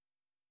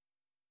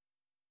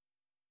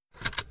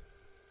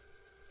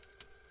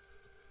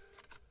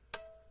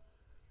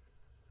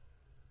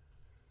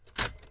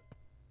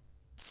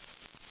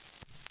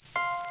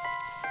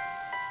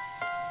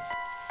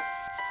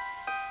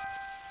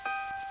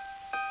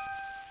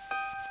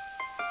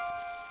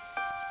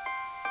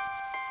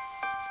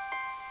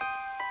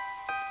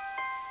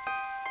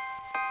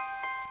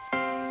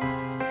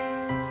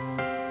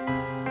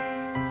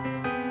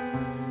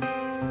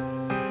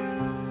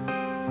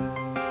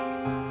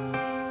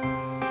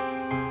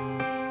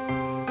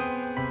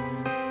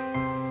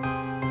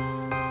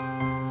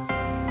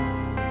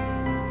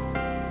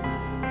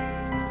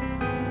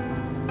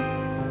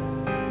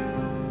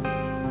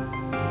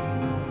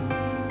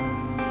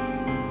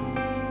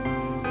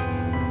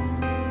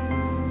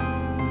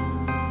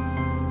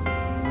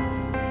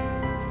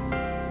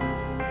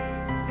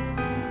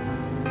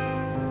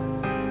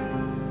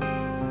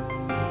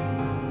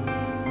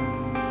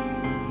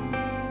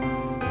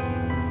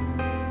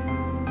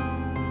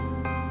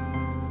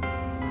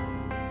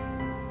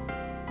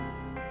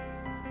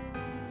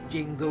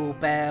jingle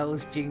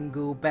bells,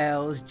 jingle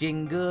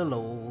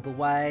all the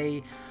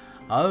way.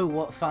 Oh,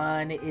 what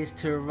fun it is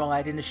to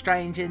ride in a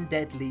strange and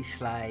deadly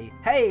sleigh.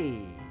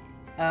 Hey!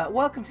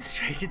 Welcome to the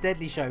Strange and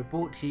Deadly Show,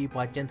 brought to you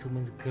by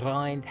Gentleman's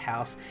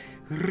Grindhouse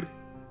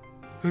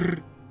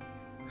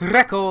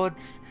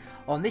Records.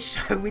 On this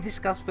show, we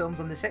discuss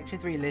films on the Section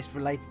 3 list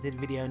related to the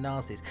video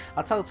Nasties.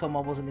 I told Tom I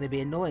wasn't going to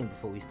be annoying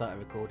before we started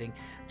recording.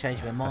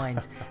 Changed my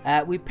mind.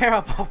 We pair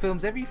up our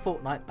films every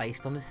fortnight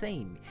based on a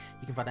theme.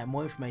 You can find out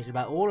more information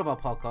about all of our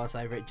podcasts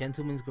over at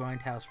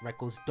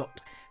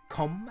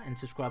gentlemansgrindhouserecords.com and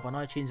subscribe on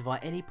iTunes via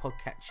any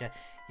podcatcher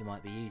you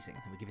might be using.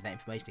 And we'll give you that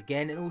information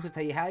again and also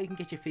tell you how you can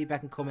get your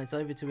feedback and comments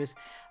over to us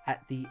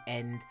at the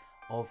end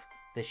of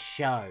the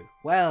show.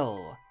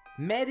 Well,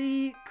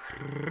 Merry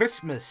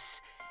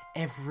Christmas,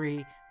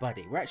 everybody.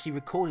 We're actually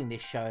recording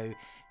this show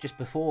just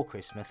before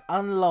Christmas,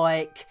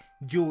 unlike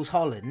Jules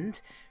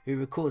Holland, who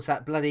records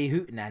that bloody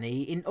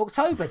hootenanny in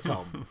October,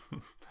 Tom.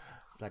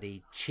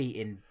 Bloody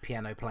cheating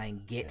piano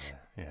playing git.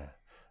 Yeah.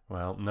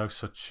 Well, no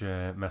such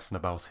messing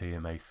about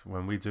here, mate.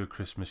 When we do a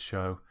Christmas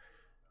show,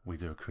 we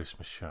do a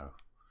Christmas show.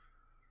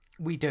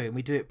 We do, and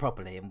we do it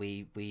properly, and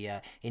we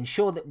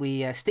ensure that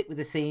we stick with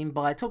the theme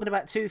by talking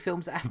about two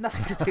films that have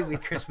nothing to do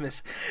with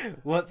Christmas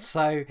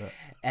whatsoever.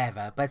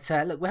 But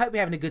look, we hope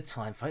you're having a good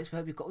time, folks. We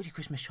hope you've got all your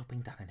Christmas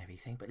shopping done and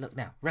everything. But look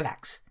now,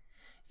 relax.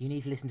 You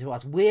need to listen to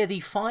us. We're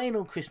the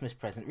final Christmas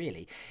present,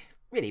 really.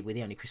 Really, we're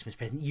the only Christmas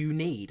present you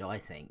need, I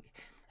think.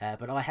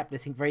 But I happen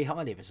to think very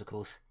highly of us, of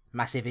course.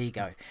 Massive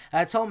ego.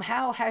 Tom,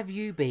 how have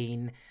you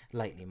been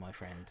lately, my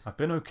friend? I've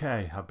been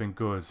okay. I've been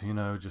good. You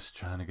know, just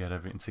trying to get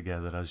everything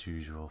together as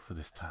usual for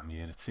this time of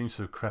year. It seems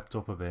to have crept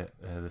up a bit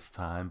this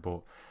time,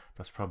 but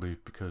that's probably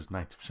because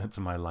 90%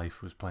 of my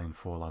life was playing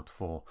Fallout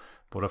 4.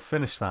 But I've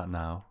finished that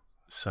now,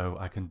 so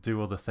I can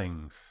do other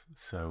things.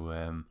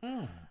 So,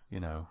 you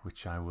know,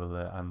 which I will,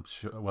 I'm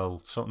sure,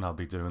 well, something I'll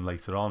be doing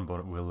later on,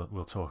 but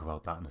we'll talk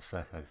about that in a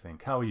sec, I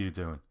think. How are you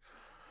doing?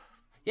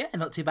 Yeah,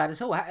 not too bad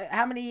at all.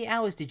 How many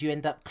hours did you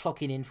end up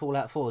clocking in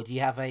Fallout 4? Do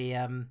you have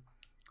a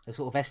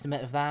sort of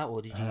estimate of that,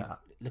 or did you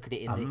look at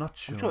it in I'm not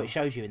sure. I'm sure it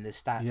shows you in the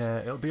stats. Yeah,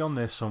 it'll be on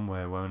there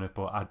somewhere, won't it?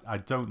 But I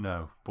don't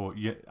know. But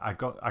yeah, I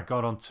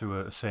got onto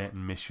a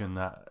certain mission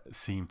that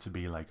seemed to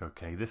be like,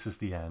 okay, this is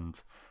the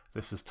end.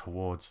 This is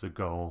towards the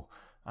goal.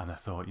 And I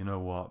thought, you know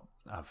what?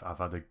 I've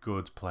had a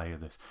good play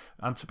of this.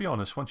 And to be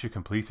honest, once you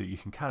complete it, you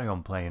can carry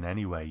on playing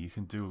anyway. You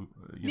can do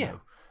you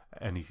know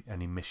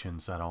any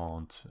missions that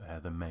aren't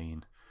the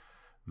main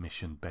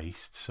mission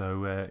based.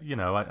 So you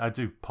know, I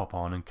do pop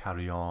on and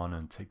carry on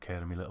and take care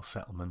of my little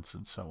settlements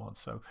and so on.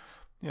 So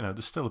you know,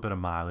 there's still a bit of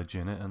mileage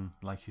in it, and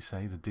like you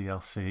say, the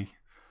DLC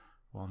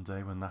one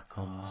day when that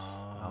comes,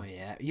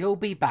 yeah, you'll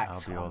be back,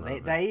 Tom.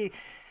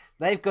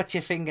 They've got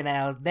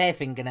their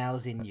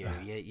fingernails in you.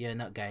 You're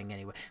not going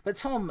anywhere. But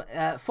Tom,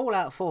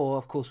 Fallout 4,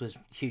 of course, was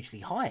hugely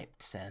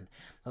hyped, and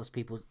lots of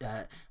people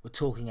were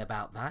talking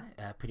about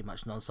that pretty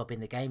much non-stop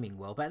in the gaming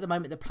world. But at the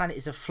moment, the planet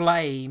is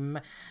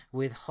aflame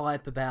with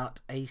hype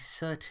about a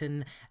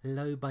certain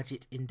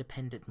low-budget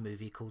independent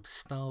movie called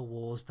Star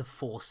Wars: The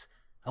Force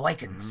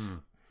Awakens.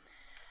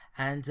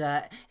 And it's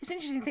an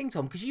interesting thing,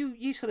 Tom, because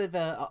you sort of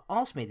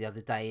asked me the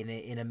other day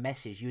in a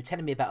message. You were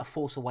telling me about a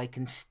Force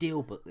Awakens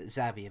steelbook that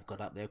Xavi have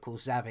got up there. Of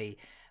course, Xavi,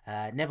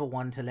 never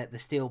one to let the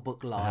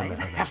steelbook lie. They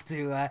have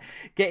to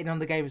get in on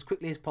the game as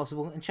quickly as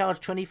possible and charge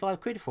 25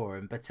 quid for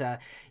him. But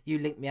you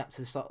linked me up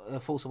to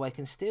the Force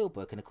Awakens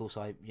steelbook, and of course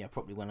I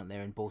probably went up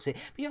there and bought it.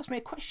 But you asked me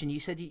a question.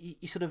 You said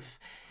you sort of...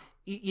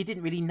 You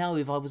didn't really know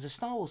if I was a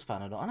Star Wars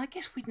fan or not, and I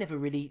guess we'd never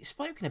really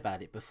spoken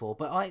about it before.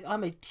 But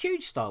I'm a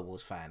huge Star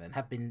Wars fan and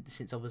have been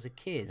since I was a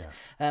kid.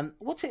 Yeah.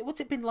 What's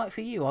it been like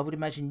for you? I would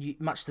imagine you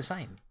much the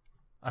same.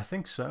 I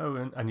think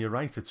so, and you're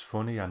right. It's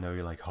funny. I know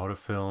you like horror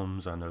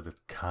films. I know the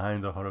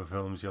kind of horror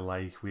films you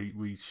like.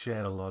 We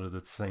share a lot of the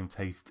same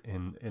taste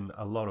in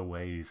a lot of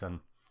ways,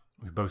 and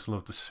we both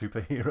love the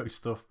superhero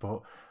stuff.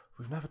 But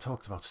we've never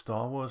talked about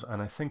Star Wars,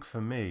 and I think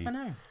for me,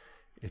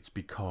 it's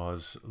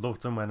because I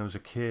loved them when I was a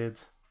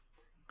kid.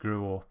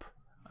 Grew up,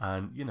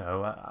 and you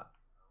know,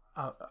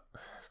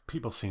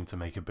 people seem to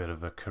make a bit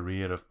of a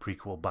career of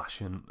prequel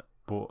bashing,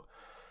 but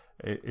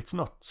it's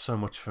not so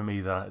much for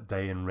me that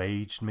they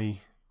enraged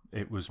me.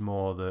 It was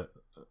more that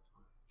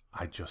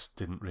I just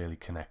didn't really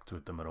connect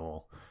with them at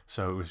all.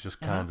 So it was just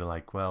kind of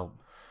like, well,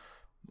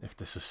 if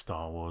this is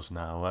Star Wars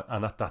now,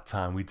 and at that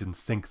time we didn't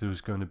think there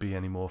was going to be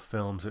any more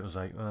films. It was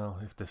like, well,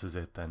 if this is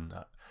it, then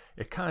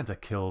it kind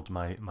of killed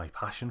my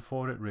passion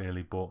for it,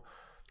 really. But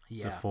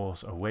The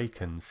Force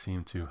Awakens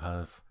seemed to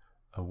have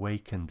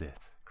awakened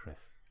it,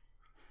 Chris.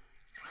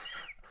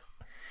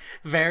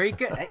 Very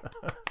good.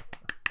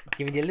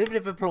 Giving you a little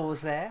bit of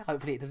applause there.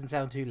 Hopefully it doesn't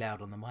sound too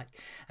loud on the mic.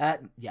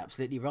 You're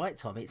absolutely right,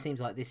 Tom. It seems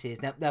like this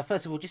is... Now,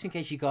 first of all, just in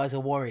case you guys are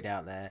worried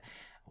out there,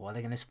 are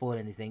they going to spoil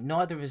anything?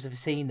 Neither of us have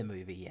seen the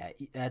movie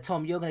yet.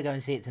 Tom, you're going to go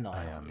and see it tonight,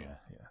 I am, aren't you?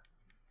 yeah.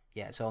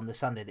 Yeah, so on the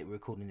Sunday that we're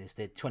recording this,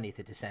 the 20th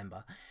of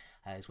December.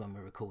 is when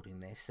we're recording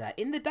this.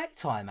 In the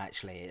daytime,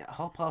 actually, at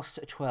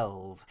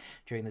 12:30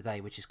 during the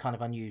day, which is kind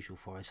of unusual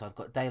for us. So I've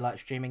got daylight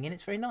streaming in.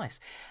 It's very nice.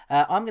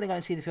 I'm going to go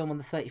and see the film on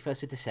the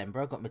 31st of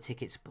December. I've got my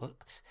tickets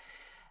booked.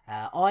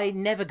 I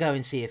never go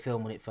and see a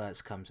film when it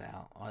first comes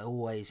out. I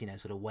always,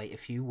 sort of wait a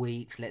few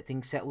weeks, let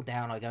things settle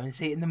down. I go and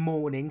see it in the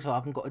morning, so I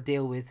haven't got to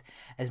deal with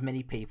as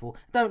many people.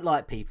 Don't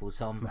like people,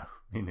 Tom. No,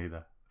 me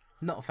neither.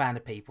 Not a fan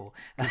of people.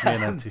 Give me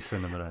an empty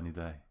cinema any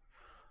day.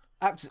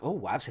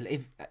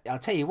 Absolutely. I'll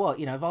tell you what,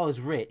 if I was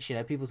rich,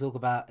 people talk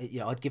about,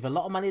 I'd give a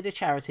lot of money to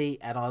charity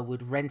and I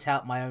would rent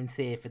out my own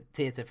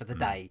theatre for the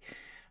day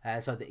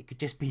so that it could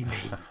just be me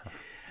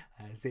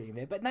sitting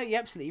there. But no, you're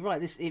absolutely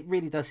right. It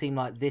really does seem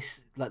like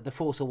The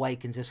Force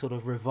Awakens has sort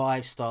of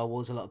revived Star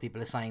Wars. A lot of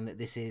people are saying that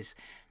this is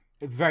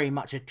very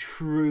much a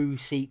true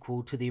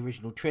sequel to the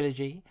original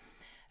trilogy.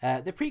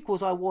 The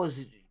prequels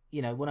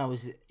when I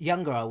was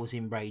younger, I was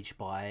enraged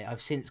by.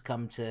 I've since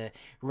come to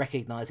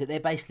recognise that they're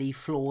basically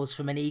flaws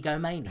from an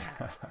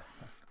egomaniac,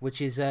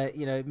 which is,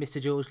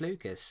 Mr. George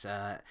Lucas.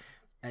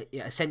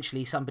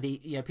 Essentially,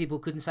 somebody, people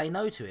couldn't say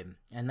no to him,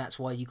 and that's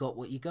why you got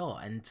what you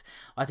got. And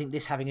I think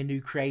this having a new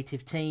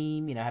creative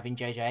team, having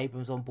J.J.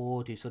 Abrams on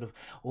board, who sort of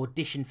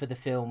auditioned for the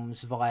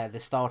films via the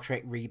Star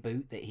Trek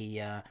reboot that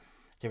he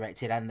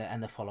directed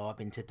and the follow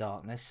up Into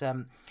Darkness,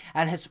 and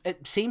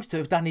it seems to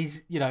have done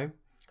his,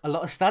 a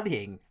lot of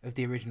studying of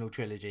the original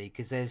trilogy,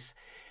 because there's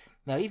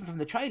even from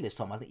the trailers,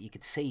 Tom, I think you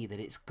could see that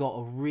it's got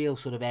a real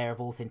sort of air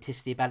of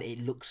authenticity about it.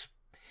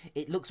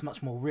 It looks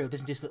much more real. It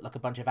doesn't just look like a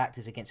bunch of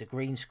actors against a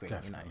green screen.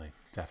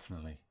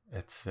 Definitely.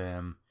 It's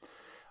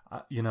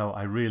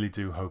I really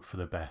do hope for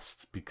the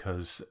best,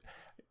 because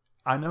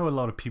I know a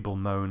lot of people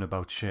moan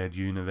about shared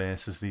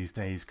universes these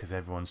days because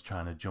everyone's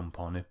trying to jump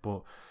on it,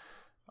 but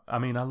I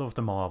mean, I love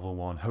the Marvel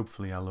one.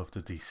 Hopefully, I love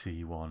the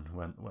DC one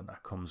when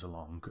that comes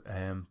along.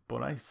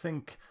 But I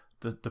think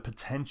the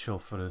potential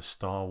for a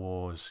Star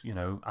Wars,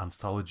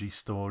 anthology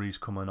stories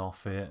coming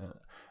off it,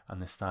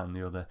 and this, that, and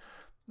the other,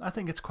 I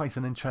think it's quite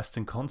an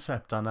interesting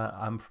concept, and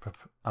I'm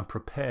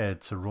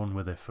prepared to run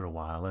with it for a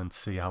while and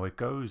see how it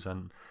goes,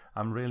 and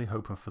I'm really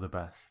hoping for the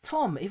best.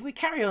 Tom, if we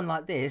carry on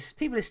like this,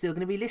 people are still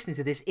going to be listening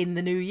to this in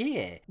the new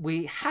year.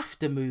 We have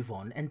to move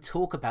on and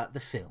talk about the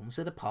films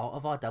that are part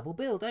of our double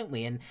bill, don't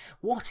we? And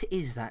what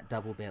is that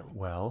double bill?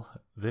 Well,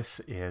 this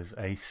is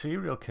a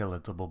serial killer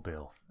double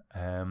bill.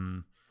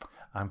 I'm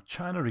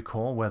trying to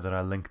recall whether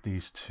I linked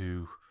these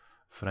two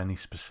for any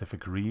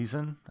specific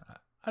reason.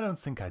 I don't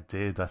think I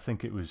did. I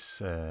think it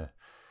was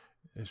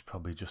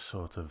probably just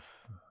sort of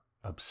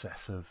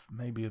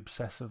maybe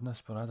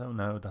obsessiveness, but I don't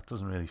know. That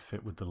doesn't really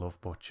fit with The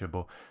Love Butcher,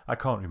 but I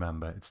can't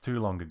remember. It's too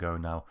long ago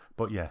now.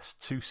 But yes,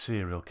 two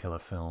serial killer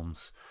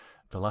films,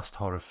 The Last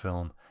Horror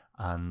Film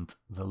and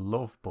The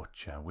Love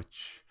Butcher,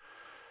 which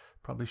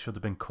probably should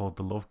have been called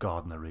The Love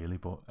Gardener, really,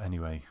 but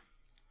anyway.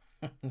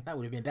 That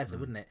would have been better,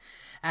 wouldn't it?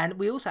 And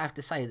we also have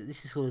to say that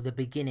this is sort of the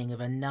beginning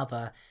of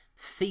another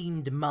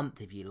themed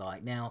month, if you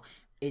like. Now,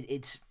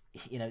 it's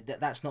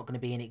that's not going to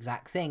be an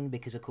exact thing,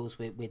 because of course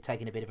we're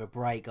taking a bit of a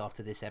break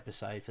after this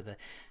episode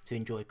to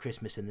enjoy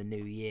Christmas and the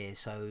New Year.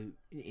 So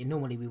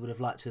normally we would have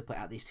liked to have put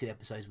out these two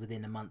episodes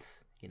within a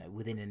month,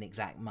 within an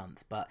exact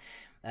month. But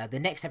the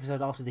next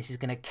episode after this is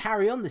going to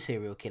carry on the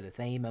serial killer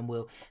theme, and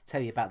we'll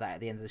tell you about that at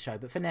the end of the show.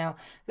 But for now,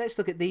 let's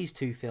look at these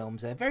two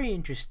films. They're very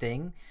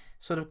interesting,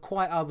 sort of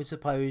quite, I would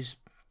suppose,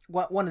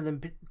 one of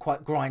them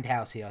quite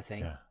grindhousey, I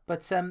think. Yeah.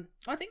 But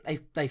I think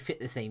they fit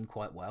the theme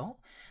quite well.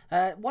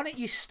 Why don't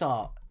you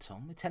start,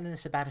 Tom, with telling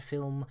us about a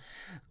film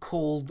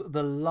called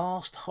The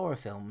Last Horror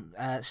Film,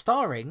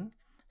 starring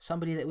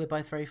somebody that we're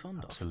both very fond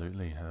of.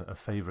 Absolutely, a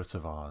favourite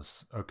of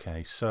ours.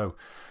 Okay, so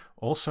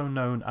also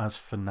known as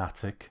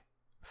Fanatic,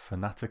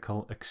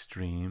 Fanatical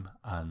Extreme,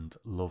 and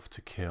Love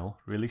to Kill,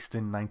 released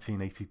in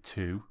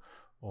 1982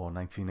 or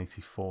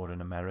 1984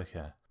 in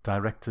America.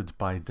 Directed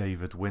by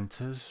David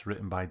Winters,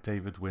 written by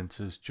David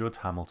Winters, Judd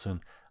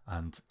Hamilton,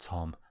 and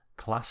Tom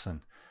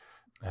Klassen.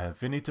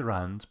 Vinnie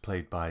Durand,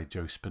 played by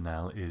Joe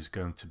Spinell, is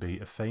going to be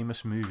a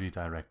famous movie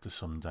director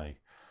someday,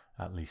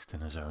 at least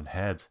in his own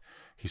head.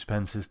 He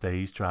spends his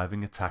days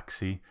driving a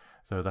taxi,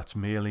 though that's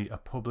merely a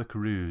public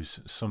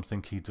ruse,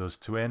 something he does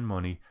to earn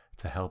money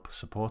to help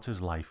support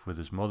his life with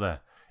his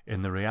mother.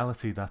 In the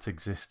reality that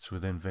exists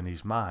within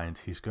Vinnie's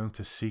mind, he's going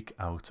to seek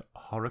out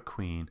horror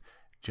queen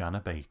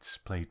Jana Bates,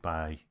 played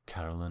by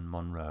Carolyn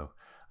Monroe,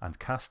 and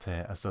cast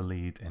her as the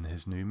lead in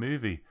his new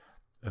movie,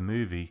 a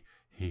movie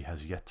he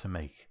has yet to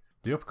make.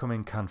 The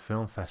upcoming Cannes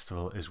Film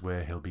Festival is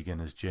where he'll begin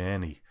his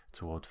journey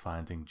toward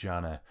finding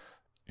Jana,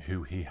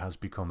 who he has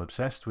become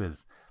obsessed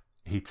with.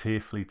 He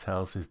tearfully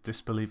tells his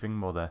disbelieving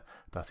mother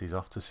that he's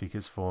off to seek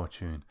his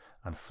fortune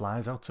and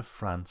flies out to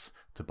France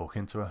to book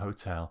into a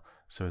hotel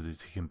so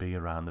that he can be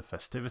around the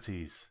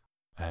festivities.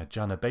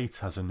 Jana Bates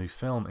has a new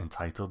film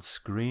entitled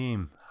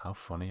Scream. How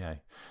funny, eh?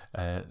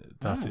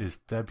 That is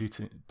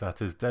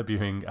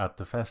debuting at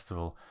the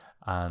festival,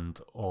 and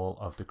all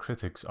of the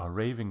critics are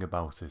raving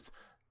about it.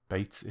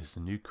 Bates is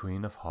the new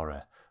queen of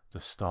horror, the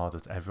star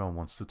that everyone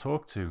wants to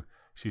talk to.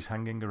 She's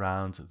hanging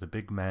around the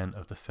big men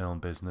of the film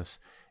business,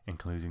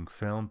 including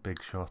film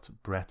big shot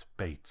Brett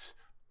Bates,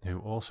 who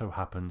also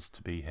happens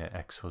to be her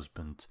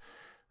ex-husband,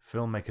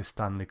 filmmaker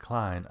Stanley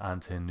Klein,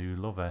 and her new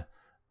lover,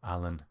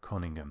 Alan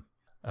Cunningham.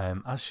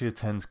 As she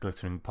attends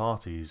glittering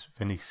parties,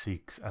 Vinny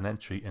seeks an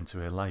entry into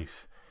her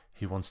life.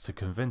 He wants to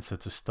convince her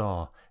to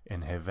star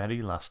in her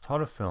very last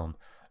horror film,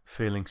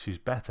 feeling she's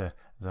better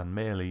than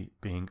merely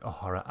being a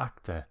horror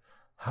actor.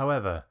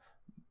 However,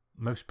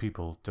 most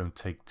people don't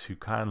take too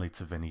kindly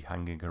to Vinny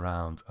hanging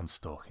around and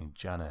stalking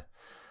Jana.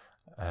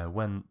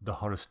 When the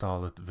horror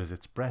starlet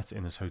visits Brett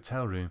in his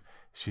hotel room,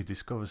 she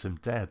discovers him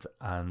dead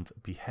and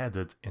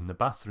beheaded in the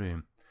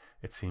bathroom.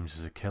 It seems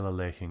there's a killer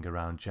lurking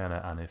around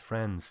Jenna and her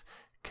friends,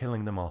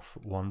 killing them off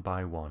one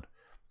by one.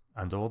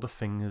 And all the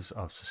fingers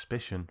of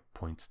suspicion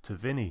point to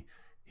Vinny.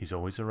 He's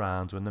always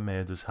around when the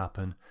murders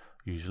happen,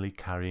 usually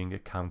carrying a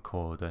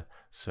camcorder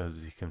so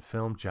that he can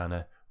film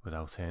Jana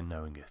without her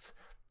knowing it.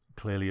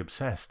 Clearly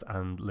obsessed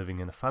and living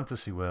in a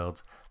fantasy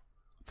world,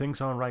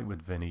 things aren't right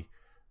with Vinny,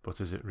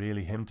 but is it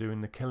really him doing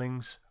the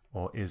killings,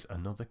 or is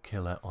another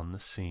killer on the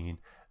scene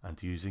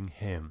and using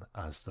him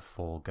as the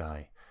fall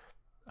guy?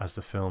 As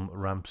the film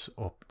ramps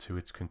up to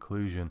its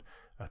conclusion,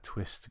 a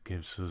twist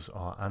gives us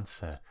our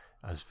answer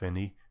as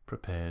Vinny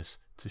prepares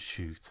to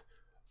shoot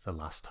the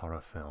last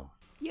horror film.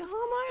 You're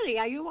home early.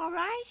 Are you all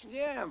right?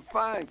 Yeah, I'm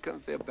fine.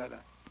 Couldn't feel better.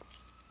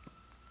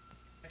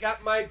 I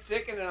got my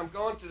ticket and I'm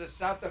going to the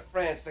south of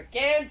France, the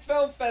Cannes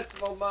Film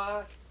Festival,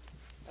 Ma.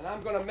 And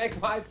I'm going to make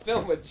my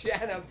film with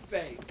Jana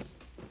Bates.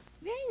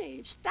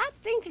 Vinny, stop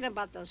thinking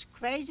about those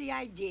crazy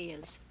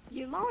ideas.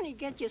 You'll only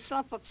get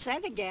yourself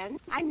upset again.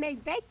 I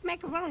made baked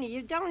macaroni.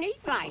 You don't eat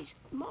right.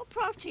 More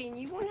protein.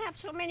 You won't have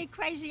so many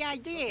crazy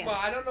ideas. Well,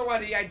 I don't know why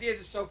the ideas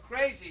are so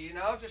crazy, you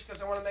know, just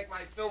because I want to make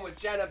my film with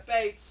Jana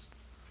Bates.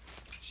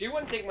 She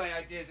wouldn't think my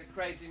ideas are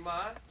crazy,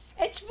 Ma.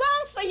 It's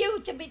wrong for you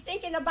to be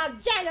thinking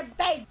about Jana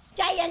Bates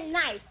day and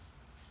night.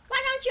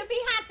 Why don't you be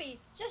happy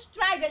just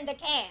driving the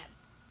cab?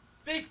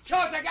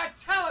 Because I got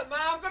talent, Ma.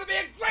 I'm going to be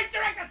a great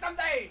director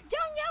someday.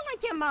 Don't yell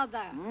at your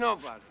mother.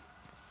 Nobody.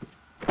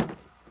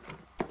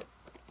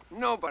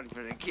 Nobody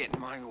better get in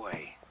my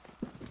way.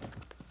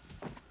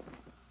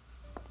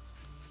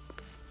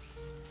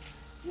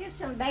 Here's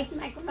some baked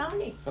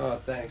macaroni. Oh,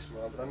 thanks,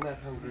 Ma, but I'm not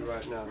hungry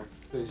right now.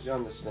 Please, you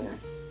understand.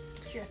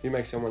 Sure. You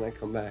make some when I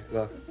come back.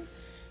 Look,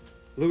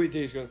 Louis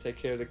D's going to take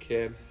care of the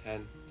kid,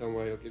 and don't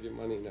worry, he'll give you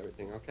money and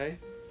everything, okay?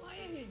 Why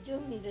are you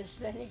doing this,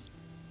 Vinny?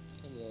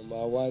 I don't know,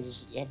 Ma. Why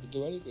does you have to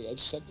do anything? I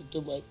just have to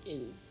do my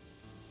thing.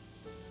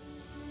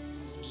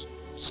 Just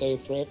say a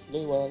prayer for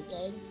me while I'm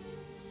gone.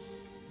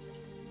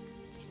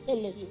 I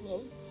love you,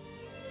 Mom.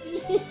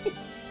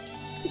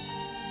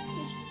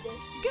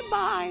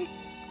 Goodbye.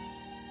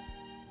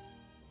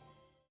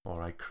 All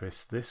right,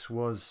 Chris, this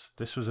was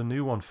a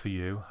new one for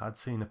you. I'd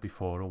seen it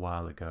before a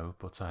while ago,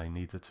 but I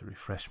needed to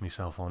refresh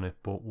myself on it.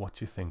 But what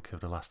do you think of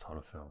the last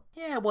horror film?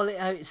 Yeah, well,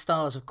 it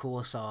stars, of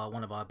course,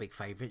 one of our big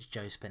favourites,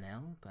 Joe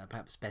Spinell,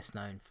 perhaps best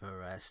known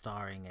for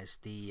starring as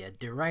the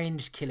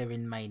deranged killer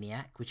in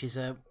Maniac, which is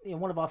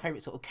one of our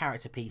favourite sort of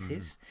character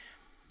pieces.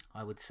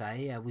 I would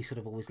say we sort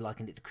of always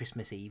likened it to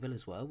Christmas Evil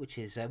as well, which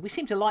is we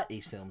seem to like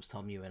these films,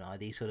 Tom, you and I,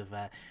 these sort of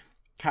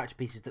character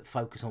pieces that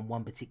focus on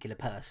one particular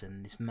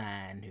person, this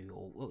man who,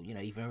 or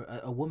even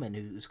a woman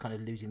who's kind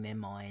of losing their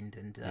mind,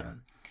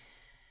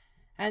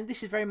 and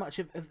this is very much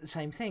of the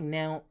same thing.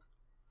 Now,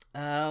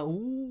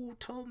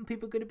 Tom,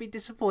 people are going to be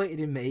disappointed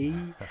in me,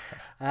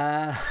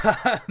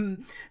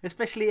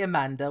 especially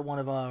Amanda, one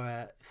of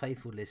our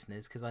faithful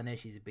listeners, because I know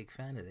she's a big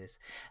fan of this.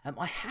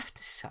 I have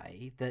to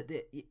say that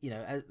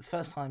the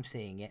first time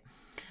seeing it,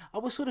 I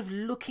was sort of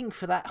looking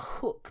for that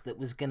hook that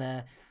was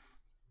gonna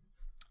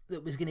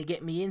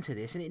get me into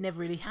this, and it never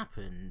really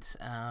happened.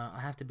 I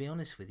have to be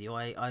honest with you.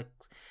 I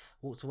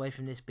walked away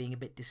from this being a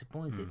bit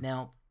disappointed.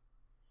 Now,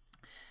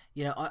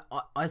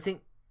 I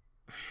think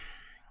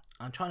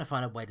I'm trying to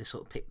find a way to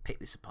sort of pick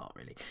this apart,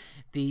 really.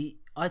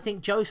 I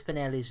think Joe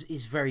Spinell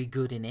is very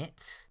good in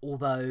it,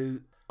 although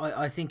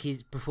I think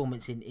his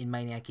performance in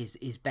Maniac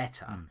is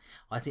better.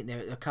 I think there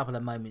are a couple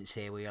of moments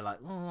here where you're like,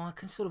 oh, I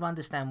can sort of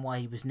understand why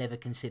he was never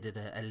considered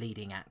a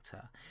leading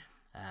actor.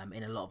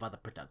 In a lot of other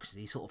productions,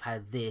 he sort of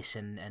had this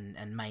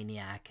and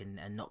Maniac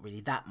and not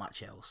really that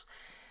much else.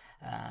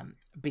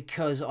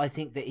 Because I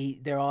think that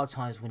there are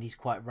times when he's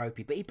quite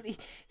ropey, but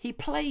he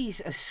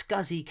plays a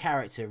scuzzy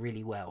character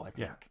really well, I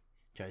think,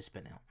 Joe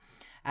Spinell.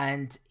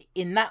 And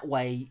in that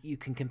way, you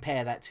can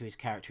compare that to his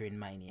character in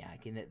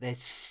Maniac, in that they're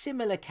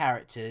similar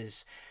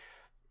characters,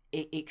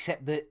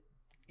 except that,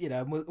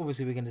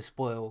 obviously we're going to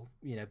spoil,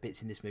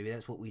 bits in this movie.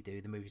 That's what we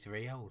do. The movie's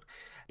very old.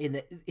 In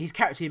that his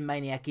character in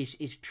Maniac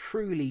is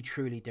truly,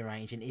 truly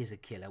deranged and is a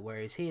killer,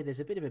 whereas here there's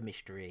a bit of a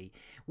mystery.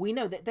 We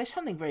know that there's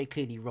something very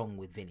clearly wrong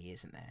with Vinny,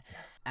 isn't there?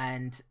 Yeah.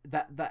 And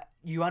that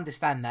you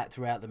understand that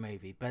throughout the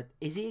movie. But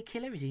is he a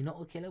killer? Is he not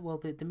a killer? Well,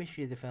 the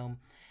mystery of the film,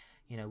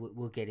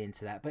 we'll get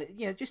into that. But,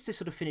 just to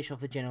sort of finish off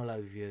the general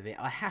overview of it,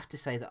 I have to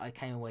say that I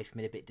came away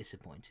from it a bit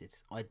disappointed.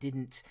 I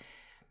didn't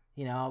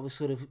I was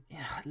sort of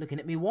looking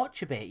at me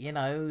watch a bit,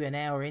 an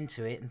hour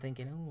into it and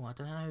thinking, oh,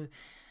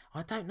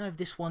 I don't know if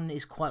this one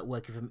is quite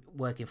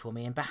working for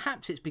me. And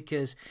perhaps it's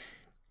because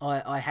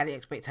I had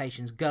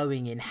expectations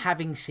going in,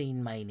 having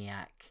seen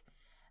Maniac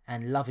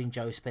and loving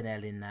Joe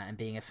Spinell in that and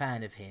being a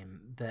fan of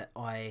him, that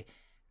I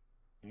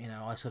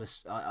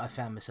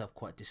found myself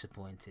quite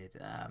disappointed.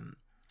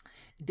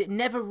 It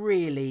never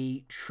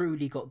really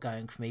truly got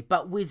going for me,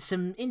 but with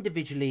some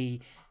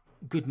individually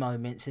good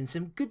moments and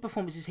some good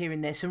performances here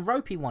and there, some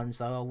ropey ones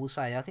though, I will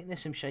say. I think there's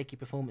some shaky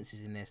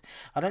performances in this.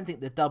 I don't think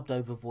the dubbed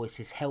over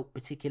voices help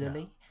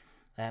particularly.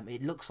 No.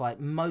 It looks like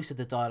most of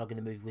the dialogue in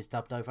the movie was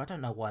dubbed over. I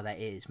don't know why that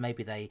is.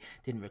 Maybe they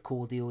didn't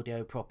record the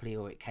audio properly,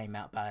 or it came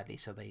out badly,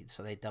 so they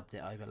dubbed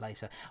it over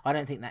later. I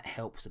don't think that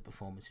helps the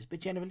performances,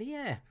 but generally,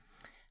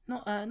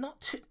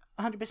 not too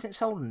 100%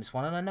 sold on this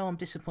one, and I know I'm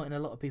disappointing a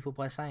lot of people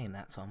by saying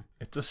that, Tom.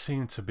 It does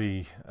seem to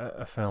be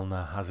a film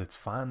that has its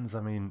fans. I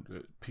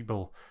mean,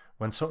 people,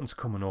 when something's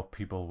coming up,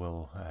 people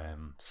will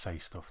say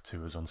stuff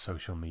to us on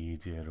social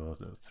media or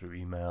through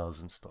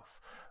emails and stuff.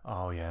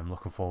 Oh yeah, I'm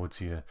looking forward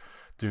to you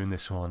doing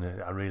this one.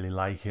 I really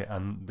like it,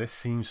 and this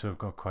seems to have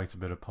got quite a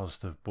bit of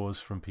positive buzz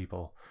from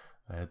people,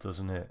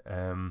 doesn't it?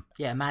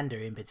 Yeah,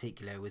 Amanda in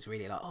particular was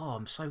really like, oh,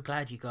 I'm so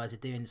glad you guys are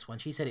doing this one.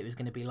 She said it was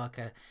going to be like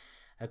a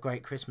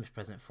great Christmas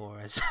present for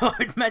her. So I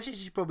would imagine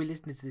she's probably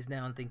listening to this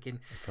now and thinking,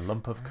 it's a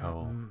lump of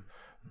coal.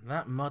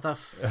 That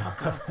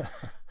motherfucker.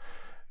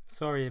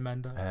 Sorry,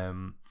 Amanda.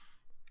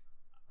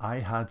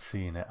 I had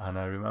seen it, and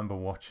I remember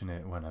watching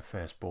it when I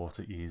first bought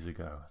it years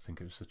ago. I think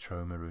it was the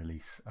Troma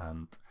release,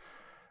 and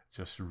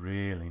just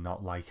really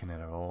not liking it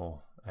at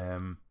all.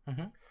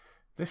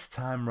 This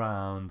time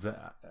round,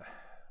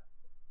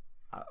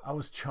 I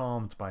was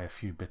charmed by a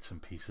few bits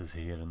and pieces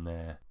here and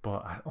there,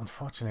 but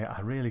unfortunately,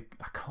 I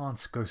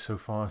can't go so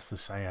far as to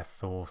say I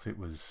thought it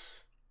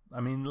was. I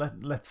mean,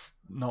 let's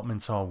not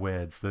mince our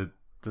words.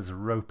 There's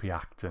ropey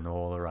acting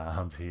all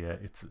around here.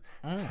 It's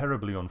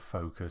terribly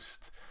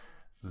unfocused.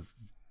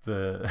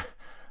 The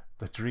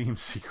dream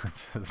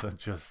sequences are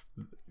just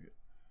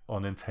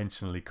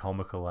unintentionally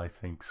comical, I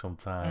think,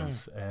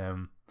 sometimes.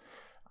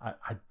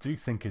 I do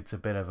think it's a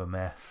bit of a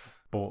mess,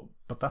 but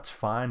that's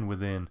fine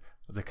within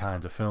the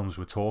kind of films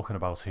we're talking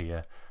about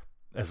here,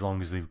 as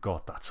long as they've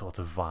got that sort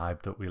of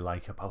vibe that we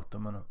like about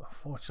them. And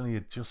unfortunately,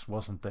 it just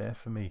wasn't there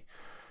for me.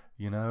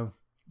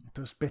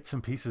 There's bits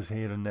and pieces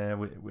here and there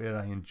where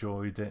I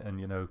enjoyed it,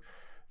 and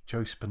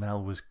Joe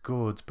Spinell was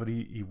good, but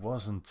he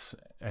wasn't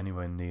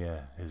anywhere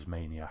near his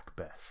Maniac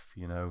best.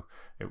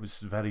 It was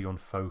very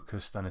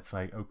unfocused, and it's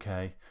like,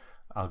 okay,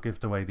 I'll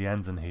give away the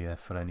ending here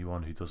for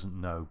anyone who doesn't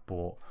know,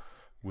 but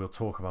we'll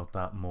talk about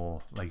that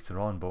more later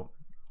on. But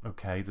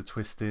okay, the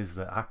twist is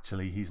that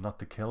actually he's not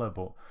the killer,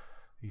 but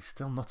he's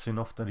still nuts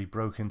enough that he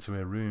broke into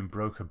a room,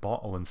 broke a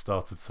bottle, and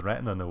started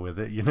threatening her with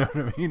it. You know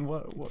what I mean?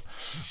 What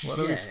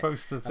are we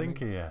supposed to think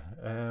here?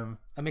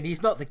 I mean,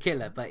 he's not the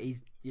killer, but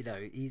he's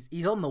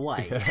on the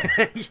way.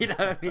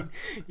 Yeah.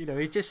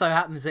 It just so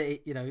happens that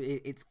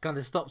it kind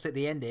of stops at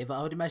the end here. But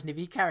I would imagine if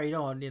he carried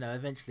on,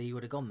 eventually he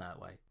would have gone that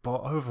way.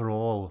 But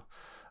overall,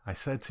 I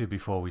said to you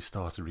before we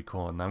started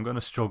recording, I'm going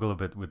to struggle a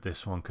bit with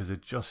this one because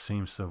it just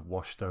seems to have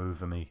washed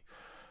over me.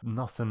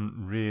 Nothing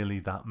really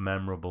that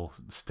memorable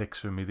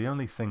sticks with me. The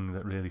only thing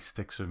that really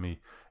sticks with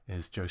me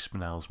is Joe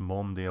Spinell's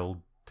mum, the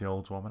old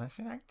woman.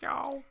 She's like,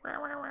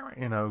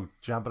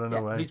 jabbering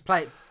away. Who's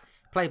played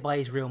by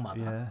his real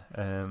mother.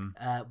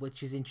 Yeah.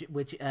 Which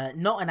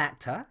not an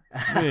actor.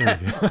 Really?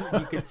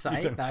 You could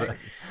say.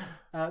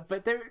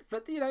 But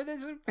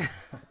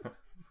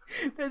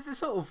there's a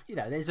sort of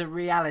there's a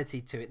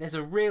reality to it. There's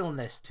a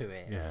realness to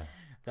it. Yeah.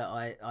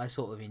 That I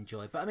sort of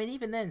enjoy. But I mean,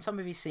 even then, some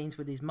of his scenes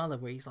with his mother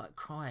where he's like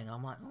crying,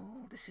 I'm like,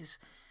 oh, this is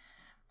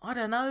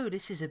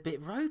a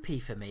bit ropey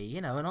for me,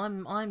 and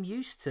I'm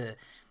used to,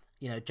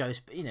 Joe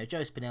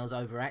Spinell's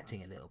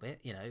overacting a little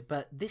bit,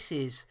 but this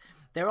is,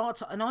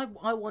 and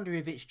I wonder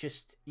if it's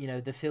just,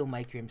 the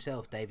filmmaker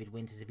himself, David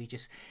Winters, if he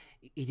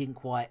didn't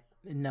quite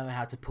know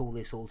how to pull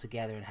this all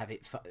together and have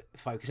it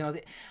focus. And I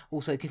think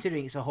also,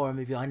 considering it's a horror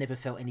movie, I never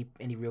felt any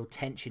real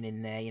tension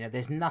in there.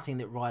 There's nothing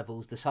that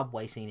rivals the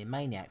subway scene in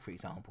Maniac, for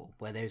example,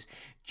 where there's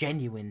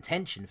genuine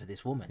tension for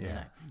this woman.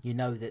 Yeah.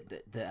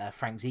 That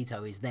Frank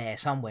Zito is there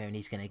somewhere and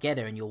he's going to get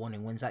her, and you're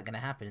wondering when's that going to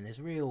happen. And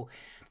there's real,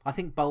 I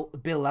think Bill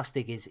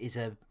Lustig is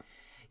a,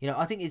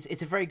 I think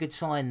it's a very good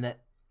sign that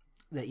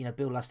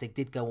Bill Lustig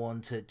did go on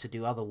to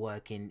do other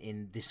work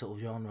in this sort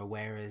of genre,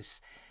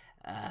 whereas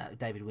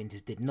David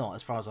Winters did not.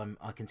 As far as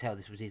I can tell,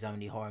 this was his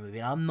only horror movie,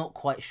 and I'm not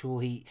quite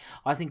sure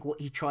I think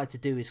what he tried to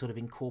do is sort of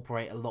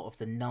incorporate a lot of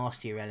the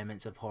nastier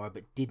elements of horror,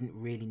 but didn't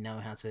really know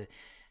how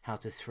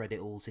to thread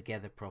it all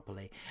together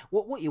properly.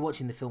 What you're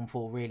watching the film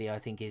for, really, I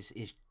think, is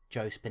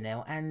Joe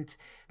Spinell, and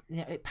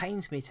it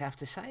pains me to have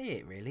to say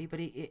it, really, but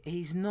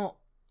he's not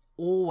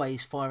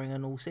always firing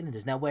on all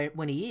cylinders. Now,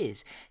 when he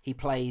is, he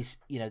plays,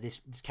 this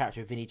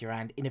character of Vinnie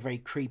Durand in a very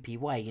creepy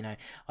way.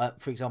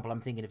 For example,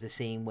 I'm thinking of the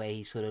scene where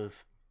he's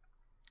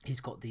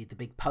got the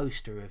big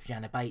poster of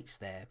Jana Bates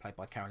there, played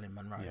by Carolyn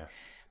Monroe. Yeah.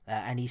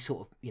 and he's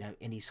sort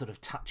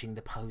of touching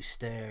the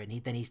poster, and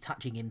he's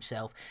touching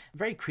himself.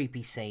 Very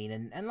creepy scene,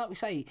 and like we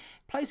say,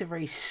 plays a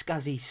very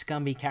scuzzy,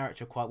 scummy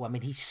character quite well. I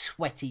mean, he's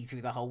sweaty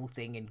through the whole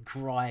thing and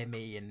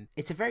grimy, and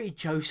it's a very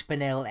Joe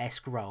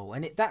Spinell-esque role,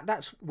 and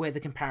that's where the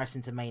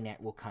comparison to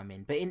Maniac will come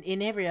in. But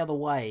in every other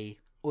way,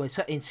 or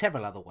in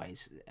several other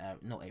ways,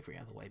 not every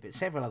other way, but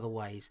several other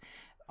ways,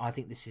 I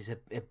think this is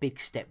a big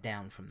step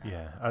down from that.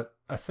 Yeah,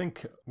 I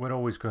think we're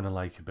always going to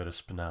like a bit of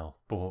Spinell,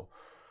 but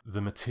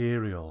the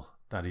material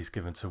that he's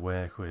given to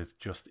work with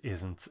just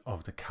isn't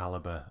of the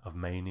caliber of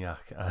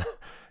Maniac.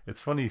 It's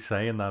funny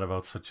saying that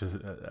about such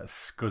a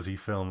scuzzy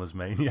film as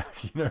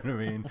Maniac, you know what I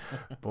mean?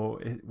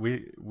 But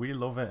we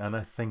love it, and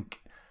I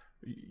think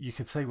you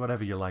could say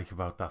whatever you like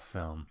about that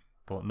film,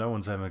 but no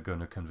one's ever going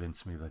to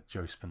convince me that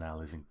Joe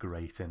Spinell isn't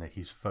great in it.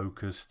 He's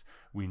focused.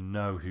 We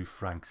know who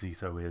Frank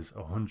Zito is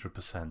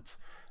 100%,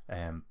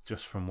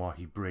 just from what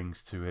he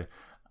brings to it,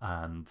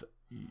 and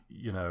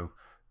you know,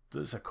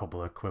 there's a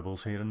couple of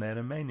quibbles here and there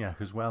in Maniac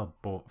as well,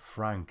 but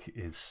Frank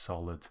is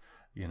solid.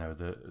 You know,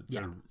 the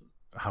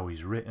how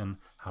he's written,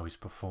 how he's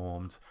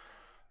performed.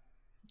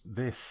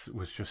 This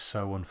was just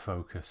so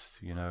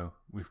unfocused. You know,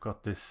 we've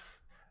got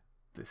this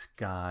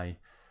guy.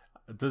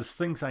 There's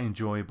things I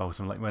enjoy about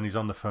him, like when he's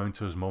on the phone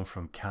to his mum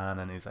from Cannes,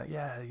 and he's like,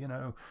 "Yeah, you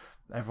know,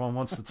 everyone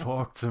wants to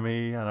talk to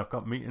me, and I've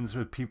got meetings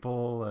with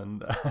people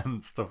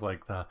and stuff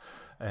like that."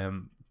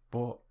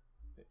 But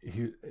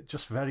he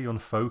just very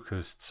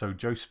unfocused. So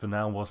Joe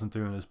Spinell wasn't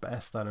doing his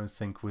best, I don't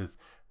think, with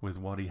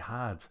what he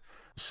had.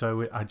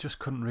 So I just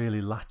couldn't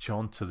really latch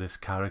on to this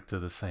character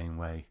the same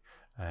way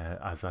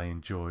as I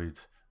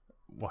enjoyed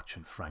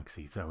watching Frank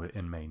Zito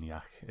in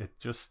Maniac. It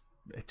just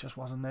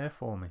wasn't there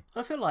for me.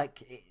 I feel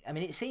like, I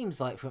mean, it seems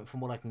like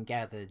from what I can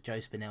gather, Joe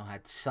Spinell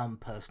had some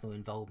personal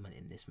involvement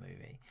in this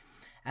movie,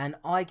 and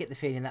I get the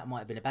feeling that might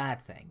have been a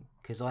bad thing,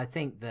 because I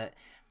think that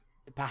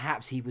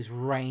perhaps he was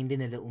reined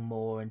in a little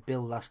more, and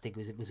Bill Lustig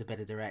was a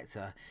better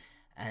director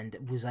and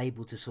was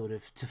able to sort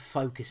of to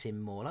focus him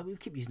more. Like, we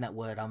keep using that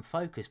word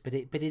unfocused, but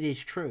it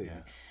is true.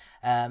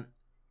 Yeah.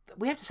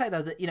 We have to say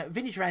though that, you know,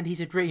 Vintage Rand,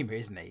 he's a dreamer,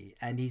 isn't he?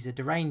 And he's a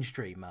deranged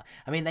dreamer.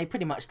 I mean, they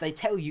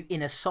tell you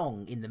in a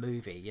song in the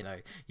movie, you know,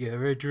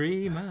 you're a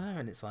dreamer,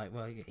 and it's like,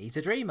 well, he's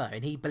a dreamer,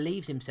 and he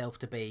believes himself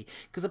to be,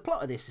 because the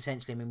plot of this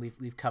essentially, I mean,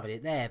 we've covered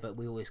it there, but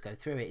we always go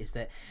through it, is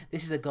that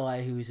this is a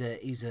guy who's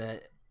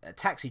a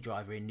taxi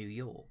driver in New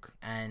York,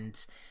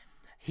 and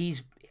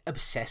he's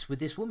obsessed with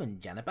this woman,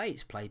 Jana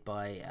Bates, played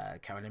by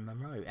Carolyn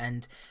Monroe,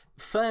 and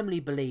firmly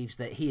believes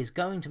that he is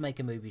going to make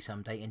a movie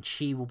someday and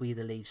she will be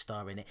the lead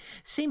star in it.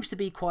 Seems to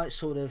be quite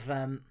sort of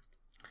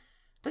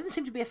doesn't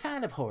seem to be a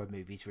fan of horror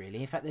movies,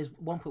 really. In fact, there's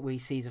one point where he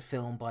sees a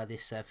film by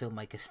this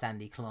filmmaker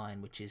Stanley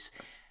Klein, which is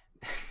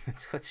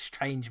it's quite a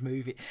strange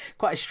movie,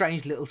 quite a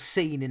strange little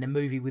scene in a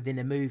movie within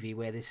a movie,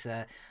 where this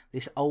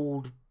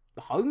old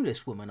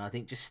homeless woman, I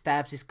think, just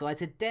stabs this guy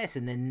to death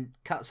and then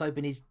cuts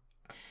open his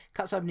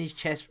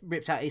chest,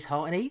 rips out his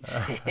heart, and eats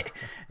it.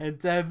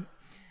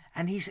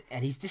 And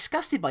he's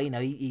disgusted by, you know,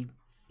 he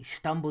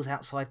stumbles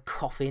outside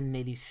coughing,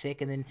 nearly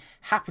sick, and then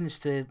happens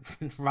to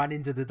run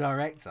into the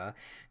director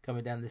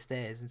coming down the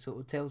stairs and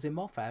sort of tells him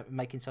off for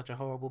making such a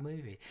horrible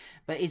movie.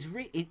 But is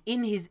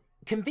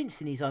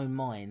convinced in his own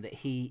mind that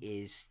he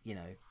is, you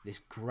know, this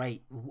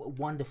great,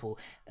 wonderful,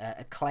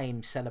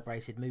 acclaimed,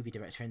 celebrated movie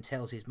director, and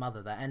tells his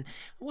mother that. And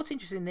what's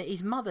interesting, that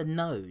his mother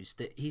knows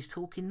that he's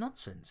talking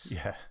nonsense.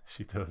 Yeah,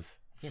 she does.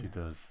 She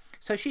does.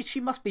 So she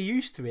must be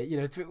used to it.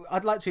 You know,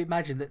 I'd like to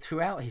imagine that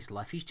throughout his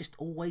life, he's just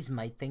always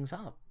made things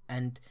up,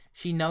 and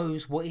she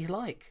knows what he's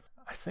like.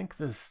 I think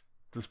there's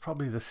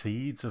probably the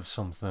seeds of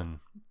something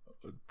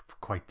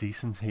quite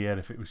decent here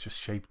if it was just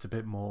shaped a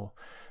bit more.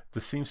 There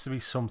seems to be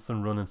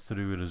something running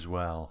through it as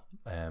well.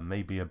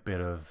 Maybe a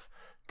bit of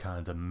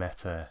kind of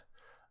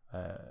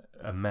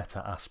a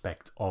meta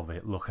aspect of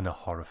it, looking at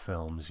horror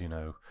films, you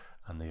know,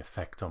 and the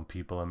effect on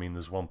people. I mean,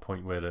 there's one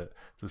point where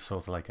there's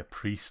sort of like a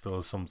priest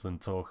or something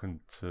talking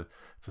to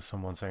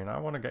someone saying, I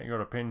want to get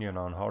your opinion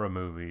on horror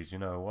movies, you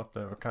know, what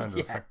kind of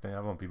effect they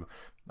have on people.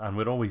 And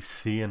we're always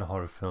seeing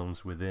horror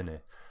films within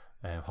it.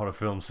 Horror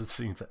films that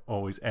seem to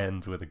always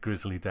end with a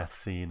grisly death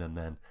scene and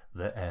then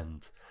the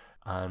end.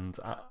 And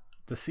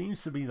there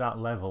seems to be that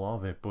level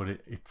of it, but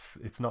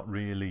it's not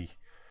really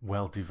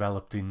well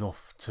developed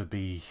enough to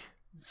be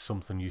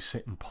something you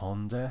sit and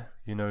ponder,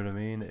 you know what I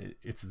mean?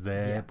 It's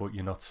there, but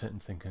you're not sitting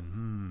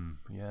thinking,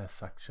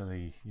 yes,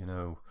 actually, you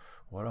know,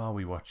 what are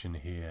we watching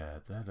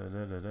here?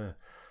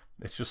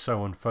 It's just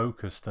so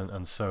unfocused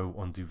and so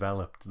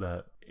undeveloped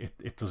that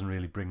it doesn't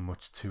really bring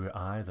much to it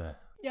either.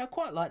 Yeah, I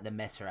quite like the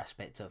meta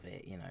aspect of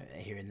it, you know,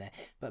 here and there.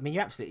 But I mean,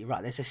 you're absolutely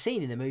right. There's a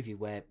scene in the movie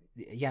where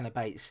Jana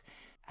Bates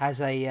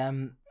has a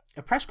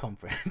press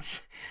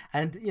conference,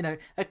 and, you know,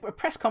 a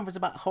press conference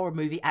about a horror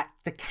movie at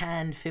the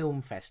Cannes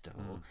Film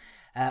Festival.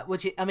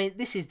 Which, I mean,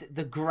 this is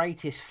the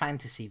greatest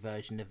fantasy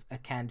version of a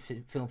Cannes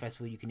Film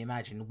Festival you can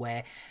imagine,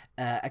 where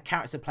a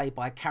character played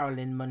by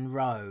Carolyn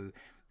Monroe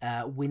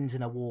wins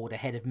an award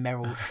ahead of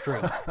Meryl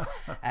Streep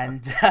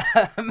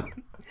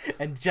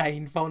and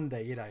Jane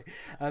Fonda.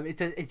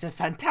 It's a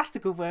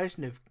fantastical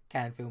version of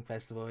Cannes Film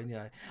Festival,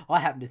 and I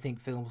happen to think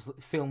films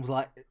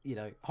like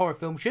horror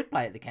films should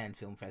play at the Cannes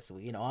Film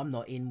Festival. I'm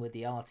not in with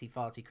the arty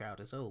farty crowd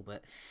at all,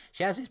 but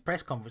she has this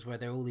press conference where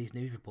there are all these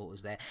news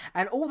reporters there,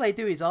 and all they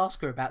do is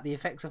ask her about the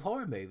effects of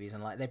horror movies,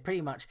 and they're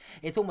pretty much,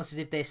 it's almost as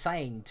if they're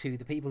saying to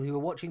the people who are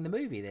watching the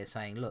movie, they're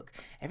saying, look,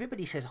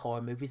 everybody says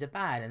horror movies are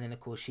bad, and then of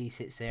course she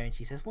sits there and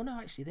she says, well, no,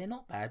 actually they're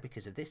not bad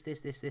because of this,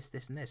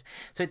 and this.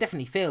 So it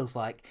definitely feels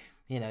like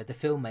the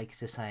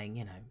filmmakers are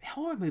saying,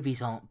 horror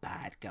movies aren't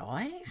bad,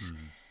 guys.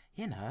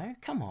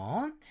 Come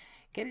on,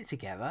 get it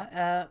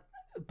together.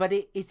 But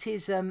it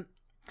is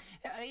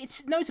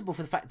it's notable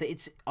for the fact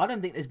that I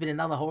don't think there's been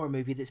another horror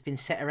movie that's been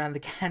set around the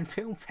Cannes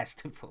Film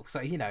Festival. So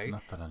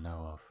not that I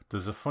know of.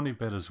 There's a funny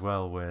bit as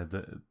well where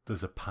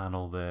there's a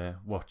panel there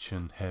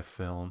watching her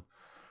film,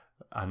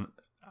 and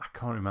I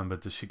can't remember,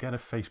 does she get her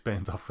face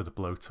burned off with a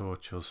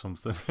blowtorch or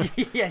something?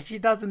 Yeah, she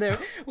does. And there are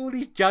all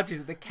these judges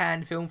at the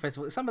Cannes Film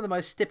Festival. Some of the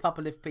most stiff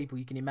upper lip people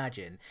you can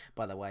imagine,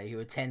 by the way, who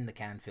attend the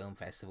Cannes Film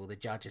Festival, the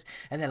judges.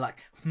 And they're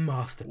like,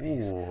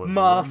 masterpiece,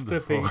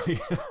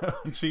 masterpiece.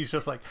 And she's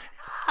just like,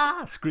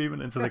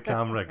 screaming into the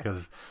camera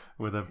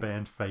with a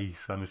burnt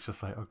face. And it's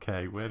just like,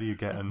 okay, where are you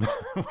getting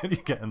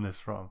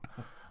this from?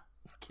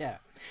 Yeah,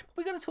 but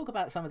we're going to talk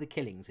about some of the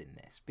killings in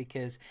this,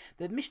 because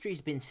the mystery's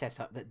been set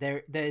up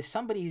that there's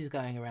somebody who's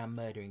going around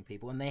murdering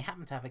people, and they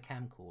happen to have a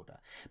camcorder,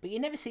 but you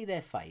never see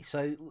their face.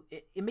 So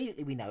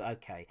immediately we know,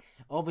 okay,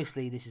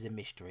 obviously this is a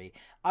mystery.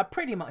 I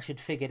pretty much had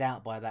figured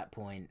out by that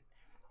point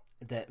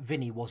that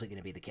Vinny wasn't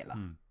going to be the killer.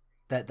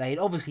 That they'd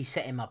obviously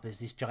set him up as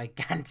this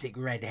gigantic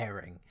red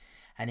herring,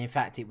 and in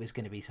fact it was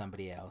going to be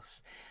somebody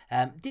else.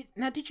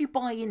 Did you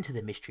buy into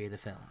the mystery of the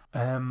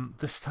film?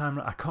 This time,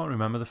 I can't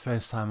remember the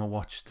first time I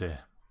watched it.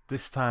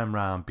 This time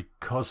round,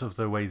 because of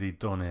the way they'd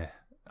done it,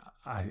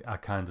 I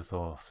kind of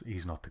thought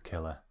he's not the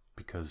killer,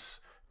 because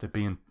they're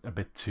being a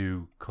bit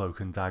too cloak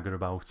and dagger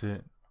about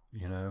it.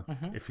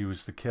 If he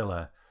was the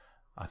killer,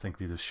 I think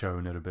they'd have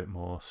shown it a bit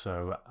more.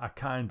 So I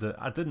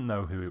didn't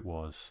know who it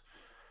was,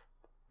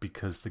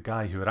 because the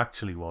guy who it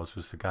actually was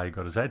the guy who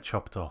got his head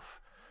chopped off.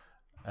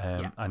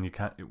 And you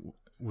can't.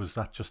 Was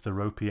that just a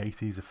ropey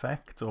 80s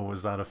effect, or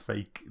was that a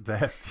fake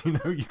death?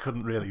 You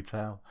couldn't really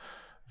tell.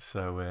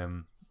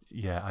 So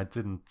yeah, I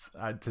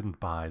didn't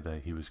buy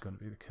that he was going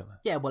to be the killer.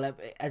 Yeah, well,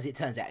 as it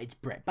turns out, it's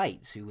Brett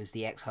Bates, who was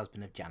the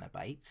ex-husband of Jana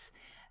Bates,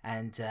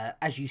 and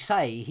as you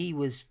say, he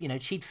was.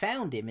 She'd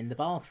found him in the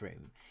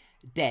bathroom,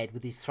 dead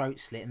with his throat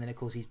slit, and then of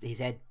course his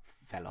head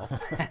fell off,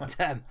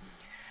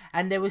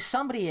 and there was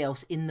somebody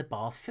else in the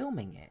bath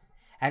filming it.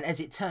 And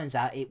as it turns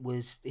out,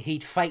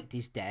 he'd faked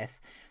his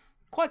death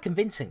quite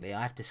convincingly,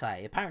 I have to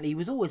say. Apparently, he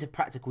was always a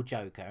practical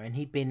joker, and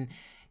he'd been,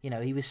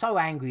 he was so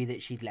angry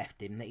that she'd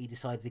left him that he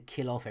decided to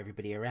kill off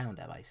everybody around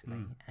her,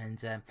 basically.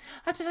 And I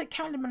have to say,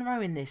 Carolyn Munro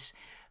in this,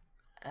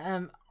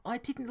 I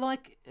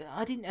like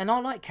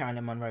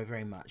Carolyn Munro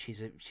very much.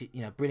 She's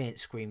a brilliant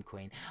scream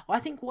queen. I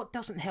think what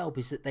doesn't help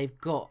is that they've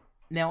got.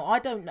 Now,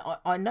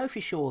 I know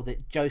for sure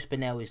that Joe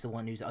Spinell is the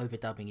one who's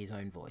overdubbing his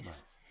own voice.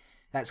 Nice.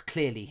 That's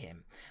clearly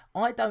him.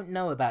 I don't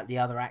know about the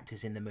other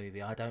actors in the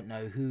movie. I don't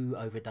know who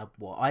overdubbed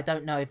what. I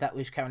don't know if that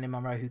was Carolyn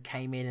Munro who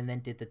came in and then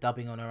did the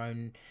dubbing on her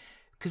own.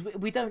 Because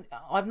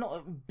I've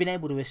not been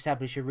able to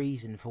establish a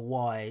reason for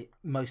why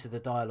most of the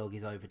dialogue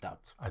is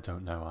overdubbed. I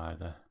don't know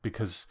either.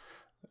 Because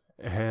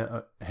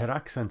her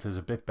accent is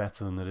a bit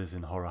better than it is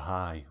in Horror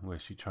High, where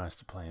she tries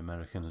to play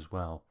American as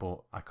well. But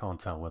I can't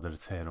tell whether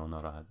it's her or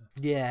not either.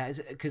 Yeah,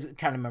 because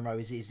Carolyn Munro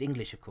is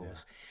English, of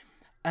course.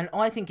 Yeah. And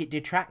I think it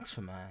detracts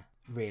from her.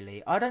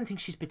 Really, I don't think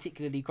she's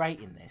particularly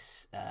great in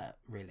this.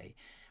 Really,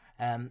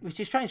 which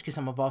is strange because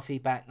some of our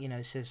feedback,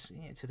 says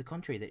to the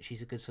contrary, that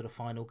she's a good sort of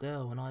final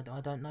girl, and I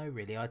don't know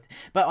really.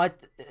 But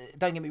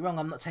don't get me wrong,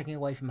 I'm not taking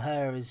away from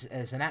her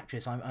as an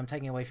actress. I'm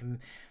taking away from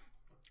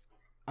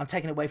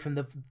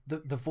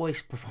the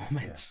voice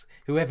performance. Yeah.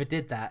 Whoever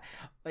did that,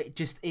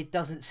 it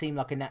doesn't seem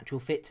like a natural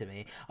fit to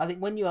me. I think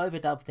when you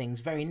overdub things,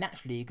 very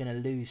naturally you're going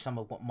to lose some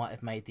of what might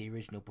have made the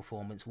original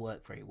performance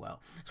work very well.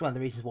 It's one of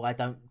the reasons why I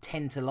don't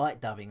tend to like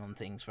dubbing on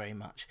things very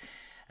much.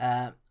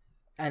 And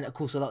of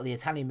course, a lot of the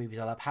Italian movies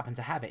I love happen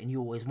to have it, and you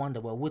always wonder,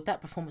 well, would that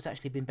performance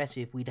actually have been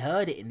better if we'd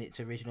heard it in its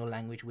original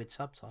language with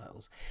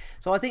subtitles?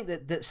 So I think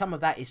that some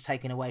of that is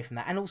taken away from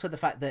that, and also the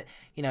fact that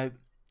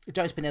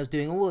Joe Spinell's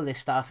doing all of this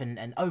stuff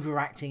and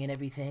overacting and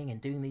everything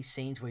and doing these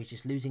scenes where he's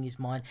just losing his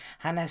mind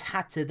and has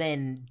had to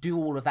then do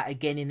all of that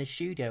again in the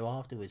studio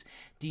afterwards.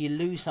 Do you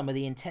lose some of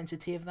the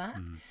intensity of that?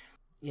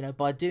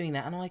 By doing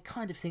that? And I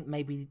kind of think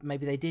maybe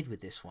they did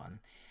with this one.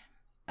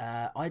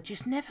 I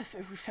just never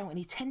felt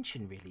any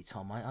tension really,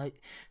 Tom. I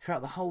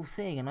throughout the whole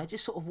thing, and I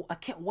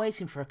kept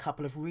waiting for a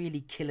couple of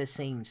really killer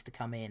scenes to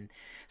come in.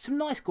 Some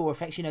nice gore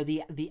effects,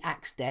 the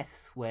axe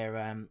death where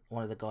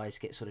one of the guys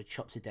gets sort of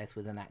chopped to death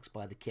with an axe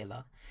by the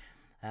killer.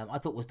 I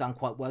thought was done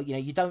quite well.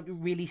 You don't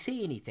really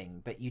see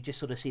anything, but you just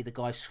sort of see the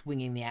guy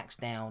swinging the axe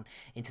down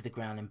into the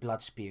ground and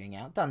blood spewing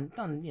out. Done,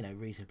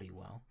 reasonably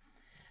well.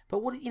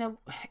 But what,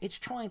 it's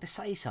trying to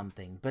say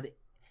something, but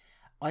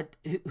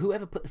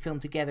whoever put the film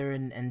together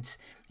and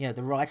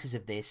the writers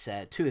of this,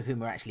 two of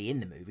whom are actually in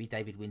the movie,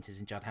 David Winters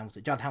and Judd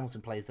Hamilton. Judd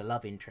Hamilton plays the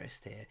love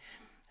interest here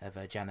of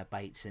Jana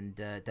Bates, and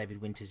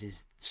David Winters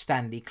is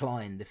Stanley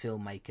Klein, the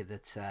filmmaker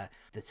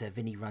that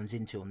Vinny runs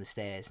into on the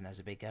stairs and has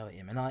a big go at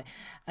him.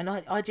 And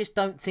I just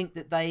don't think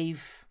that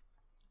they've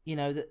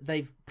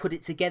put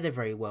it together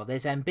very well.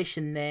 There's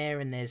ambition there,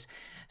 and there's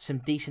some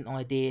decent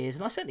ideas,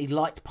 and I certainly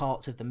liked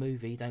parts of the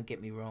movie, don't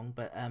get me wrong,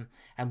 but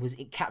and was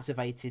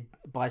captivated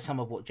by some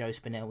of what Joe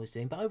Spinell was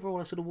doing. But overall,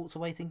 I sort of walked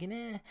away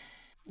thinking,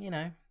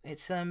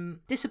 it's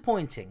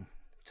disappointing,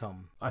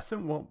 Tom. I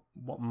think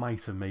what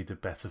might have made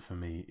it better for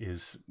me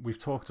is we've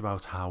talked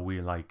about how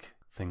we like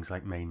things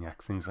like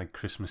Maniac, things like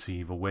Christmas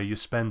Eve, or where you're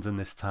spending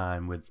this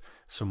time with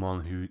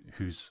someone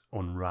who's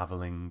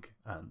unraveling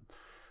and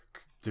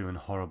doing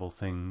horrible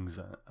things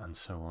and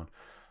so on.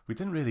 We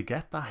didn't really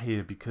get that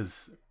here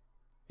because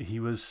he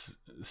was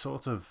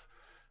sort of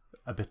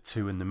a bit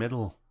too in the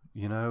middle,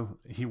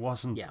 He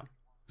wasn't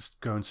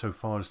going so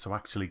far as to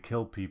actually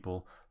kill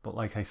people, but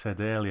like I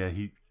said earlier,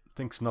 he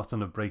thinks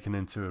nothing of breaking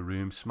into a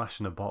room,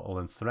 smashing a bottle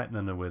and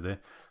threatening her with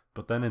it.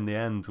 But then in the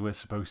end, we're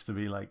supposed to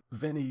be like,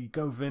 Vinny,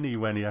 go Vinny,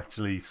 when he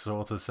actually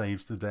sort of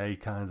saves the day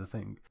kind of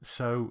thing.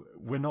 So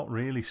we're not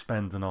really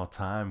spending our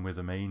time with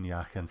a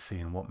maniac and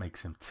seeing what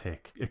makes him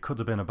tick. It could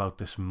have been about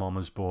this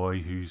mama's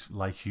boy who's,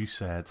 like you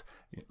said,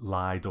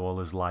 lied all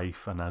his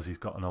life, and as he's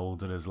gotten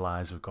older, his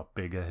lies have got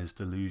bigger, his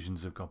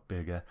delusions have got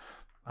bigger.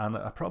 And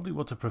I probably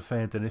would have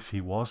preferred it if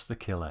he was the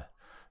killer,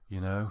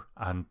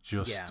 and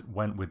just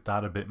went with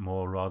that a bit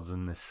more rather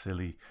than this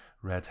silly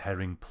red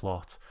herring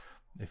plot.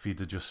 If he'd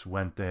have just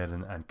went there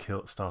and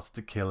started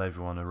to kill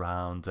everyone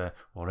around her,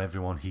 or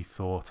everyone he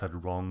thought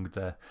had wronged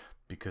her,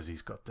 because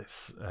he's got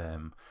this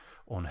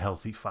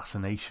unhealthy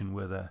fascination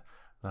with her,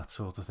 that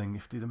sort of thing.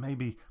 If they'd have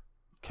maybe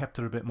kept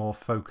her a bit more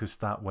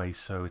focused that way,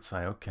 so it's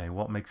like, okay,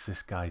 what makes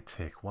this guy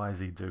tick? Why is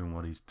he doing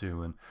what he's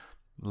doing?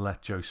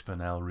 Let Joe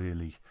Spinell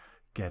really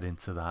get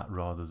into that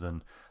rather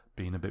than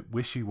being a bit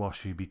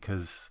wishy-washy,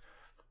 because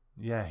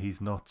he's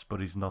nuts, but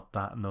he's not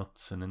that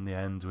nuts, and in the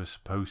end we're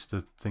supposed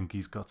to think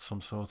he's got some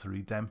sort of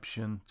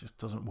redemption. Just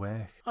doesn't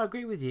work. I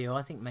agree with you.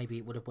 I think maybe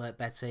it would have worked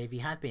better if he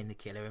had been the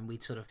killer, and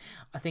we'd sort of,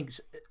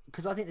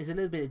 because I think there's a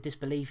little bit of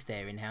disbelief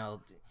there in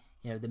how,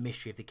 the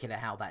mystery of the killer,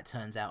 how that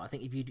turns out. I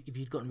think if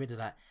you'd gotten rid of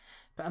that,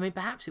 but I mean,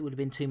 perhaps it would have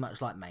been too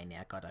much like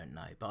Maniac, I don't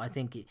know, but I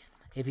think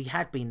if he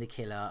had been the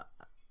killer,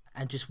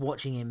 and just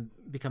watching him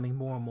becoming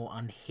more and more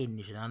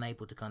unhinged and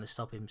unable to kind of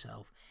stop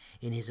himself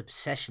in his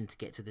obsession to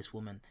get to this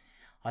woman,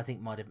 I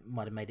think might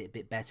have made it a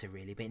bit better,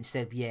 really. But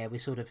instead, we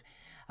sort of,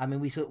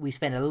 we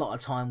spend a lot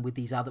of time with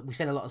we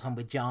spend a lot of time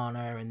with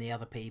Jana and the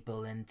other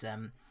people, and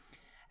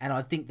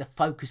I think the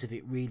focus of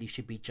it really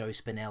should be Joe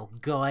Spinell,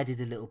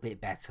 guided a little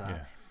bit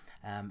better,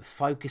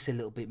 focus a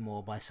little bit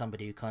more by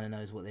somebody who kind of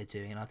knows what they're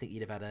doing, and I think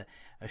you'd have had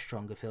a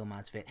stronger film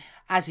out of it.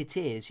 As it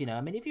is,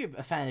 if you're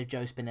a fan of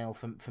Joe Spinell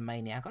from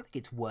Maniac, I think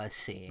it's worth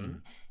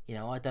seeing.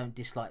 I don't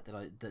dislike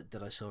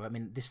that I saw it. I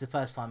mean, this is the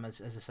first time,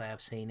 as I say,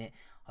 I've seen it.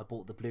 I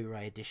bought the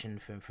Blu-ray edition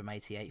from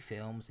 88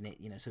 Films, and it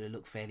sort of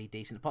looked fairly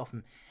decent. Apart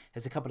from,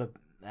 there's a couple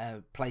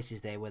of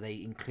places there where they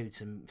include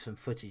some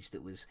footage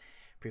that was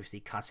previously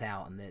cut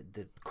out, and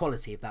the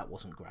quality of that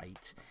wasn't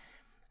great.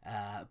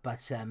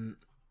 But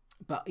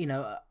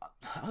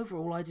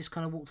overall, I just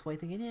kind of walked away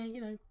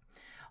thinking,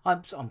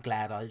 I'm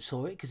glad I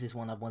saw it, because it's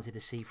one I've wanted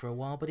to see for a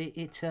while. But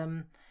it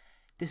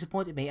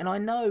disappointed me, and I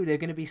know there are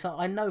going to be some.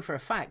 I know for a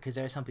fact, because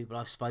there are some people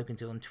I've spoken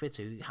to on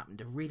Twitter who happen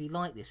to really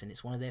like this, and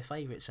it's one of their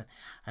favourites. And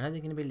I know they're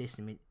going to be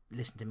listening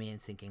to me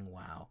and thinking,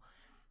 "Wow,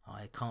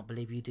 I can't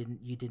believe you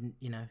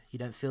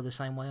don't feel the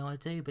same way I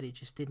do." But it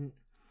just didn't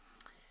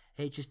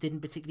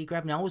particularly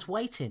grab me. I was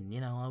waiting.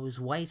 I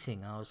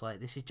was like,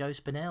 "This is Joe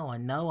Spinell. I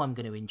know I'm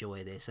going to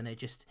enjoy this," and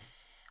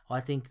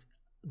I think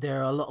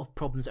there are a lot of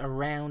problems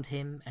around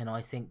him, and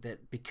I think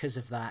that because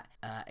of that,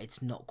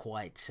 it's not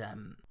quite.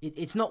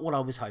 It's not what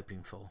I was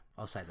hoping for.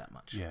 I'll say that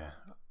much. Yeah,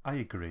 I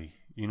agree.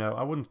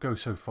 I wouldn't go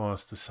so far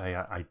as to say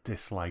I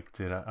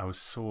disliked it. I was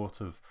sort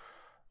of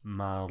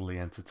mildly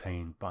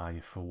entertained by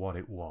it for what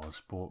it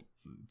was, but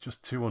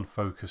just too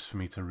unfocused for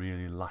me to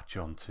really latch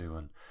onto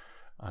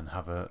and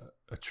have a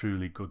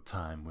truly good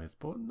time with.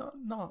 But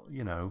not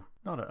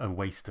a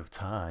waste of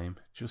time.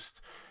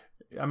 Just.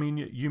 I mean,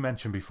 you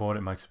mentioned before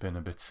it might have been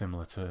a bit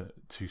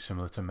too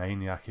similar to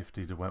Maniac if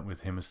they'd have went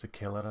with him as the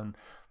killer, and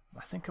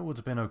I think I would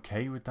have been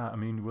okay with that. I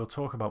mean, we'll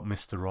talk about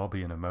Mr.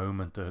 Robbie in a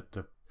moment,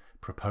 the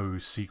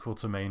proposed sequel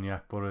to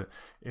Maniac, but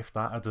if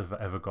that had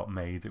ever got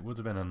made, it would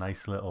have been a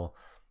nice little,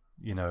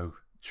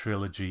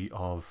 trilogy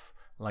of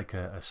like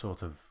a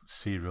sort of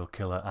serial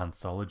killer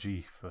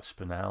anthology for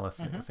Spinell. I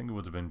think it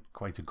would have been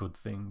quite a good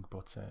thing,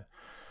 but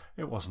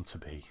it wasn't to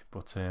be.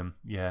 But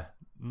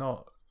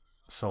not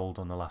sold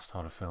on the last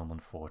horror film,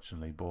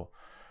 unfortunately, but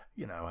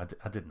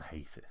I didn't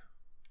hate it.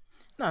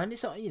 No, and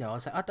it's not,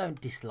 I don't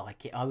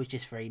dislike it. I was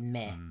just very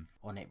meh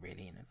on it,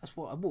 really. That's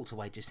what I walked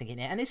away just thinking.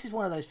 And this is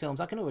one of those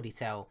films I can already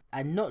tell,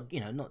 and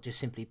not just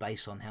simply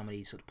based on how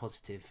many sort of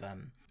positive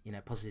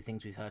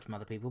things we've heard from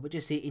other people, but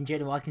just in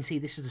general, I can see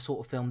this is the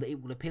sort of film that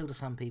it will appeal to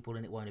some people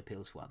and it won't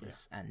appeal to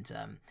others.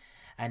 Yeah.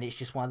 And it's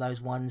just one of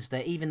those ones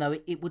that, even though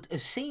it would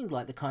have seemed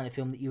like the kind of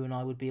film that you and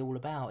I would be all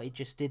about, it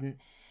just didn't.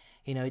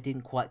 It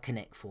didn't quite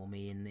connect for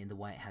me in the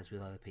way it has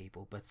with other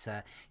people. But,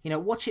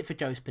 watch it for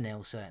Joe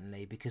Spinell,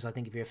 certainly, because I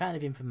think if you're a fan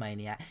of him from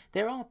Maniac,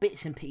 there are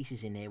bits and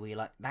pieces in there where you're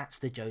like, that's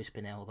the Joe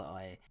Spinell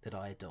that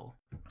I adore.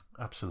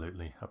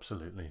 Absolutely,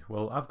 absolutely.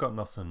 Well, I've got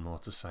nothing more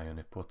to say on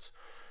it, but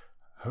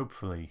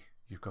hopefully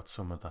you've got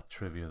some of that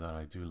trivia that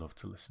I do love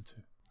to listen to.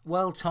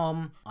 Well,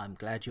 Tom, I'm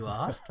glad you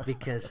asked,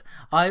 because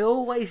I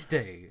always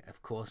do,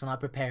 of course, and I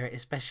prepare it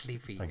especially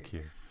for you. Thank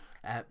you.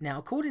 Now,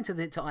 according to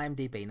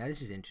IMDb, now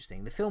this is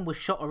interesting, the film was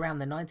shot around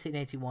the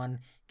 1981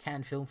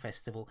 Cannes Film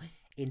Festival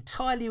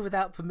entirely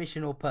without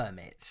permission or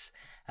permits.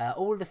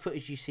 All of the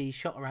footage you see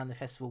shot around the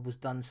festival was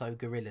done so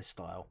guerrilla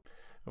style.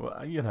 Well,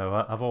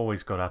 I've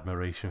always got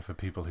admiration for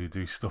people who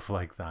do stuff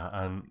like that,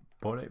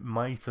 but it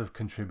might have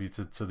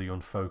contributed to the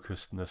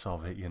unfocusedness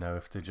of it,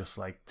 if they're just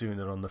like doing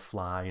it on the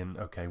fly and,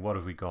 okay, what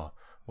have we got?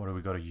 What have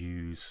we got to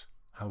use?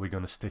 How are we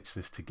going to stitch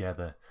this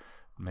together?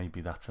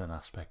 Maybe that's an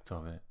aspect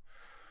of it.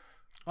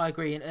 I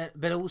agree,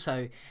 but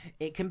also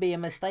it can be a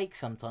mistake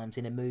sometimes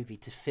in a movie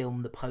to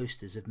film the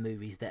posters of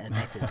movies that are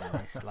better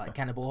than this, like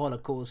Cannibal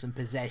Holocaust and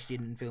Possession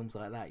and films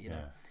like that,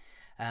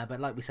 know. But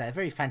like we say, a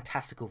very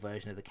fantastical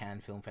version of the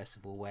Cannes Film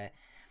Festival where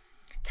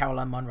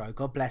Caroline Munro,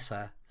 God bless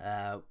her,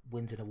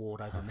 wins an award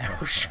over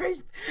Meryl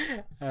Streep.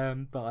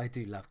 But I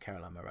do love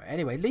Caroline Munro.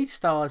 Anyway, lead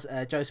stars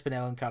Joe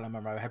Spinell and Caroline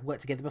Munro had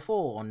worked together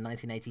before on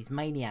 1980's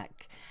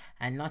Maniac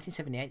and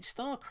 1978's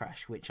Star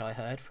Crash, which I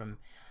heard from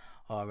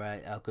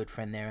our good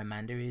friend there,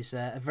 Amanda, is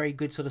a very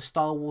good sort of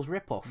Star Wars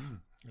ripoff,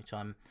 which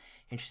I'm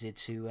interested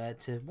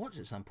to watch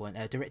at some point.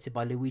 Directed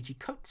by Luigi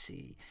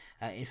Cozzi.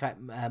 In fact,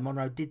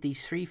 Monroe did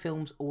these 3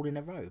 films all in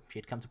a row. She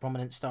had come to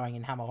prominence starring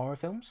in Hammer horror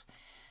films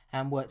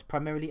and worked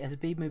primarily as a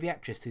B-movie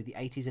actress through the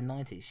 80s and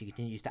 90s. She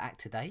continues to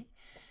act today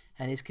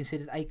and is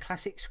considered a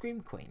classic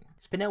scream queen.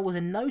 Spinell was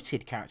a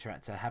noted character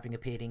actor, having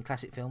appeared in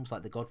classic films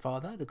like The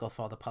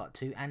Godfather Part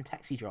 2, and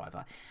Taxi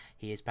Driver.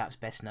 He is perhaps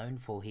best known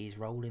for his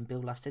role in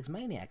Bill Lustig's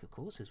Maniac, of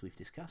course, as we've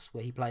discussed,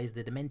 where he plays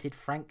the demented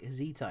Frank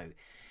Zito.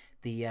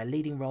 The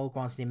leading role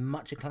granted him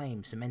much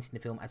acclaim, cementing the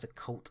film as a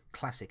cult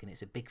classic, and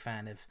it's a big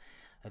fan of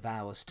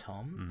ours,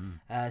 Tom.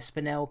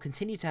 Spinell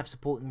continued to have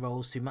supporting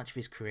roles through much of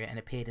his career and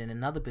appeared in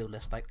another Bill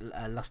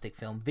Lustig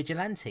film,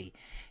 Vigilante,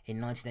 in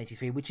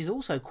 1983, which is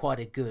also quite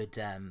a good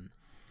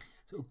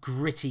sort of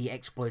gritty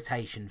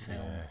exploitation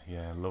film.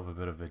 Yeah, I love a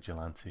bit of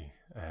Vigilante.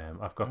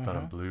 I've got that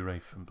on Blu-ray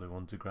from Blue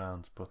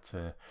Underground, but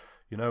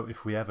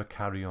if we ever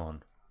carry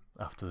on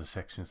after the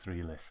Section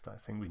 3 list, I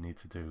think we need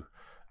to do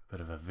a bit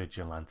of a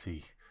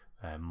Vigilante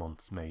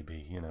month,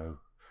 maybe,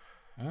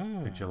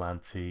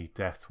 Vigilante,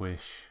 Death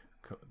Wish,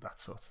 that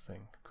sort of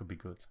thing. Could be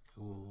good.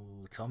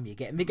 Ooh, Tom, you're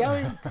getting me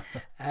going.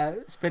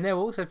 Spinell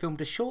also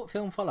filmed a short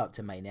film follow-up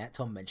to Maniac.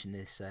 Tom mentioned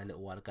this a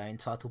little while ago,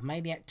 entitled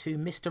Maniac 2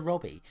 Mr.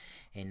 Robbie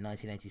in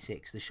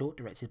 1986. The short,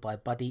 directed by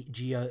Buddy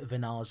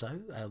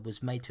Giovinazzo,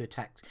 was made to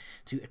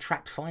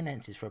attract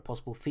finances for a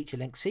possible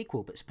feature-length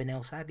sequel, but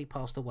Spinell sadly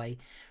passed away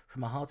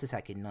from a heart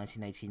attack in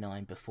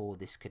 1989 before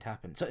this could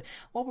happen. So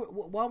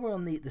while we're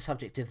on the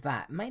subject of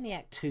that,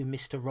 Maniac 2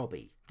 Mr.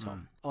 Robbie,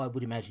 Tom, I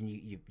would imagine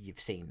you've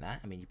seen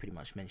that. I mean, you pretty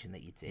much mentioned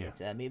that you did.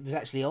 Yeah. It was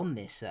actually on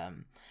this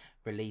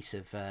release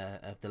of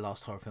the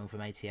last horror film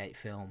from 88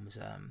 Films.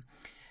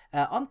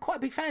 I'm quite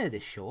a big fan of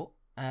this short.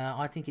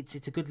 I think it's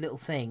a good little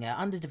thing,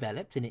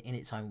 underdeveloped in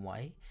its own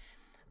way,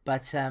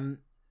 but I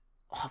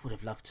would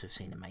have loved to have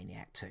seen a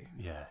Maniac too.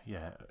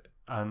 Yeah,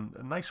 and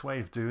a nice way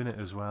of doing it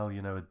as well.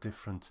 A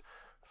different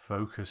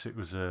focus. It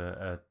was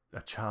a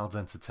child's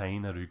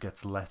entertainer who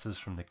gets letters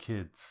from the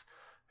kids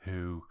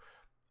who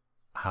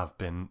have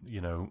been,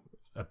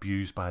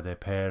 abused by their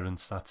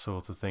parents, that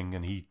sort of thing,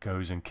 and he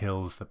goes and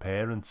kills the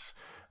parents.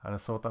 And I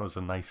thought that was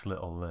a nice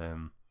little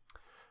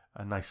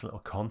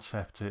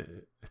concept.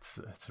 It's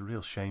a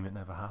real shame it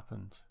never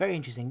happened. Very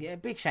interesting. A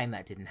big shame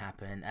that didn't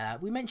happen.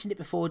 We mentioned it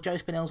before. Joe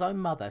Spinell's own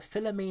mother,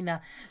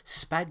 Filomena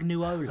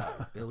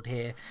Spagnuolo, billed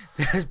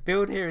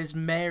here as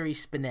Mary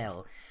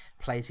Spinell,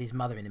 plays his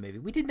mother in the movie.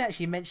 We didn't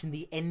actually mention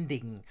the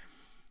ending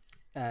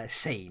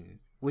scene,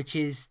 which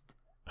is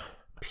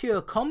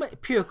pure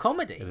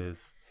comedy. It is.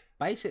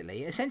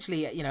 Basically,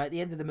 essentially, at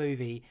the end of the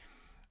movie,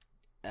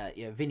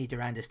 Vinnie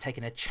Duranda's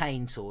taken a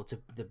chainsaw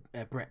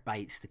to Brett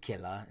Bates, the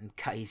killer, and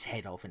cut his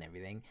head off and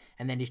everything,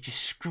 and then he's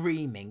just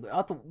screaming.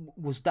 I thought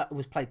was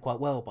played quite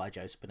well by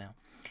Joe Spinell.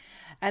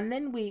 And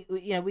then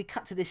we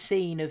cut to this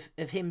scene of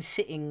him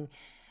sitting.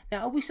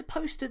 Now, are we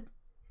supposed to?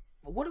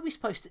 What are we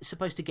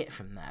supposed to get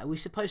from that? Are we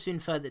supposed to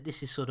infer that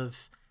this is sort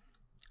of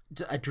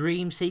a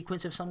dream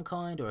sequence of some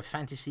kind, or a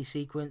fantasy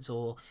sequence,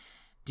 or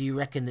do you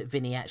reckon that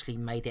Vinny actually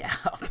made it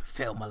out of the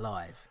film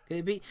alive?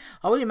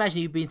 I would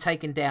imagine he'd been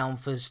taken down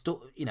for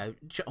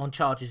on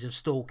charges of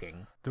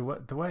stalking.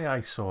 The way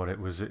I saw it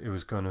was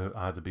going to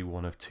either be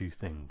one of two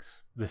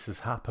things. This has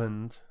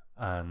happened,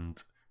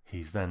 and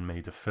he's then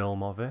made a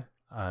film of it,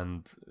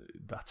 and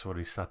that's what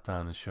he sat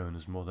down and shown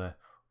his mother.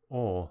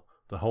 Or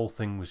the whole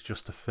thing was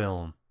just a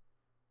film,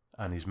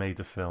 and he's made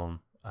a film,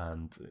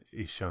 and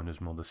he's shown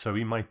his mother. So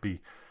he might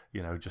be,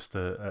 just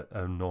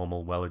a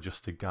normal,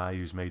 well-adjusted guy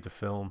who's made a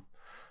film.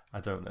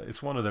 I don't know.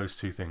 It's one of those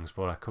two things,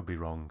 but I could be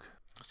wrong.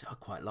 So I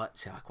quite like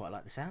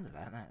the sound of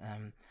that.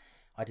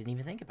 I didn't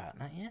even think about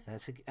that. Yeah,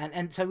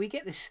 and so we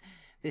get this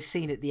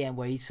scene at the end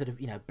where he's sort of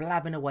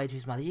blabbing away to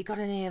his mother. You got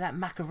any of that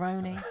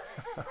macaroni?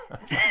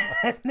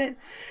 And then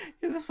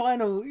the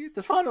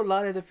final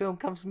line of the film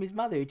comes from his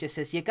mother, who just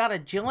says, "You got a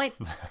joint?"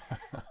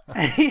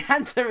 And he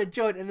hands her a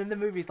joint, and then the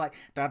movie's like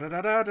da da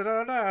da da da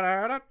da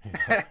da da,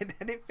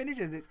 and it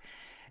finishes.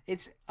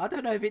 It's I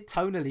don't know if it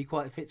tonally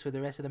quite fits with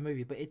the rest of the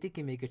movie, but it did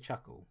give me a good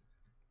chuckle.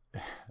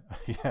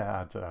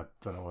 Yeah, I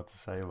don't know what to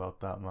say about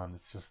that, man.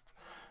 It's just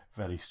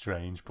very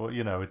strange, but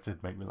it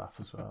did make me laugh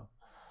as well.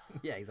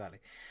 Yeah, exactly.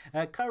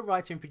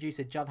 Co-writer and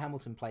producer Judd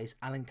Hamilton plays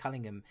Alan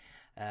Cunningham,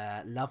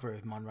 lover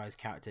of Munro's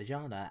character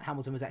Jana.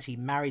 Hamilton was actually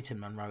married to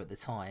Munro at the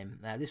time.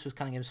 This was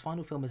Cunningham's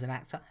final film as an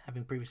actor,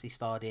 having previously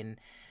starred in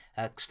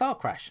Star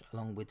Crash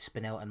along with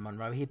Spinell and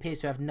Munro. He appears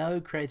to have no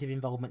creative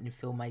involvement in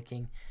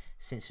filmmaking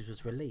since it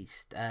was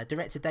released.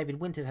 Director David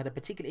Winters had a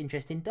particular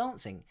interest in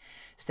dancing,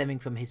 stemming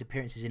from his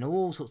appearances in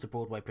all sorts of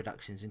Broadway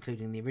productions,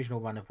 including the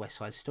original run of West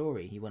Side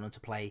Story. He went on to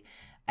play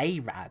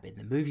Arab in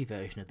the movie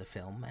version of the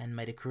film and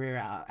made a career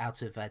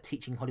out of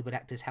teaching Hollywood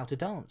actors how to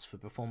dance for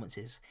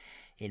performances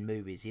in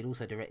movies. He had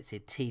also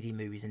directed TV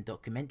movies and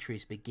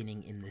documentaries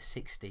beginning in the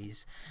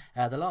 60s.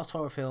 The last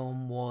horror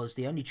film was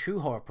the only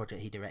true horror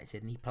project he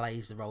directed, and he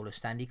plays the role of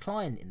Stanley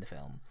Klein in the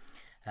film.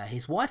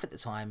 His wife at the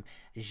time,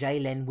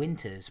 Jaylene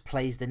Winters,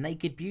 plays the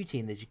naked beauty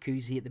in the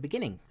jacuzzi at the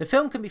beginning. The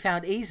film can be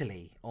found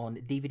easily on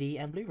DVD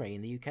and Blu-ray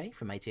in the UK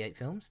from 88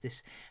 Films.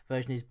 This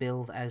version is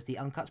billed as the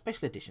Uncut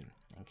Special Edition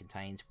and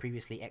contains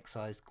previously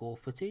excised gore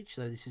footage,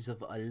 so this is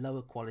of a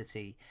lower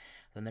quality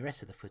than the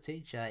rest of the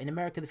footage. In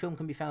America, the film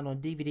can be found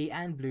on DVD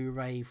and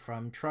Blu-ray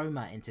from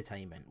Troma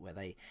Entertainment, where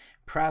they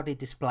proudly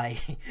display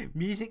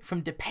music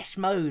from Depeche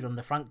Mode on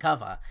the front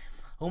cover,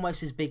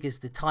 almost as big as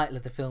the title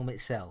of the film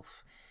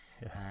itself.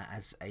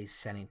 As a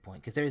selling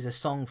point, because there is a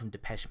song from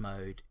Depeche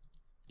Mode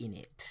in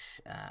it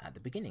at the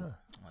beginning,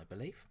 I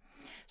believe.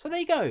 So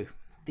there you go,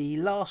 the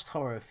last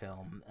horror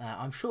film.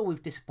 I'm sure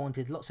we've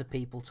disappointed lots of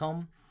people,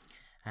 Tom,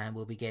 and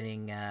we'll be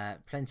getting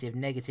plenty of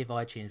negative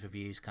iTunes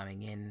reviews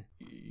coming in.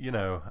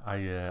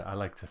 I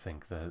like to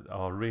think that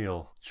our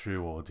real,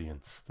 true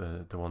audience,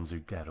 the ones who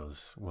get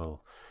us,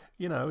 will,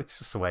 it's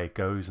just the way it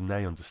goes, and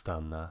they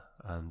understand that,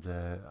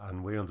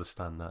 and we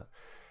understand that.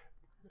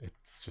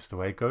 It's just the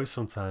way it goes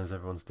sometimes.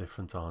 Everyone's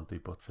different, aren't they?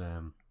 But,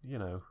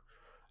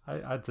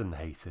 I didn't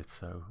hate it,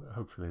 so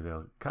hopefully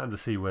they'll kind of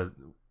see where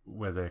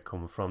they're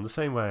coming from. The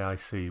same way I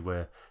see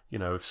where,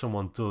 if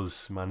someone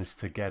does manage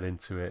to get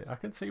into it, I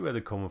can see where they're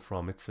coming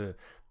from. It's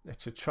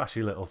a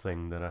trashy little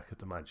thing that I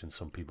could imagine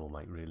some people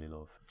might really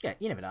love. Yeah,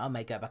 you never know. I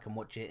may go back and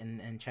watch it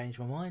and change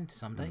my mind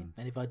someday.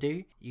 And if I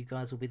do, you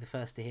guys will be the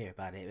first to hear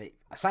about it.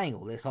 But saying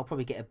all this, I'll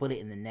probably get a bullet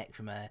in the neck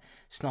from a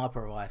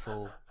sniper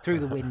rifle through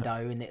the window,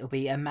 and it'll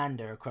be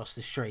Amanda across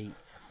the street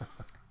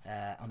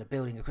on a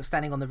building,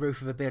 standing on the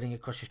roof of a building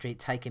across the street,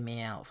 taking me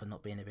out for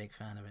not being a big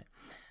fan of it.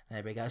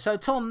 There we go. So,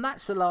 Tom,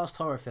 that's the last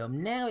horror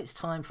film. Now it's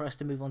time for us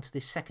to move on to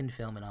this second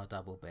film in our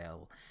double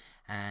bill.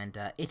 And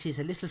it is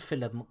a little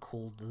film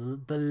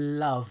called The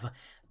Love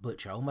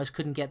Butcher. I almost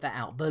couldn't get that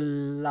out. The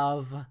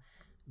Love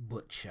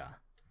Butcher.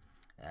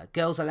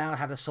 Girls Aloud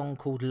had a song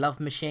called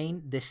Love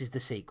Machine. This is the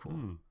sequel.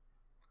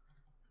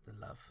 The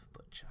Love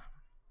Butcher.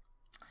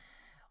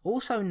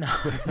 Also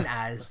known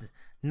as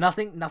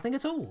Nothing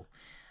at All.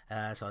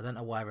 So I don't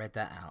know why I read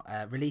that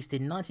out. Released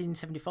in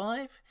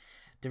 1975.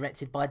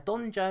 Directed by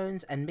Don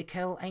Jones and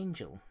Michael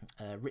Angel.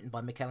 Written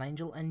by Michael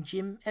Angel and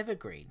Jim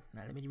Evergreen.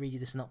 Now let me read you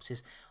the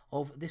synopsis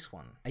of this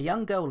one. A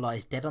young girl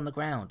lies dead on the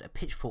ground, a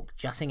pitchfork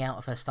jutting out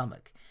of her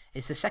stomach.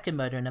 It's the second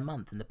murder in a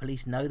month, and the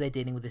police know they're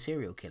dealing with a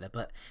serial killer,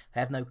 but they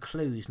have no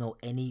clues nor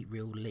any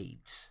real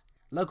leads.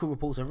 Local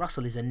reporter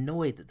Russell is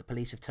annoyed that the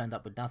police have turned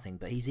up with nothing,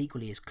 but he's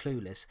equally as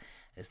clueless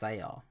as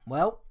they are.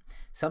 Well,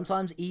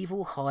 sometimes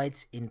evil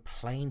hides in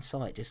plain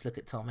sight. Just look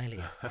at Tom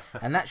Elliott.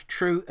 And that's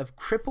true of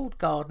crippled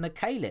gardener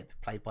Caleb,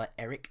 played by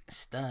Eric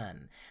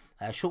Stern.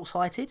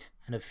 Short-sighted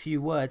and of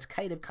few words,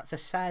 Caleb cuts a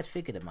sad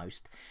figure to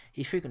most.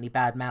 He's frequently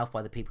bad-mouthed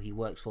by the people he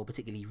works for,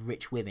 particularly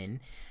rich women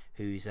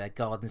whose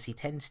gardens he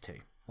tends to.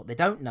 What they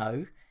don't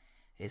know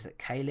is that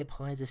Caleb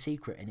hides a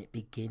secret, and it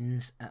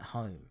begins at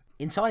home.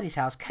 Inside his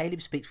house,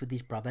 Caleb speaks with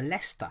his brother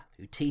Lester,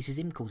 who teases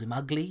him, calls him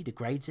ugly,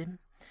 degrades him.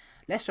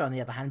 Lester, on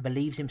the other hand,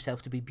 believes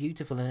himself to be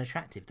beautiful and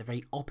attractive, the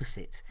very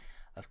opposite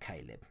of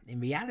Caleb. In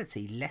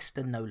reality,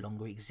 Lester no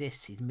longer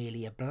exists. He's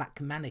merely a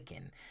black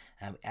mannequin.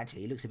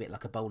 Actually, he looks a bit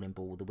like a bowling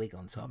ball with a wig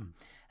on top.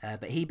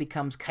 But he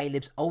becomes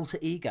Caleb's alter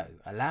ego,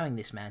 allowing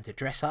this man to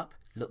dress up,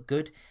 look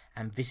good,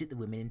 and visit the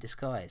women in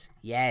disguise.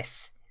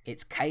 Yes,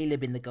 it's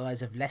Caleb in the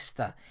guise of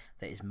Lester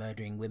that is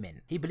murdering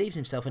women. He believes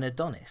himself an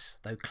Adonis,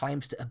 though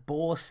claims to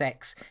abhor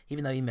sex,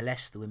 even though he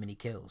molests the women he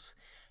kills.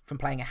 From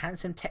playing a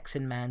handsome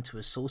Texan man to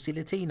a saucy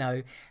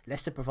Latino,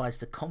 Lester provides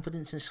the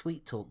confidence and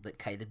sweet talk that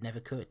Caleb never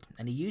could,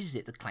 and he uses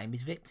it to claim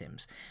his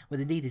victims. When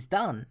the deed is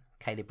done,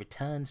 Caleb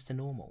returns to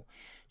normal,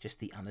 just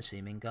the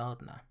unassuming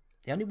gardener.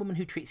 The only woman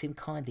who treats him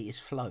kindly is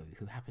Flo,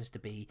 who happens to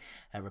be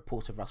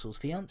reporter Russell's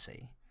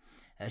fiancée.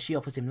 She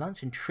offers him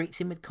lunch and treats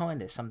him with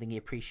kindness, something he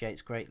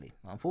appreciates greatly.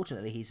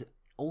 Unfortunately, his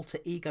alter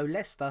ego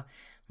Lester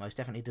most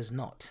definitely does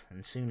not,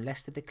 and soon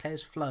Lester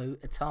declares Flo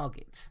a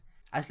target.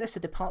 As Lester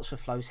departs for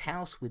Flo's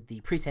house with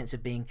the pretense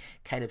of being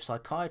Caleb's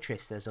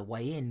psychiatrist as a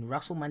way in,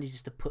 Russell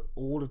manages to put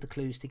all of the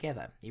clues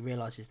together. He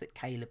realises that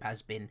Caleb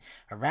has been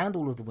around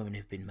all of the women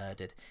who've been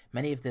murdered,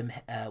 many of them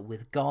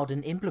with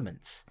garden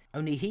implements.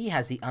 Only he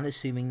has the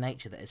unassuming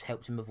nature that has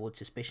helped him avoid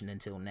suspicion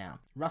until now.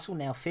 Russell,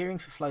 now fearing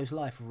for Flo's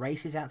life,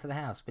 races out to the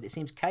house, but it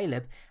seems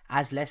Caleb,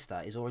 as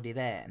Lester, is already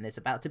there, and there's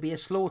about to be a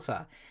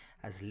slaughter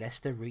as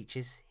Lester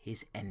reaches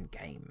his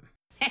endgame.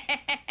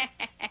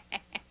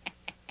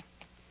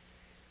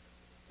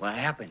 What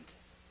happened?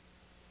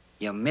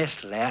 You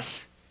missed,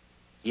 Les.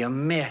 You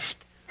missed.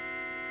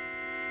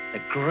 The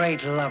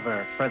great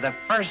lover, for the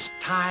first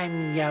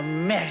time, you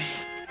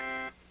missed.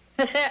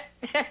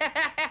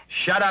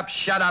 Shut up,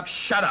 shut up,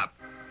 shut up.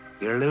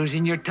 You're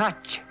losing your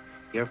touch.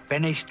 You're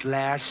finished,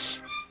 Les.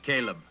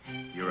 Caleb,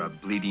 you're a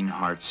bleeding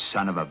heart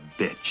son of a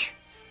bitch.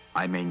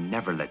 I may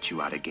never let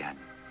you out again.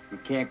 You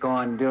can't go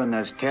on doing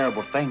those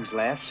terrible things,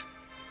 Les.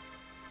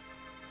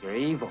 You're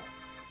evil.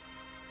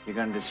 You're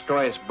gonna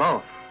destroy us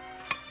both.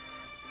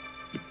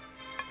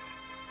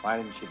 Why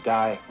didn't you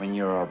die when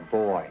you were a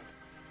boy?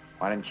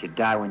 Why didn't you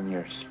die when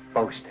you're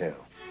supposed to?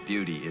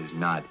 Beauty is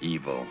not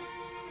evil.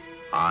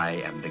 I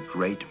am the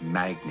great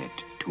magnet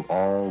to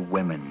all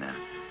women.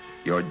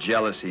 Your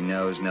jealousy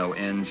knows no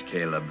ends,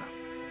 Caleb.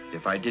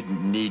 If I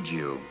didn't need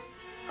you,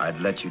 I'd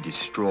let you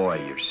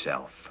destroy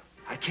yourself.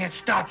 I can't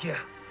stop you,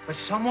 but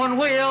someone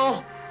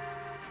will.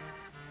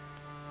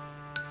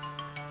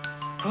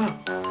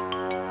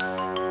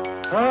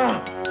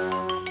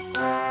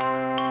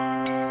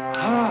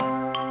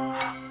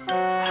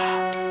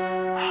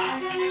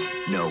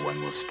 No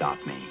one will stop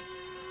me.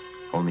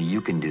 Only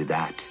you can do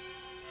that.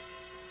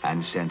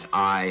 And since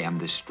I am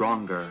the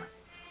stronger,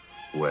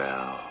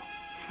 well,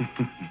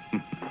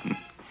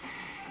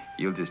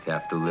 you'll just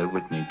have to live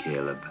with me,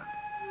 Caleb,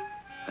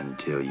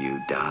 until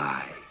you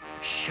die.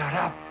 Shut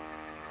up.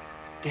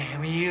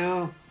 Damn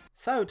you.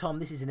 So, Tom,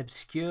 this is an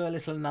obscure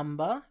little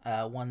number,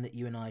 one that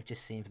you and I have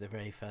just seen for the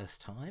very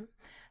first time.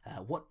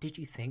 What did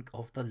you think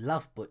of The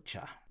Love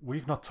Butcher?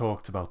 We've not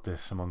talked about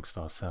this amongst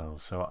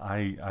ourselves, so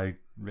I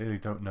really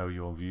don't know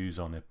your views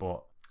on it,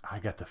 but I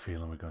get the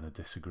feeling we're going to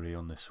disagree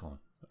on this one.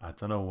 I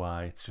don't know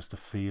why, it's just a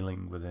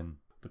feeling within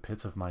the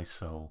pit of my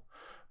soul.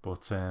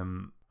 But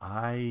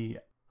I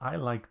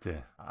liked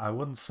it. I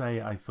wouldn't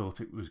say I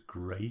thought it was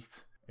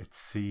great. It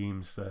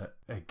seems that,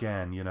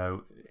 again, you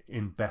know,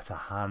 in better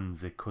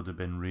hands it could have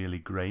been really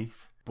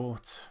great.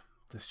 But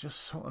there's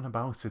just something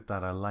about it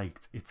that I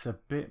liked. It's a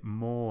bit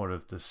more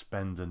of the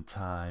spending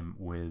time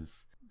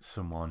with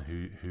someone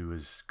who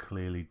is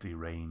clearly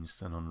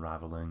deranged and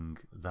unraveling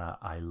that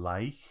I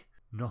like.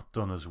 Not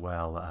done as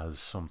well as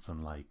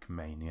something like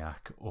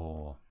Maniac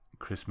or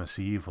Christmas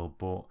Evil,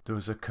 but there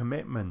was a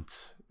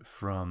commitment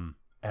from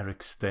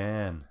Eric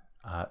Stern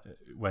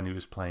when he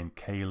was playing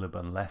Caleb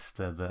and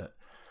Lester that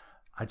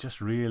I just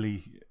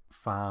really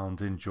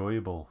found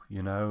enjoyable.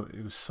 You know,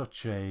 it was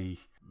such a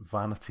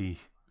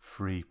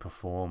vanity-free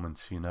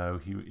performance. You know,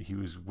 he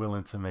was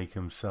willing to make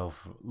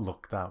himself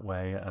look that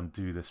way and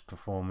do this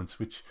performance,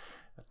 which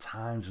at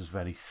times was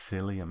very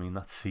silly. I mean,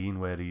 that scene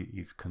where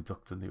he's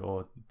conducting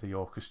the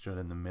orchestra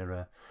in the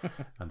mirror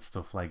and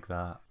stuff like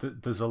that.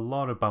 There's a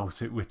lot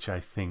about it which I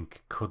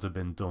think could have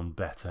been done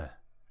better.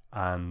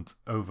 And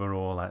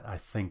overall, I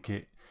think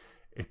it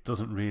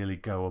doesn't really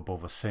go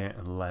above a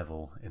certain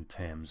level in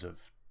terms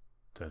of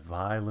the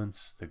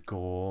violence, the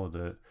gore,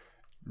 the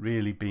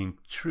really being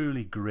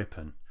truly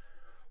gripping.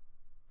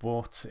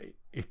 But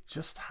it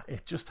just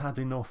had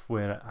enough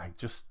where I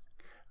just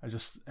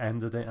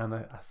ended it, and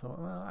I thought,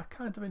 well, I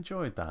kind of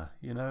enjoyed that,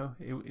 you know.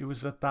 It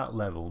was at that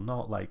level,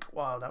 not like,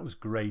 wow, that was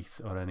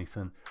great or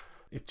anything.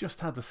 It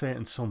just had a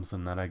certain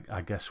something that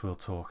I guess we'll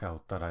talk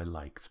out that I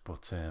liked.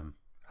 But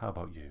how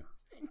about you?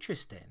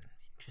 Interesting.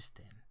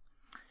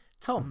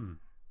 Tom,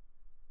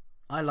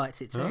 I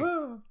liked it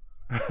too.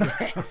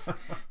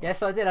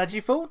 Yes, I did. I had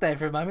you thought there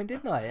for a moment,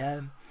 didn't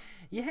I?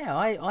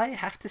 I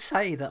have to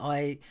say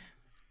that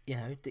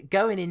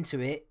going into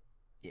it,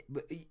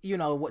 you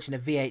and I were watching a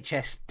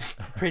VHS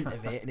print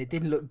of it, and it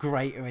didn't look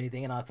great or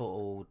anything, and I thought,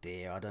 oh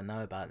dear, I don't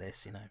know about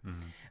this,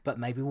 but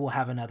maybe we'll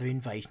have another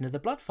invasion of the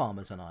Blood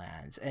Farmers on our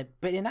hands.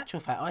 But in actual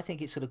fact, I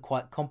think it's sort of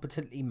quite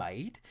competently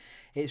made.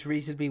 It's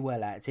reasonably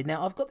well acted.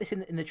 Now, I've got this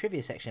in the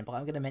trivia section, but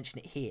I'm going to mention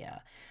it here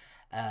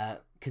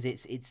because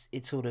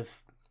it's sort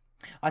of,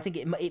 I think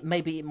it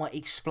might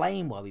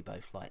explain why we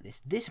both like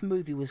this. This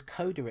movie was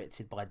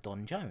co-directed by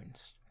Don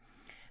Jones.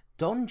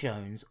 Don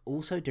Jones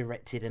also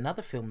directed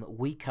another film that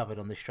we covered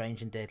on the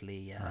Strange and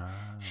Deadly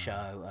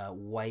show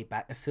way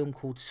back, a film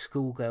called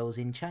Schoolgirls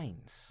in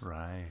Chains.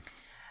 Right.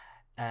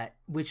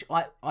 Which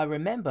I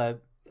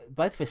remember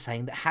both of us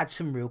saying that had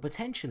some real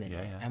potential in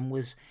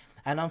it,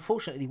 and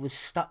unfortunately was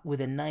stuck with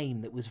a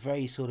name that was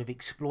very sort of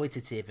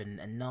exploitative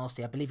and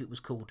nasty. I believe it was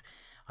called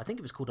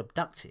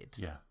Abducted.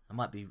 Yeah. It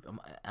might be,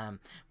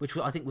 which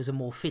I think was a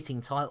more fitting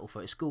title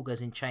for it.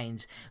 Schoolgirls in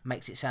Chains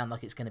makes it sound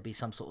like it's going to be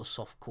some sort of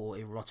softcore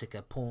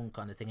erotica porn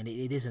kind of thing, and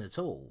it isn't at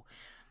all.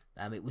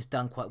 It was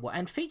done quite well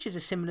and features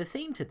a similar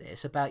theme to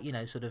this about, in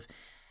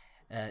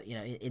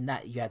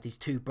that you had these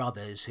two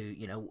brothers who,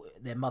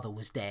 their mother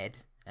was dead,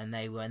 and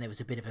there was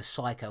a bit of a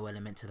psycho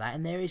element to that,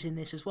 and there is in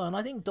this as well. And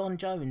I think Don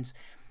Jones,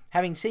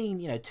 having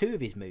seen two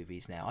of his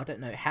movies now, I don't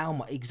know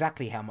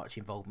exactly how much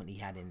involvement he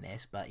had in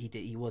this, but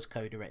he was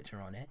co-director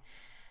on it.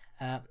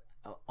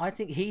 I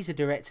think he's a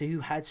director who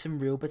had some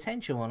real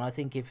potential, and I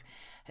think if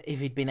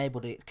he'd been able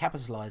to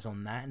capitalise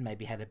on that and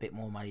maybe had a bit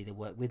more money to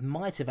work with,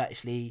 might have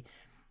actually,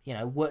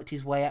 worked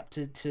his way up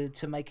to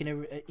making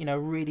a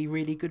really,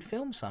 really good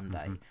film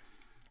someday.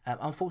 Mm-hmm.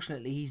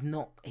 Unfortunately,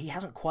 he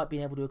hasn't quite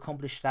been able to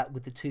accomplish that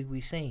with the two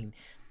we've seen,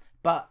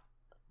 but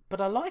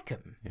I like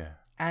him. Yeah.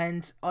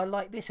 And I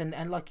like this,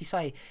 and like you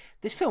say,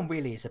 this film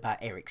really is about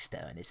Eric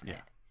Stern, isn't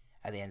it?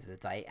 At the end of the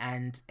day,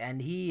 and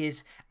he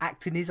is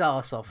acting his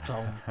arse off,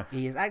 Tom.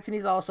 He is acting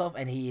his arse off,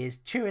 and he is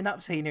chewing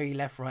up scenery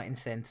left, right, and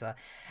centre.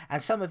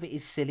 And some of it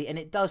is silly, and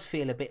it does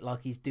feel a bit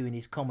like he's doing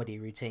his comedy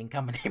routine,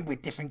 coming in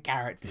with different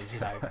characters,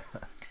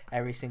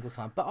 every single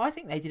time. But I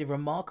think they did a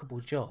remarkable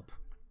job.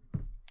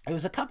 There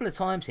was a couple of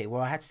times here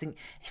where I had to think,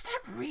 is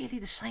that really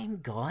the same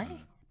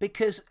guy?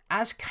 Because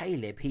as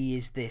Caleb, he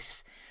is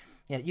this.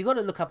 You got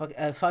to look up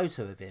a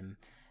photo of him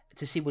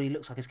to see what he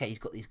looks like as Caleb. He's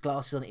got these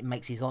glasses on. It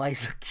makes his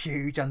eyes look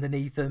huge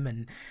underneath them,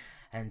 and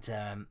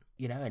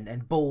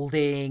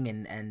balding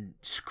and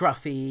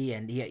scruffy,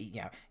 and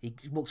he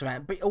walks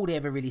around. But all he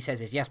ever really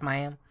says is "Yes,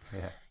 ma'am."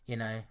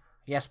 Yeah.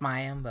 Yes,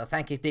 ma'am. Well,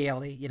 thank you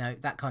dearly.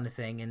 that kind of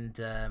thing.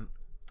 And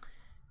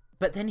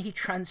but then he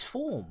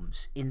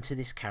transforms into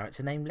this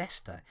character named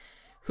Lester,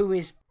 who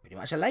is pretty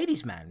much a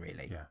ladies' man,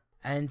 really. Yeah.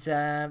 And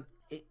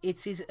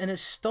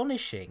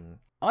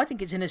I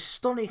think it's an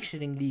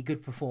astonishingly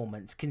good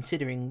performance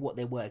considering what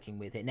they're working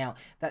with it. Now,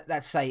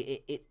 that's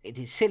say it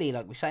is silly,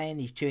 like we're saying.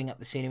 He's chewing up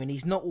the scenery, and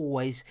he's not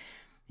always,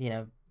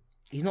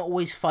 he's not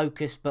always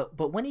focused.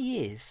 But when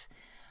he is,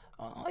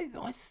 I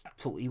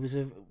thought he was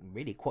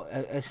really quite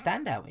a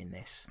standout in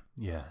this.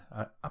 Yeah,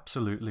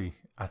 absolutely.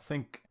 I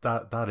think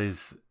that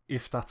is,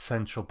 if that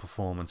central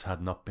performance had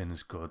not been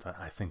as good,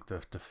 I think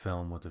the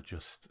film would have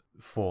just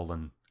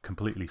fallen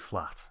completely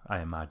flat, I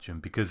imagine,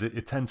 because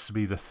it tends to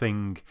be the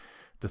things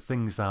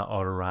that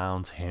are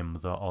around him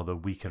that are the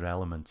weaker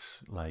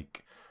elements,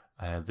 like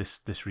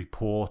this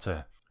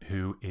reporter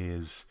who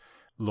is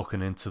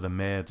looking into the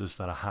murders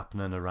that are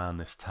happening around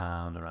this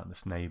town, around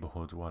this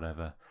neighborhood,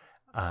 whatever,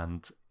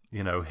 and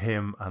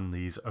him and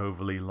these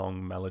overly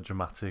long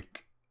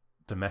melodramatic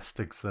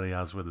domestics that he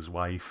has with his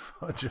wife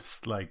are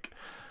just like,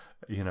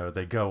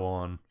 they go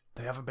on.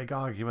 They have a big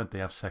argument, they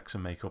have sex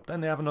and makeup, then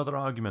they have another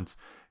argument,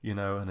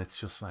 and it's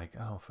just like,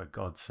 oh, for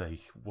God's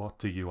sake, what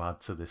do you add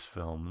to this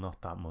film?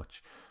 Not that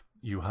much.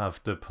 You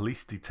have the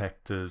police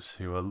detectives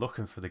who are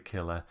looking for the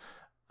killer,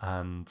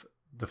 and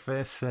the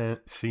first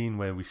scene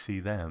where we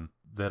see them,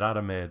 they're at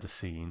a murder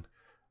scene,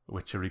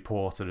 which a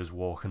reporter is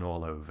walking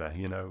all over,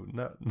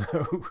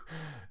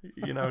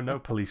 no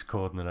police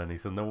cordon or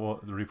anything. The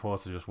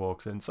reporter just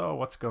walks in, so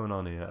what's going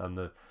on here? And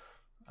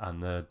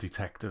the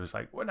detective is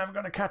like, we're never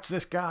going to catch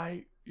this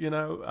guy,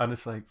 and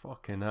it's like,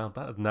 fucking hell,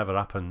 that'd never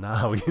happen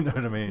now, you know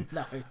what I mean?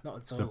 No,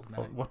 not at all.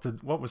 No.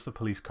 What was the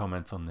police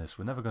comment on this?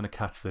 We're never going to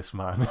catch this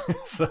man.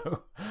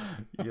 So,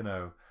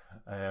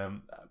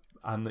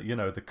 and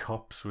the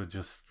cops were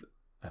just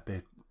a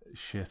bit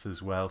shit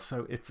as well.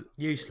 So it's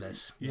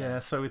useless. Yeah,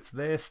 so it's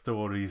their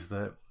stories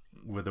that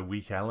were the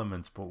weak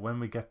elements. But when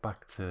we get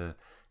back to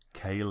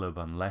Caleb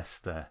and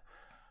Lester,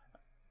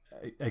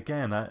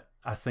 again,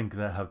 I think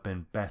there have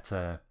been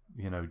better,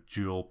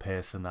 dual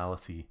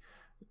personality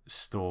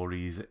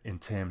stories in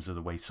terms of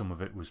the way some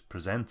of it was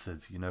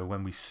presented.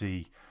 When we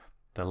see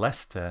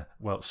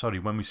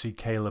when we see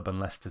Caleb and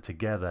Lester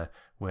together,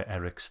 where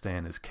Eric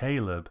Stern is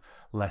Caleb,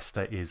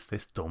 Lester is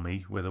this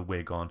dummy with a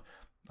wig on,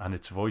 and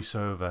it's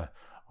voiceover.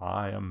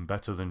 I am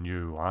better than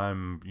you.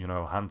 I'm,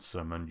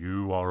 handsome, and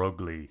you are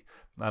ugly.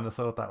 And I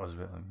thought that was a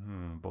bit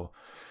like, but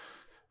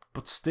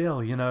but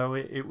still, you know,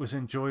 it was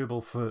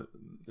enjoyable for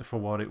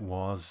what it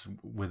was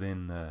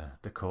within the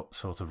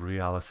sort of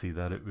reality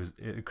that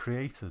it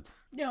created.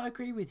 Yeah, I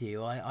agree with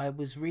you. I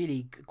was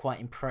really quite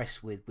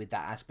impressed with that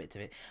aspect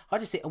of it. I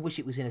just think I wish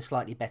it was in a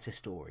slightly better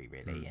story,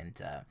 really,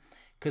 and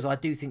because I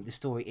do think the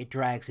story, it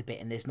drags a bit,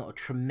 and there's not a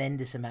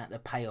tremendous amount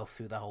of payoff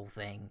through the whole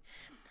thing.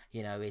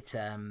 You know, it's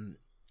I'm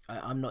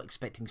not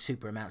expecting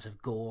super amounts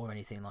of gore or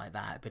anything like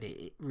that, but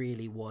it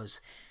really was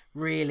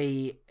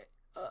really.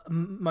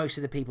 Most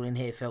of the people in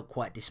here felt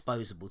quite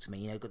disposable to me.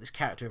 You know, got this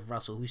character of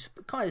Russell who's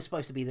kind of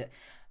supposed to be the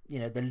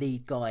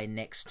lead guy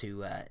next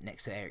to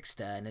Eric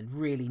Stern, and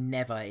really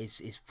never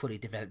is fully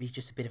developed. He's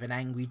just a bit of an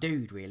angry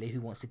dude, really,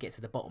 who wants to get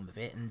to the bottom of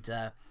it.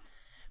 And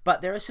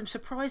but there are some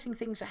surprising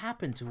things that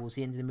happen towards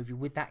the end of the movie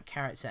with that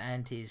character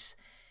and his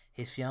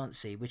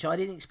fiancée, which I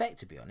didn't expect,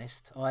 to be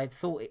honest. I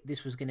thought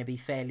this was going to be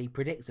fairly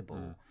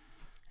predictable.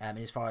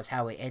 As far as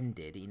how it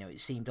ended, you know, it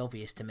seemed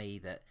obvious to me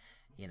that,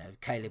 you know,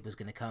 Caleb was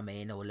going to come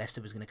in, or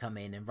Lester was going to come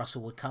in, and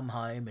Russell would come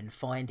home and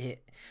find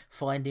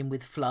him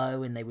with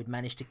Flo, and they would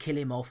manage to kill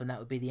him off, and that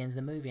would be the end of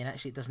the movie. And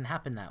actually, it doesn't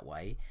happen that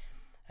way.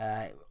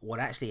 What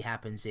actually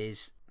happens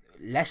is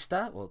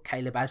Lester, or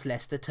Caleb as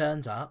Lester,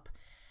 turns up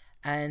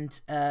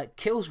and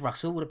kills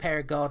Russell with a pair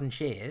of garden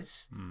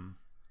shears,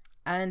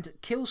 and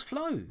kills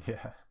Flo.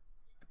 Yeah,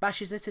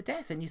 bashes her to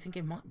death, and you're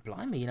thinking,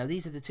 blimey, you know,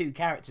 these are the two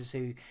characters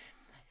who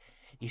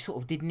you sort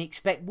of didn't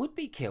expect would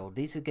be killed.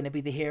 These are going to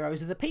be the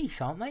heroes of the piece,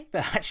 aren't they?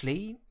 But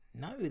actually,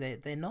 no,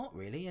 they're not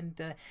really. And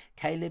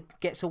Caleb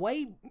gets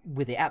away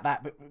with it at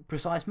that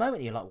precise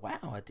moment. You're like, wow,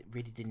 I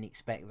really didn't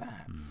expect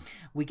that.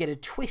 We get a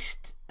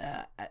twist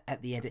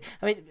at the end.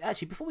 I mean,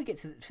 actually, before we get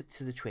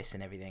to the twist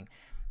and everything,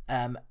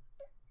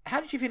 how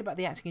did you feel about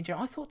the acting in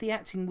general? I thought the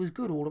acting was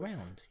good all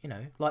around. You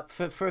know, like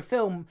for a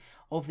film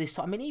of this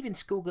time. I mean, even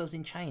Schoolgirls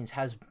in Chains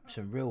has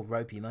some real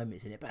ropey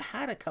moments in it, but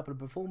had a couple of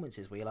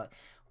performances where you're like,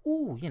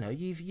 oh, you know,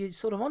 you're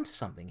sort of onto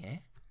something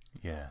here.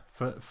 Yeah,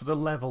 for the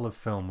level of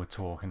film we're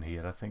talking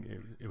here, I think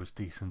it was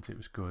decent. It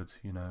was good,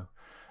 you know,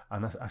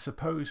 and I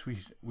suppose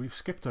we've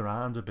skipped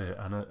around a bit,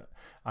 and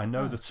I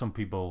know that some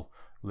people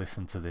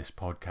listen to this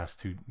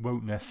podcast who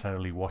won't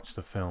necessarily watch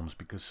the films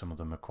because some of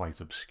them are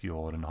quite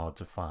obscure and hard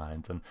to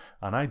find, and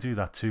I do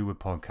that too with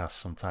podcasts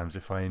sometimes.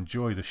 If I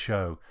enjoy the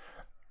show,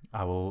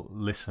 I will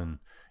listen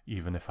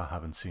even if I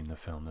haven't seen the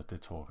film that they're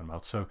talking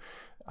about. So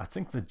I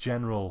think the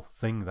general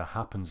thing that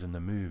happens in the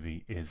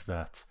movie is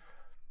that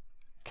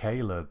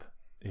Caleb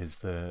is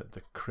the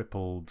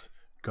crippled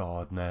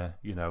gardener,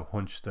 you know,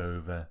 hunched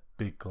over,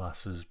 big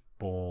glasses,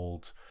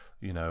 bald,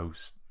 you know,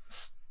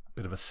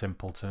 bit of a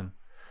simpleton,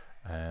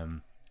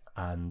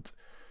 and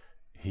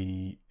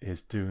he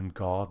is doing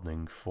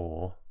gardening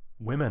for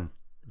women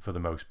for the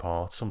most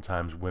part.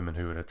 Sometimes women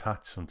who are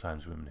attached,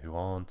 sometimes women who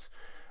aren't,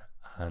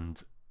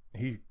 and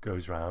he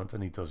goes round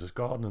and he does his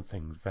gardening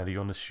thing, very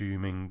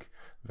unassuming,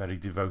 very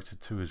devoted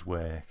to his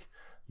work,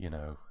 you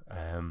know,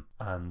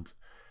 and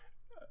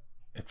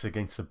it's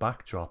against the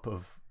backdrop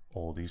of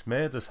all these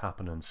murders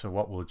happening. So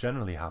what will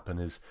generally happen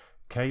is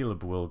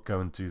Caleb will go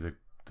and do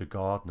the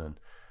gardening.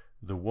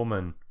 The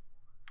woman,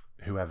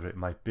 whoever it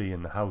might be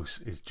in the house,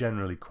 is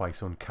generally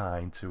quite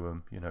unkind to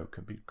him, you know,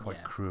 can be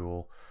quite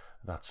cruel,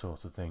 that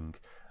sort of thing.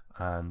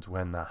 And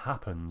when that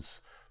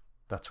happens,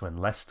 that's when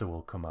Lester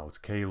will come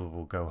out. Caleb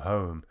will go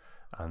home,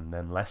 and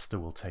then Lester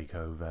will take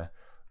over.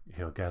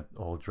 He'll get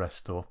all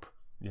dressed up,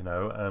 you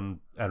know, and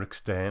Eric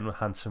Stern, a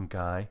handsome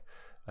guy,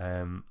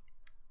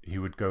 he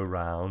would go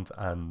round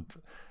and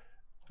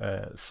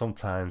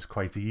sometimes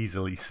quite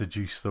easily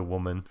seduce the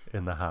woman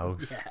in the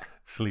house,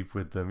 sleep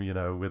with them, you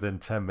know, within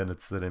 10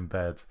 minutes they're in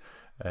bed,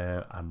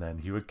 and then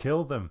he would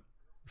kill them.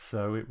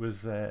 So it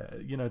was,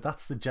 you know,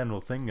 that's the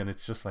general thing, and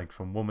it's just like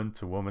from woman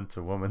to woman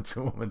to woman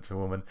to woman to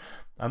woman,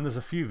 and there's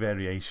a few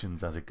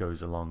variations as it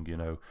goes along, you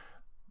know.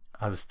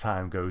 As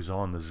time goes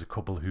on, there's a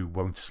couple who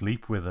won't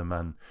sleep with him,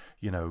 and,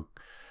 you know,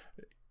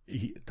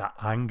 that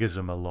angers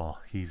him a lot.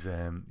 He's,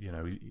 you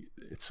know,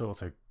 it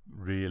sort of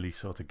really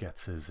sort of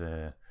gets his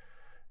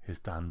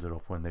dander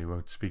up when they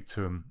won't speak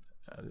to him,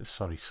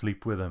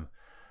 sleep with him.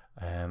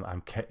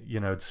 And you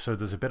know, so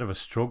there's a bit of a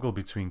struggle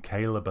between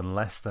Caleb and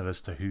Lester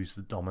as to who's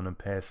the dominant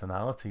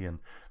personality, and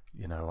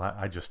you know,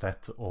 I just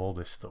ate all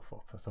this stuff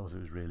up. I thought it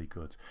was really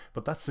good,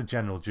 but that's the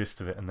general gist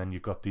of it. And then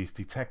you've got these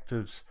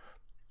detectives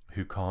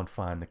who can't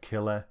find the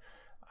killer,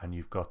 and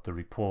you've got the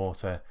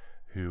reporter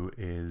who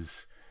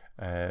is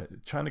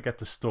trying to get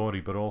the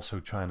story, but also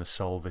trying to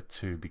solve it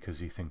too, because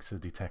he thinks the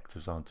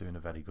detectives aren't doing a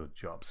very good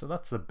job. So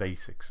that's the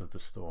basics of the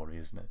story,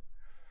 isn't it?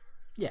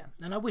 Yeah,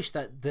 and I wish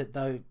that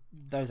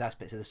those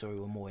aspects of the story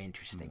were more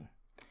interesting,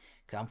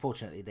 because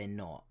unfortunately they're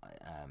not.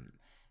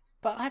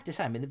 But I have to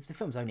say, I mean, the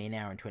film's only an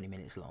hour and 20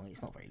 minutes long.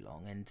 It's not very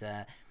long,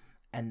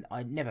 and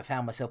I never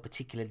found myself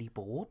particularly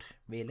bored,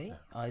 really.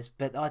 Yeah.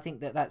 But I think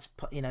that's,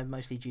 you know,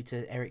 mostly due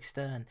to Eric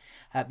Stern.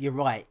 You're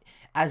right.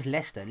 As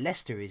Lester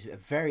is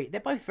they're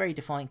both very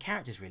defined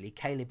characters, really.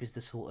 Caleb is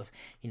the sort of,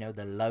 you know,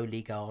 the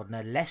lowly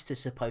gardener. Lester's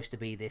supposed to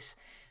be this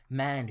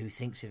man who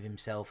thinks of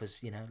himself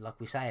as, you know, like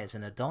we say, as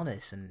an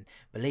Adonis, and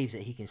believes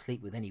that he can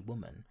sleep with any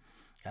woman.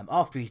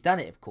 After he's done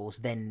it, of course,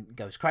 then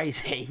goes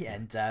crazy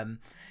and,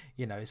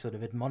 you know, sort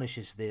of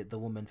admonishes the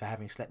woman for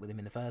having slept with him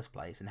in the first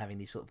place and having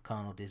these sort of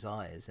carnal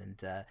desires.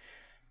 And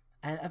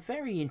a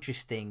very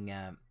interesting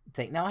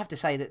thing. Now, I have to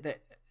say that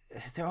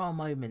there are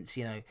moments,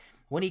 you know,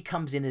 when he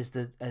comes in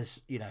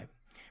as you know,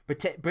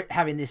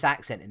 having this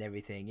accent and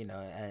everything, you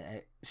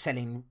know,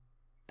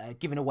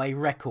 giving away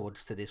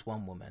records to this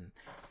one woman.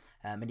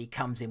 And he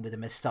comes in with a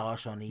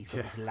moustache on, he's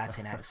got this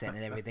Latin accent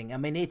and everything. I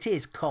mean, it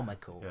is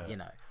comical, you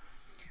know.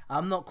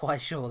 I'm not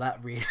quite sure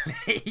that really,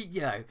 you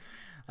know,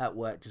 that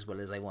worked as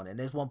well as they wanted. And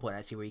there's one point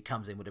actually where he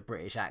comes in with a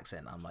British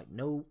accent. I'm like,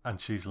 no. And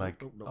she's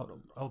like, no.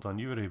 Hold on,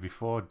 you were here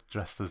before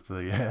dressed as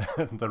the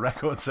the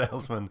record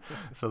salesman.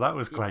 So that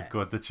was quite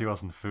good that she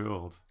wasn't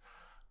fooled.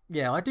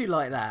 Yeah, I do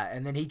like that.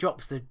 And then he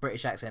drops the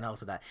British accent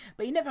after that.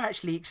 But he never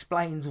actually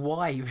explains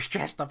why he was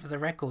dressed up as a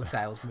record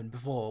salesman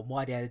before,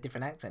 why he had a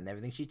different accent and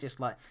everything. She's just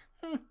like,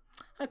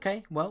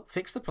 okay, well,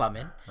 fix the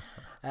plumbing.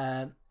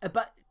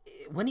 But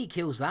when he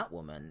kills that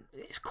woman,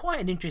 it's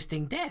quite an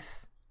interesting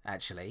death,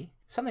 actually.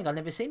 Something I've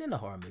never seen in a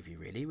horror movie,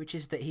 really, which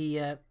is that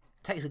he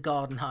takes a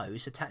garden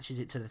hose, attaches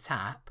it to the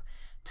tap,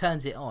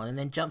 turns it on, and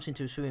then jumps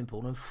into a swimming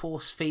pool and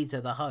force feeds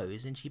her the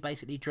hose, and she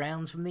basically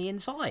drowns from the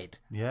inside.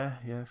 Yeah,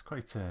 it's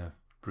quite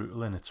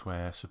brutal in its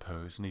way, I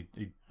suppose. And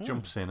he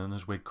jumps in and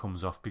his wig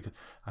comes off, because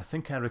I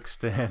think Eric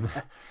Stern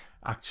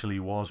actually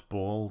was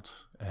bald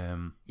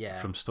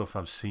from stuff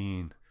I've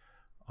seen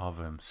of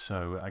him.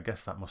 So I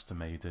guess that must have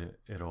made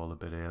it all a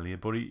bit earlier.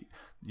 But he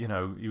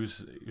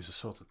was a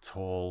sort of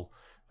tall,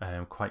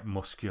 quite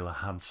muscular,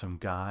 handsome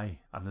guy.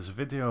 And there's a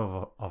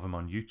video of him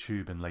on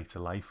YouTube in later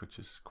life, which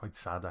is quite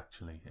sad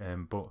actually.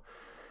 But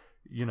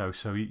you know,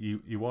 so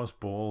he was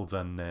bald,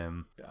 and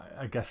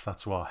I guess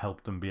that's what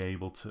helped him be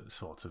able to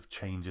sort of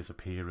change his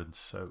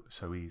appearance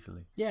so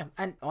easily. Yeah,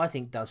 and I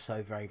think does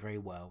so very, very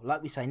well.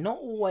 Like we say,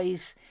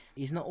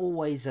 he's not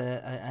always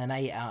an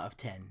 8 out of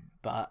 10,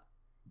 but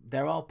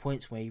there are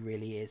points where he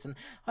really is. And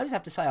I just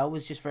have to say, I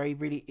was just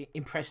really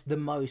impressed the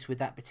most with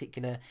that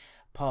particular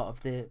part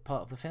of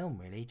the film,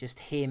 really. Just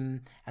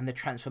him and the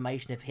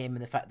transformation of him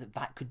and the fact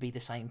that could be the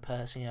same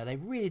person. You know, they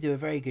really do a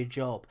very good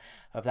job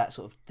of that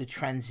sort of the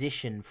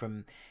transition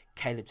from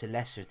Caleb to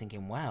Lester,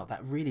 thinking, wow,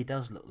 that really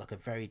does look like a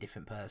very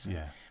different person.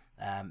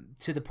 Yeah.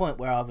 To the point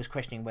where I was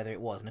questioning whether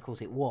it was, and of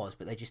course it was,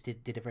 but they just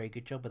did a very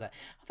good job with that.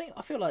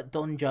 I feel like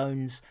Don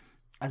Jones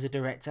as a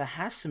director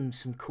has some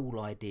cool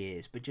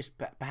ideas, but just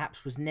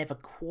perhaps was never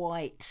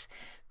quite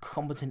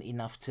competent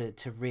enough to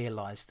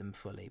realise them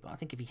fully. But I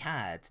think if he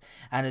had,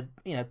 and had,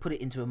 you know, put it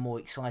into a more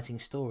exciting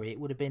story, it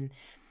would have been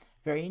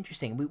very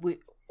interesting. We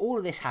all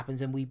of this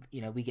happens, and we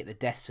get the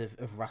deaths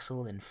of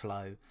Russell and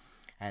Flo,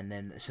 and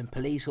then some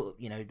police,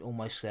 you know,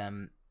 almost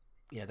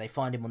they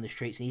find him on the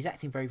streets, and he's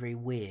acting very, very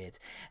weird.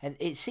 And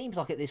it seems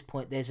like at this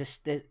point there's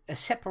a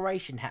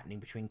separation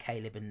happening between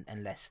Caleb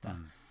and Lester.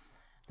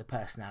 The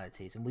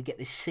personalities, and we get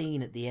this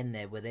scene at the end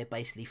there where they're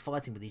basically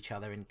fighting with each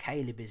other, and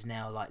Caleb is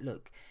now like,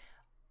 look,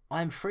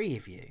 I'm free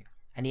of you,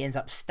 and he ends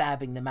up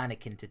stabbing the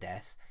mannequin to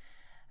death.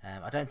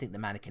 I don't think the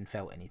mannequin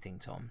felt anything,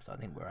 Tom, so I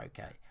think we're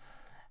okay.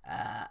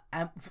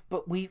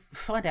 But we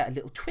find out a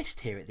little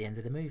twist here at the end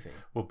of the movie.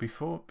 Well,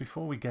 before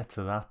we get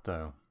to that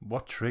though,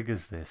 what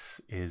triggers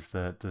this is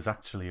that there's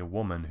actually a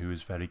woman who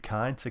is very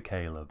kind to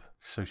Caleb.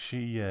 So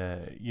she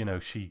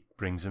she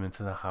brings him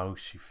into the house,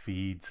 she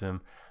feeds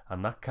him,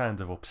 and that kind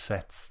of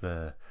upsets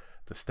the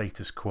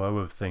status quo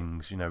of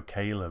things. You know,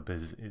 Caleb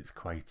is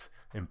quite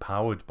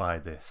empowered by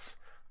this,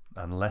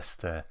 and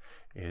Lester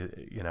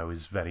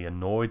is very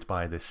annoyed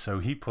by this. So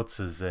he puts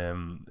his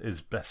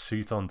best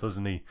suit on,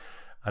 doesn't he?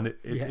 And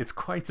it's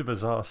quite a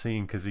bizarre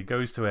scene, because he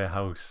goes to her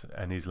house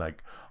and he's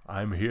like,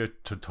 I'm here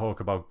to talk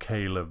about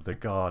Caleb the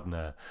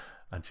gardener.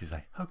 And she's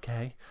like,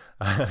 okay.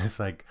 And it's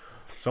like,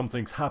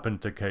 something's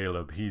happened to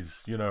Caleb.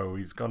 He's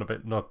gone a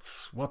bit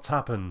nuts. What's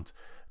happened?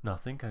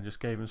 Nothing. I just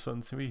gave him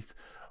something to eat.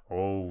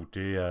 Oh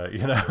dear.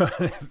 You know,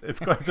 it's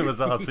quite a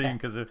bizarre scene,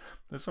 because if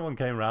someone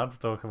came round to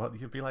talk about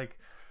it, you'd be like,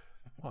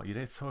 what, you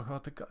did talk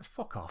about the guy?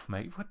 Fuck off,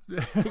 mate. What?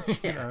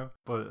 You know?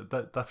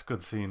 But that's a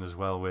good scene as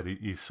well, where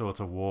he's sort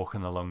of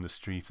walking along the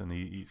street and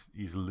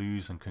he's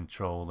losing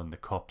control, and the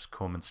cops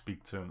come and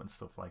speak to him and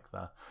stuff like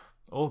that.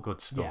 All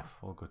good stuff.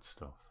 Yeah. All good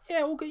stuff.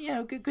 Yeah, all good. You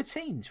know, good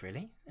scenes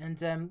really.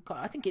 And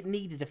I think it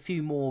needed a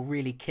few more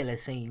really killer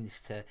scenes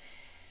to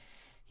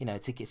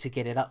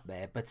get it up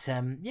there. But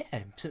some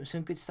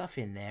good stuff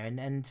in there.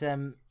 And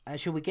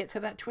shall we get to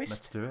that twist?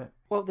 Let's do it.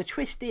 Well, the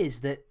twist is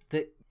that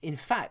in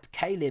fact,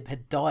 Caleb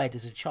had died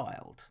as a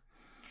child,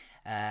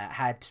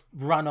 had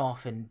run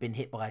off and been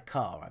hit by a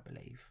car, I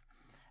believe.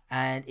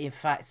 And in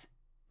fact,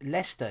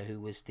 Lester, who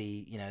was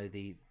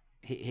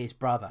his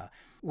brother,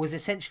 was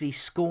essentially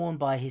scorned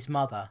by his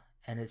mother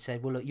and had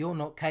said, well, look, you're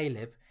not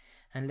Caleb.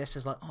 And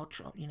Lester's like,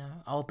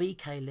 I'll be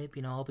Caleb,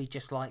 I'll be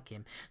just like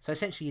him. So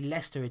essentially,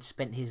 Lester had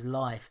spent his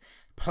life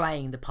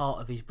playing the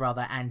part of his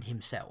brother and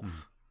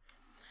himself.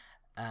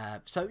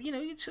 So,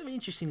 it's an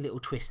interesting little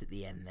twist at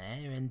the end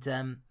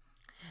there.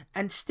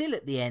 And still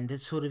at the end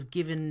had sort of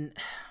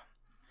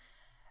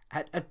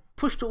had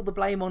pushed all the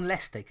blame on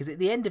Lester, because at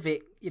the end of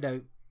it,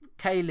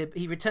 Caleb,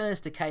 he returns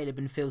to Caleb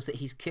and feels that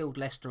he's killed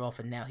Lester off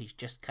and now he's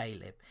just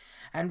Caleb,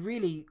 and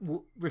really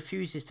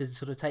refuses to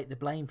sort of take the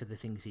blame for the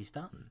things he's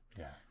done.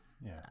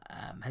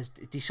 Has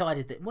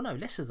decided that, well, no,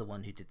 Lester's the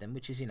one who did them,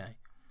 which is,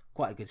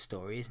 quite a good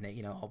story, isn't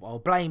it?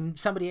 I'll blame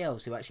somebody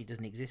else who actually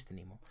doesn't exist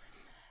anymore.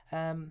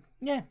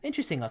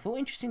 Interesting. I thought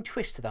interesting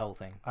twist to the whole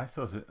thing. I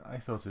thought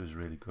it was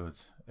really good.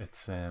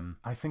 It's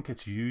I think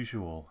it's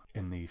usual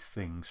in these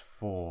things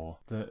for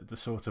the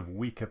sort of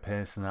weaker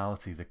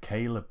personality, the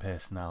Caleb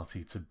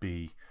personality, to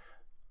be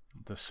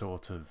the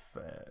sort of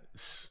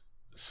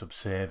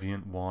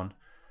subservient one,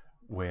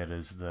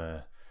 whereas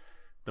the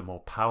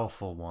more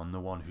powerful one, the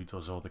one who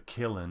does all the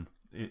killing,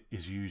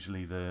 is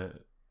usually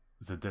the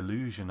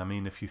delusion. I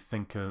mean, if you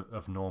think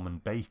of Norman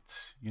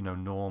Bates,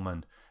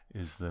 Norman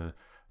is the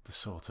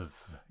sort of,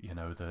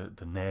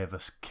 the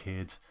nervous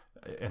kid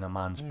in a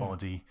man's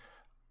body,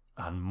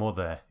 and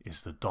Mother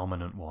is the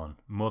dominant one.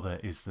 Mother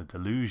is the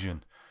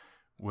delusion.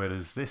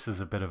 Whereas this is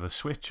a bit of a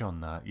switch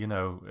on that.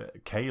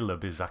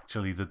 Caleb is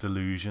actually the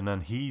delusion,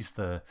 and he's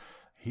the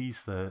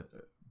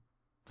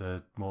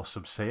more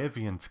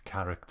subservient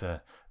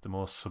character, the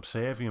more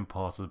subservient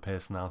part of the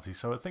personality.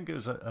 So I think it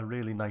was a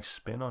really nice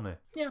spin on it.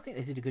 Yeah, I think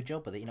they did a good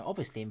job with it.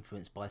 Obviously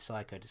influenced by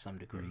Psycho to some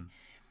degree.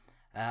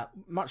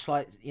 Much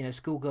like,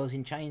 Schoolgirls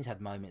in Chains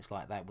had moments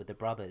like that with the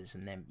brothers,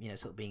 and them,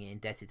 sort of being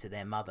indebted to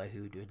their mother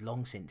who had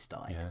long since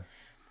died.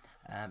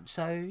 I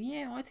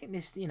think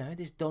this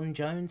Don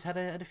Jones had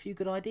a few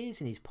good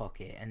ideas in his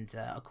pocket, and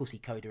of course he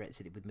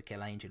co-directed it with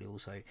Michelangelo, who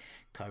also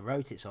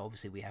co-wrote it. So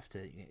obviously we have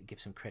to give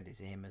some credit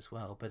to him as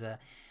well. But I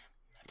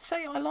have to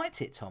say I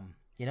liked it, Tom.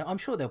 I'm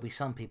sure there'll be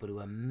some people who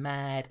are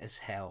mad as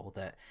hell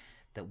that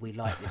we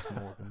like this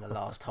more than the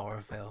last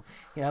horror film.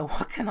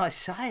 What can I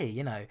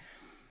say?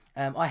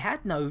 I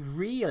had no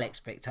real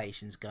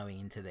expectations going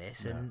into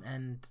this,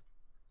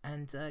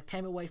 and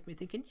came away from it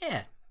thinking,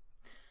 yeah,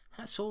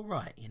 that's all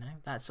right.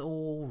 That's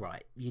all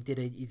right. You did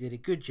a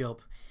good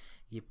job.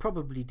 You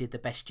probably did the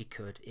best you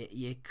could.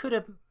 You could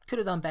have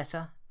done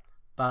better,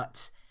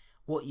 but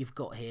what you've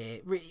got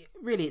here,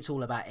 really, it's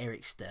all about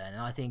Eric Stern,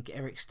 and I think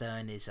Eric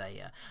Stern is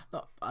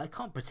I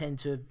can't pretend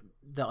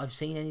that I've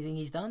seen anything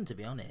he's done. To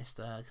be honest,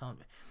 I can't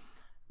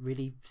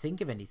really think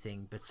of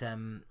anything, but.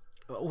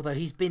 Although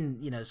he's been,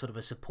 sort of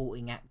a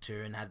supporting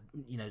actor and had,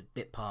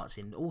 bit parts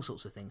in all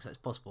sorts of things, so it's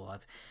possible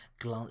I've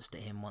glanced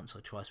at him once or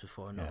twice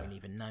before and not really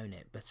even known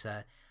it. But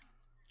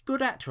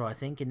good actor, I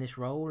think, in this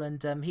role,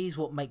 and he's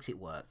what makes it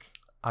work.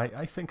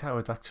 I think I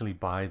would actually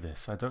buy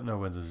this. I don't know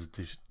whether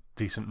there's a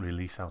decent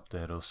release out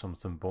there or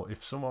something, but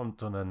if someone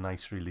done a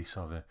nice release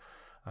of it,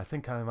 I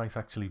think I might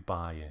actually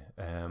buy it.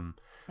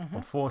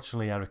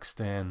 Unfortunately, Eric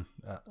Stern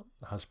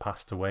has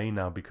passed away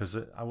now, because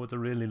I would have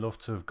really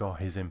loved to have got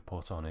his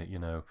input on it,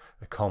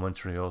 a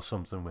commentary or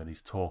something where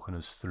he's talking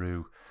us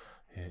through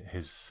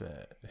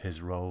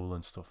his role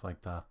and stuff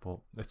like that, but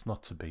it's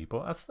not to be.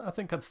 But I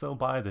think I'd still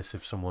buy this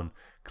if someone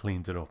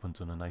cleaned it up and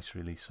done a nice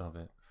release of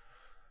it.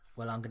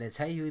 Well, I'm going to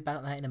tell you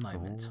about that in a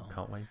moment, Tom.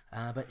 Can't wait.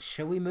 But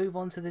shall we move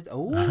on to the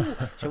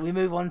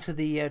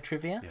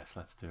trivia? Yes,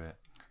 let's do it.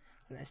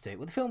 Let's do it.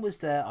 Well, the film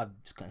was, I've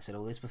kind of said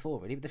all this before,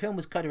 really, but the film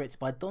was co-directed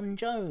by Don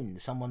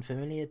Jones, someone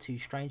familiar to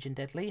Strange and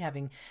Deadly,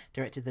 having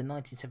directed the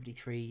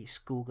 1973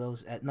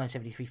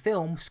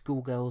 film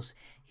Schoolgirls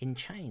in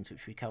Chains,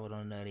 which we covered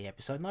on an early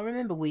episode. And I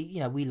remember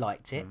we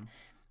liked it.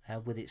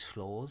 With its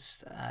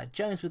flaws.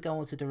 Jones would go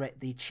on to direct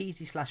the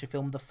cheesy slasher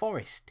film The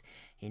Forest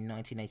in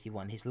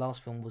 1981. His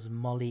last film was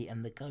Molly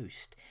and the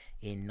Ghost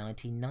in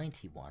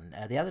 1991.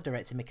 The other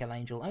director,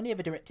 Michelangelo, only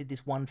ever directed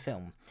this one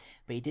film,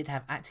 but he did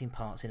have acting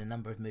parts in a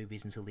number of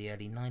movies until the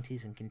early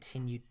 90s and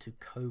continued to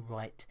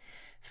co-write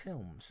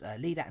films.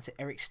 Lead actor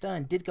Eric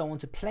Stern did go on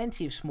to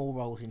plenty of small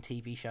roles in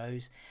TV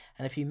shows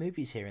and a few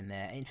movies here and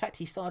there. In fact,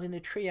 he starred in a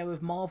trio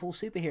of Marvel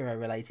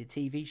superhero-related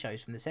TV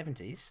shows from the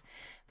 70s,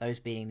 those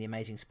being The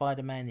Amazing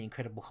Spider-Man, The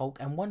Incredible Hulk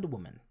and Wonder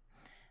Woman.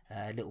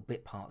 Little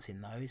bit parts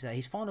in those.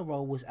 His final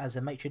role was as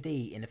a maitre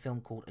d' in a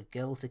film called A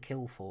Girl to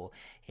Kill For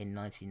in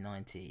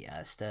 1990.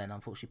 Stern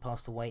unfortunately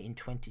passed away in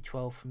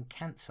 2012 from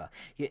cancer.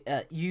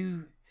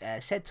 You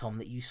said, Tom,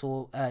 that you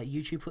saw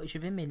YouTube footage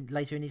of him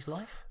later in his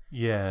life?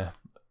 Yeah.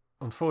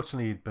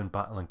 Unfortunately, he'd been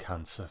battling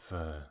cancer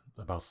for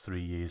about 3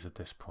 years at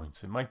this point.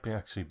 It might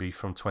actually be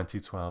from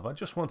 2012. I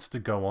just wanted to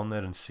go on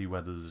there and see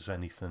whether there's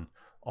anything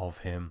of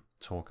him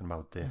talking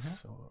about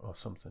this or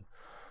something.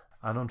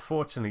 And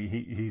unfortunately,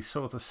 he's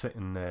sort of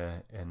sitting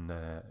there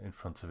in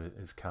front of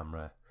his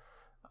camera,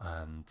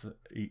 and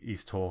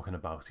he's talking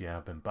about,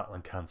 I've been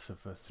battling cancer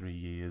for 3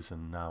 years,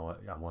 and now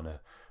I want to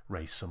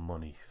raise some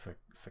money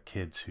for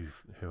kids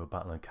who are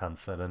battling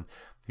cancer. And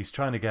he's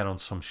trying to get on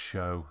some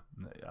show.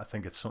 I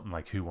think it's something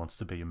like Who Wants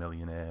to Be a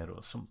Millionaire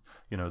or some,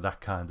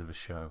 that kind of a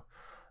show.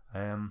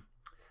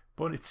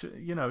 But it's,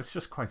 it's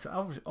just quite,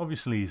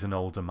 obviously he's an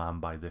older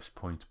man by this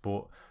point,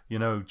 but,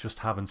 just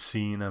having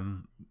seen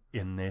him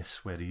in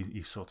this, where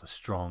he's sort of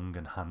strong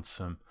and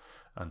handsome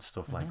and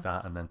stuff like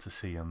that, and then to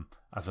see him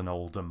as an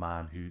older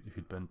man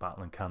who'd been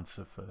battling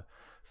cancer for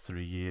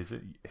 3 years,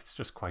 it's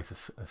just quite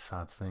a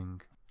sad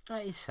thing.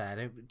 It is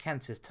sad.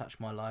 Cancer's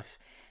touched my life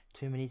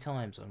too many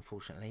times,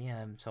 unfortunately.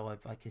 So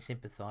I can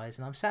sympathise,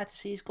 and I'm sad to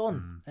see he's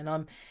gone. And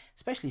I'm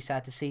especially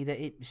sad to see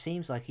that it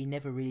seems like he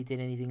never really did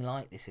anything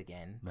like this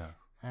again. No.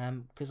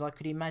 Because I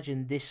could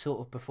imagine this sort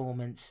of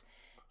performance,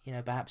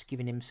 perhaps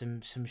giving him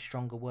some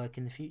stronger work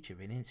in the future.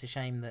 Really, it's a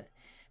shame that.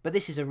 But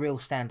this is a real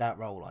standout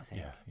role, I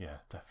think. Yeah,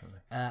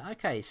 definitely.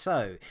 Okay,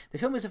 so the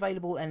film is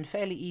available and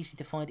fairly easy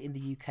to find in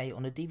the UK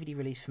on a DVD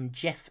release from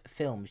Jeff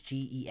Films,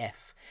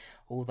 GEF,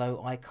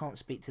 although I can't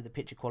speak to the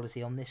picture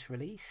quality on this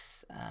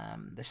release.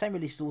 The same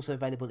release is also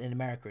available in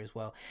America as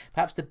well.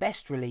 Perhaps the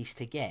best release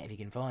to get, if you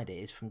can find it,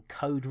 is from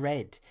Code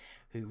Red,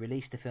 who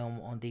released the film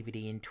on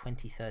DVD in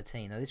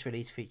 2013. Now, this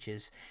release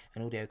features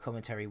an audio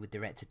commentary with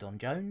director Don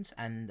Jones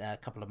and a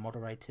couple of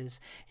moderators.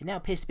 It now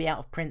appears to be out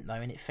of print, though,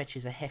 and it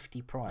fetches a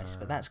hefty price,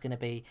 but that's going to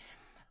be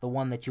the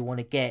one that you want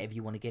to get if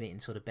you want to get it in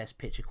sort of best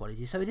picture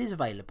quality. So it is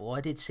available.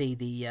 I did see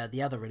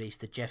the other release,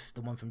 the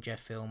one from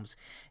Jeff Films,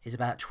 is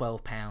about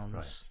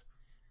 £12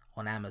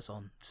 on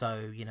Amazon.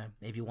 So,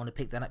 if you want to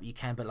pick that up, you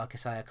can, but like I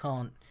say,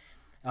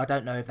 I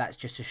don't know if that's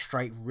just a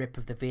straight rip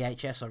of the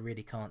VHS. I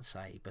really can't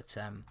say, but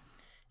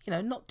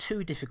not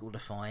too difficult to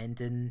find,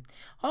 and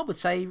I would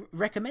say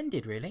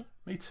recommended, really.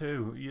 Me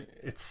too.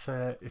 It's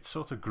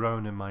sort of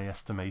grown in my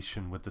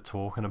estimation with the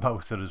talking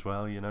about it as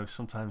well.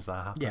 Sometimes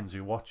that happens.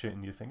 You watch it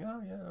and you think,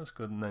 oh yeah, that's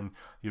good, and then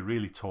you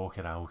really talk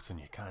it out and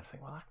you kind of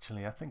think, well,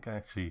 actually, I think I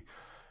actually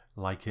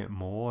like it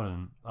more,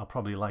 and I'll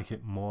probably like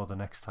it more the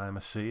next time I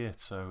see it.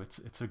 So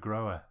it's a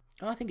grower.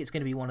 I think it's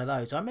going to be one of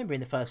those. I remember in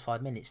the first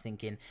 5 minutes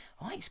thinking,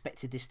 I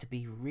expected this to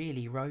be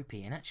really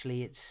ropey, and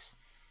actually it's...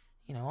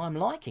 I'm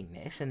liking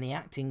this, and the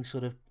acting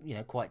sort of,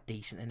 quite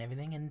decent and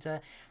everything,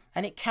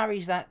 and it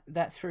carries that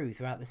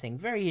throughout the thing.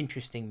 Very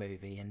interesting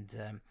movie,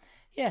 and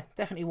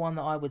definitely one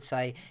that I would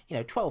say,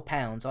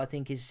 £12 I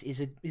think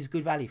is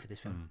good value for this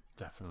film.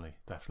 Definitely,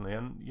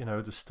 and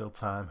there's still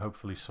time.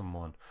 Hopefully,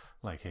 someone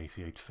like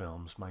 88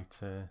 Films might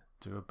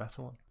do a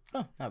better one.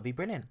 Oh, that would be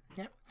brilliant.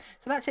 Yeah.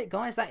 So that's it,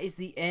 guys. That is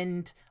the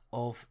end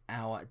of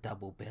our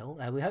double bill.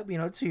 We hope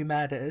you're not too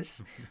mad at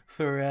us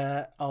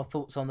for our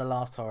thoughts on the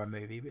last horror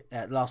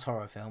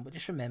film. But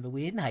just remember,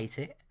 we didn't hate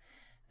it,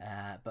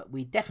 but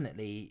we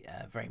definitely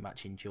very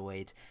much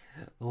enjoyed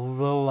The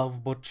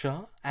Love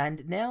Butcher.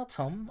 And now,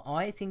 Tom,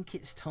 I think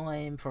it's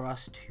time for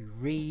us to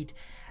read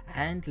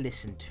and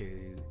listen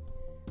to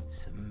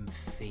some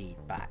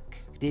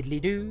feedback.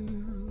 Diddly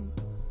doo.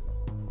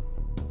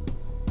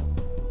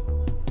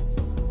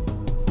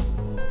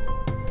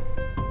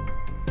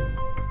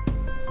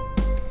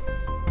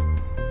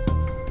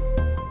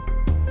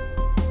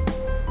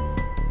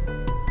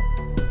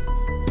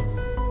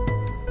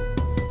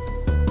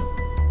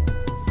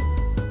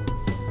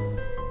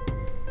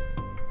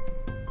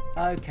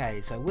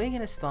 Okay, so we're going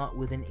to start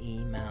with an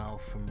email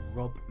from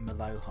Rob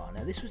Maloha.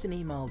 Now, this was an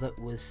email that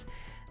was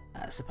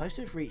supposed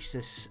to have reached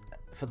us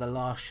for the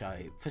last show.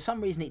 For some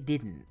reason, it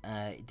didn't.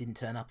 It didn't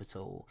turn up at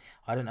all.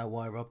 I don't know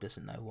why. Rob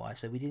doesn't know why.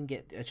 So we didn't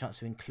get a chance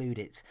to include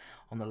it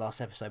on the last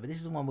episode. But this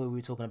is the one where we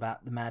were talking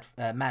about the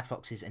Mad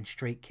Foxes and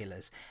Street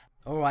Killers.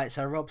 Alright,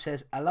 so Rob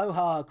says,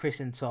 Aloha, Chris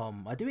and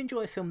Tom. I do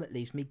enjoy a film that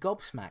leaves me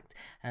gobsmacked,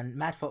 and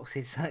Mad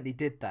Foxes certainly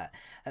did that.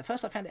 At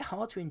first I found it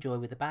hard to enjoy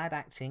with the bad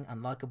acting,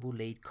 unlikable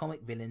lead,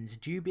 comic villains,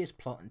 dubious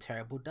plot and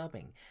terrible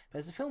dubbing. But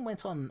as the film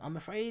went on, I'm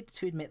afraid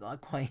to admit that I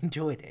quite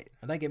enjoyed it.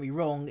 And don't get me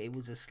wrong, it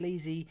was a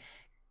sleazy,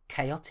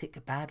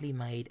 chaotic, badly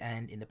made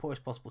and in the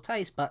poorest possible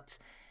taste, but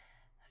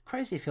a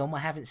crazy film I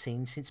haven't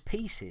seen since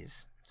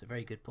Pieces. It's a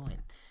very good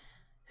point.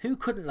 Who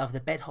couldn't love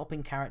the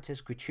bed-hopping characters,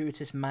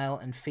 gratuitous male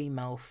and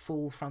female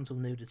full frontal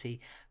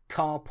nudity,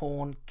 car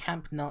porn,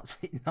 camp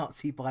Nazi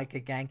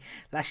biker gang,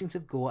 lashings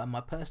of gore, and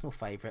my personal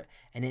favourite,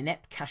 an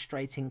inept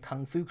castrating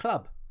kung fu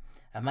club?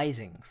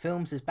 Amazing.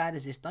 Films as bad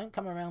as this don't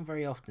come around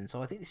very often,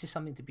 so I think this is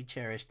something to be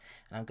cherished,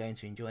 and I'm going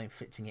to enjoy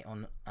inflicting it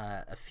on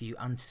a few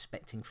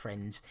unsuspecting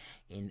friends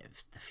in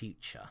the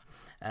future.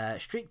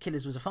 Street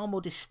Killers was a far more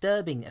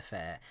disturbing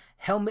affair.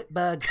 Helmut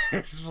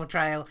Berger's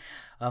portrayal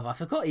of, I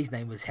forgot his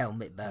name was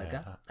Helmut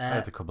Berger. Yeah, I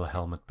had a couple of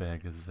Helmut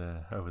Bergers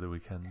over the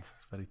weekend. It's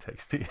very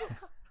tasty.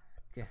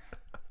 Yeah.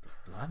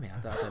 Blimey, I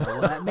don't know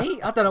what that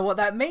means. I don't know what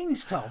that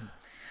means, Tom.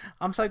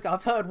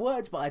 I've heard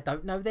words, but I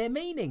don't know their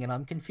meaning, and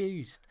I'm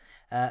confused.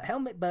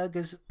 Helmut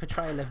Berger's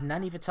portrayal of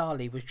Nanni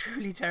Vitali was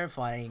truly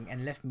terrifying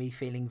and left me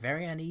feeling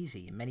very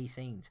uneasy in many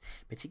scenes,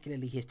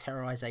 particularly his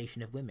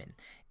terrorization of women.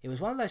 It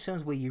was one of those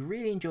films where you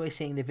really enjoy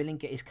seeing the villain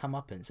get his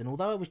comeuppance, and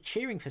although I was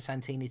cheering for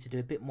Santini to do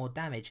a bit more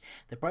damage,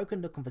 the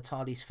broken look on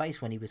Vitali's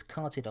face when he was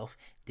carted off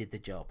did the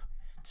job.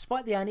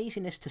 Despite the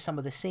uneasiness to some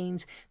of the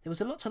scenes, there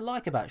was a lot to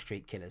like about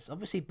Street Killers.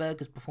 Obviously,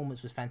 Berger's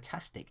performance was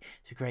fantastic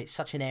to create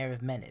such an air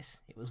of menace.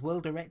 It was well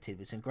directed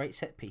with some great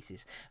set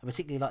pieces. I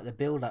particularly like the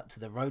build-up to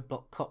the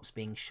roadblock cops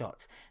being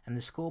shot, and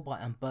the score by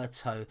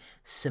Umberto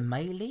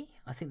Samali.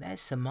 I think that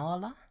is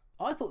Samala.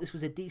 I thought this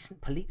was a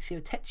decent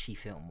Polizio Tecci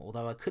film,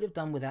 although I could have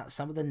done without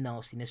some of the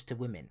nastiness to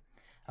women.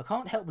 I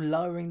can't help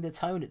lowering the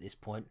tone at this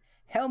point.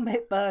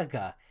 Helmut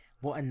Berger,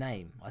 What a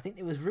name. I think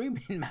there was room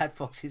in Mad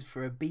Foxes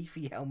for a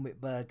beefy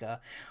helmet burger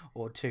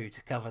or two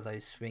to cover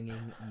those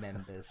swinging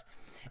members.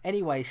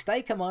 Anyway,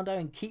 stay commando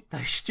and keep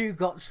those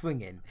Stugots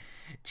swinging.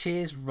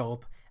 Cheers,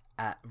 Rob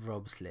at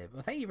Rob's Lib.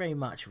 Well, thank you very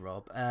much,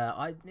 Rob.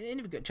 I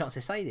never got a chance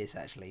to say this,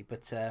 actually,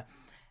 but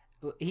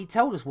he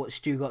told us what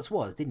Stugots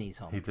was, didn't he,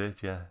 Tom? He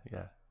did, yeah.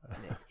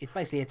 It's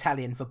basically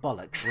Italian for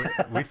bollocks.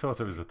 We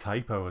thought it was a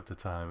typo at the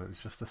time. It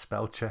was just a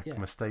spell check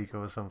mistake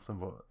or something,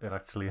 but it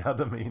actually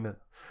had a meaning.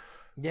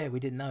 Yeah, we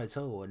didn't know at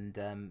all, and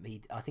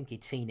I think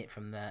he'd seen it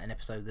from an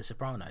episode of The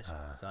Sopranos.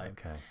 So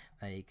okay.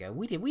 There you go.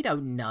 We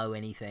don't know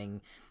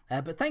anything,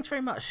 but thanks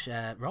very much,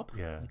 Rob.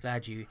 Yeah, I'm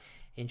glad you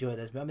enjoyed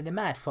those. I mean, the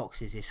Mad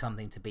Foxes is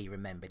something to be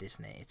remembered,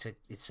 isn't it?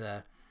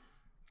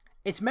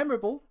 It's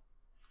memorable.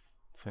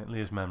 Certainly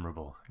is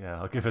memorable.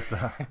 Yeah, I'll give it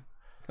that.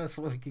 That's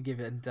what we could give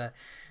it. And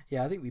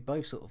I think we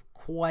both sort of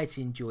quite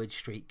enjoyed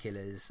Street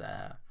Killers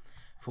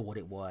for what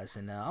it was.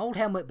 And old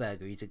Helmut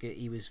Berger,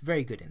 he was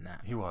very good in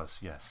that. He was,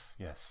 yes.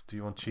 Do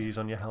you want cheese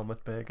on your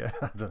Helmut Berger?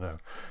 I don't know.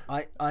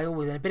 I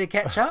always want a bit of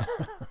ketchup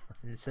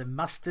and some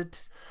mustard.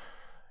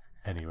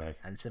 Anyway.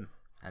 And some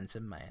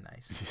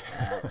mayonnaise.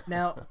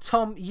 Now,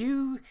 Tom,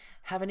 you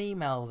have an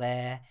email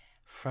there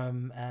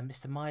from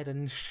Mr.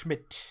 Myron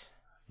Schmidt.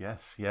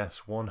 Yes,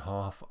 one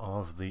half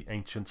of the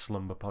Ancient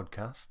Slumber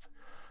podcast.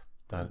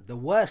 The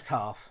worst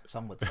half,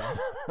 some would say.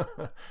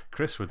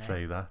 Chris would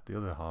say that, the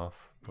other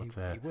half. But,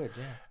 he would,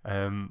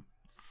 yeah.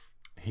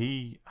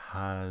 He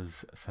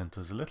has sent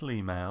us a little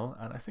email,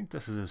 and I think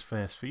this is his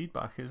first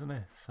feedback, isn't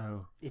it?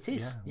 So it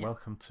is. Yeah.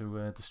 Welcome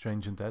to the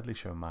Strange and Deadly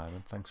Show,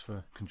 Myron. Thanks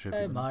for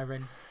contributing. Hello,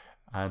 Myron.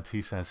 And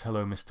he says,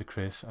 hello, Mr.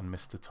 Chris and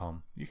Mr.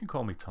 Tom. You can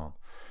call me Tom.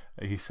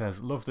 He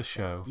says, love the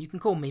show. You can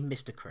call me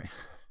Mr. Chris.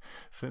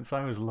 Since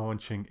I was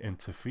launching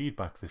into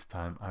feedback this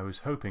time, I was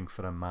hoping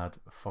for a Mad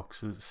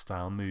Foxes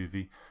style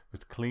movie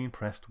with clean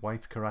pressed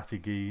white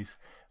karate gis,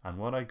 and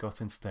what I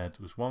got instead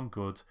was one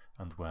good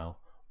and, well,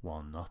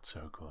 one not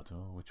so good.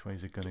 Oh, which way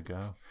is it going to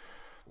go?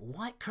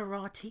 White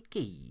karate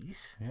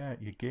gis? Yeah,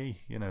 your gi,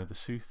 the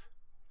suit.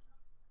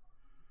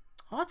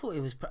 I thought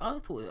it was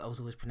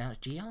always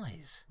pronounced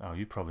GIs. Oh,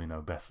 you probably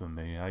know better than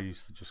me. I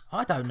used to just.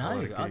 I don't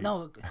know.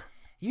 No,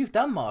 you've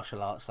done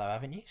martial arts though,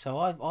 haven't you? So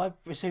I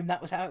assumed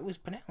that was how it was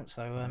pronounced.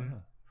 So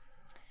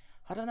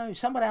I don't know.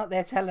 Someone out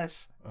there tell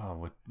us. Oh,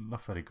 we're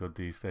not very good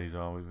these days,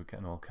 are we? We're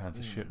getting all kinds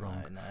of shit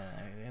wrong.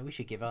 No. We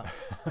should give up.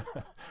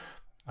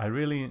 I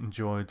really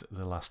enjoyed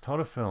the last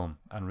horror film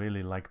and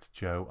really liked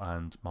Joe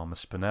and Mama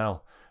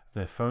Spinell.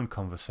 Their phone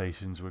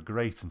conversations were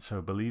great and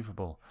so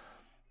believable.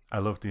 I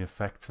loved the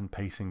effects and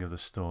pacing of the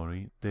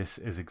story. This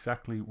is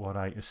exactly what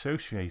I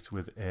associate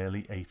with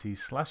early 80s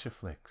slasher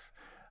flicks,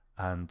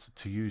 and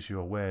to use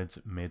your words,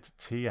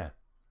 mid-tier.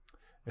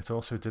 It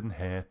also didn't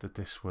hurt that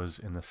this was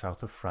in the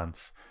south of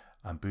France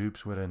and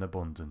boobs were in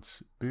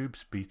abundance.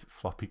 Boobs beat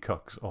floppy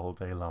cocks all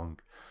day long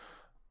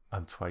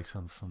and twice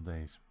on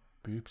Sundays.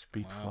 Boobs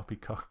beat floppy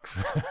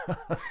cocks.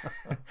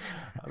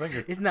 I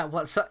think isn't that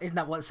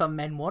what some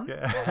men want?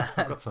 Yeah,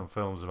 I've got some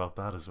films about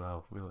that as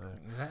well.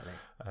 Exactly.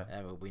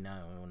 Well, we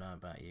all know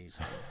about you.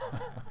 So,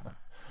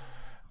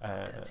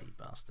 dirty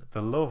bastard.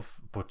 The Love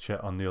Butcher,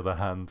 on the other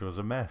hand, was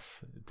a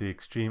mess. The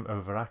extreme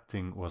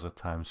overacting was at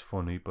times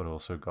funny, but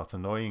also got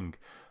annoying.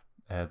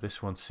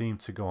 This one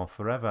seemed to go on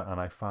forever, and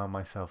I found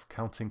myself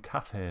counting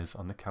cat hairs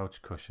on the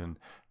couch cushion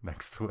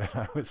next to where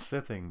I was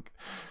sitting.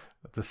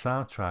 The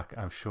soundtrack,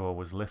 I'm sure,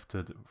 was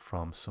lifted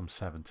from some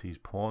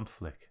 70s porn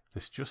flick.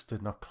 This just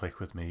did not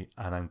click with me,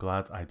 and I'm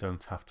glad I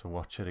don't have to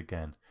watch it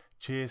again.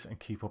 Cheers and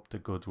keep up the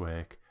good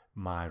work,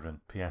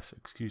 Myron. P.S.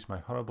 Excuse my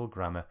horrible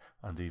grammar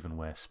and even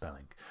worse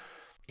spelling.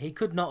 He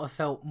could not have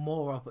felt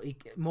more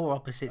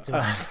opposite to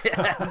us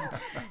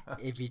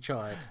if he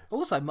tried.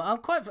 Also, I'm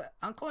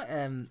quite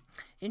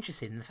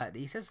interested in the fact that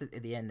he says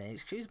at the end there,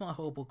 "Excuse my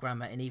horrible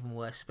grammar and even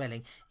worse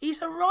spelling."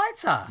 He's a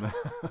writer.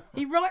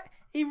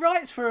 He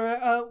writes for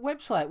a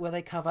website where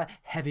they cover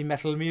heavy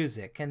metal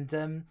music,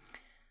 and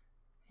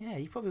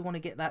you probably want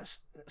to get that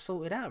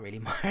sorted out, really,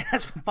 Myron.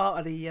 That's part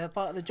of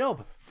the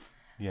job.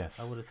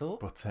 Yes, I would have thought.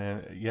 But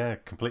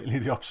completely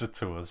the opposite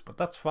to us. But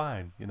that's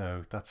fine.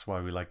 That's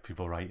why we like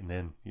people writing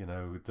in.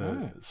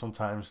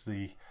 Sometimes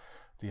the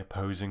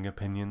opposing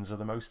opinions are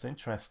the most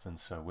interesting.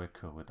 So we're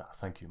cool with that.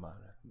 Thank you, Myron.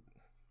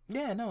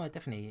 Yeah, no, I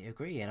definitely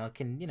agree, and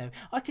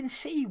I can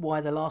see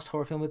why the last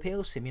horror film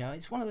appeals to him.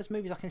 It's one of those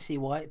movies I can see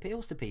why it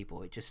appeals to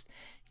people. It just,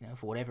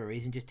 for whatever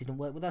reason, just didn't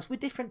work with us. We're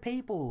different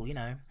people,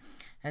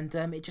 and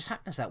it just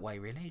happens that way,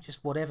 really.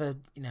 Just whatever,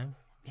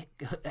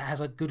 has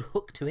a good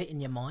hook to it in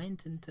your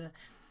mind, and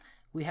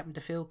we happen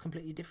to feel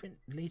completely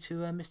differently to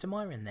Mr.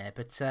 Myron there.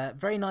 But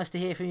very nice to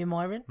hear from you,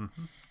 Myron.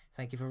 Mm-hmm.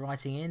 Thank you for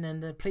writing in,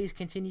 and please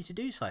continue to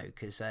do so,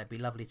 because it'd be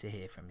lovely to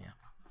hear from you.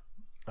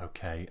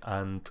 Okay,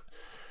 and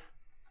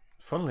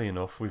funnily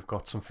enough, we've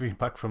got some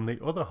feedback from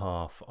the other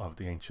half of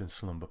the Ancient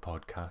Slumber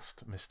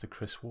podcast, Mr.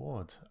 Chris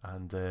Ward,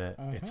 and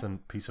it's a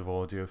piece of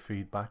audio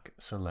feedback,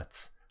 so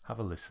let's have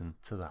a listen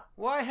to that.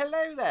 Why,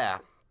 hello there.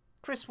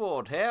 Chris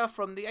Ward here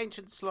from the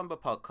Ancient Slumber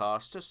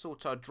podcast. Just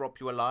thought I'd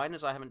drop you a line,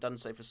 as I haven't done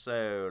so for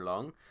so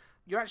long.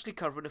 you're actually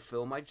covering a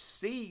film I've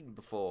seen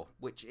before,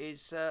 which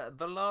is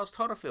The Last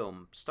Horror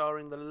Film,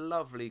 starring the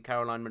lovely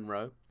Caroline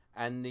Munro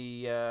and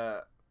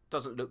the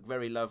doesn't look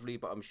very lovely,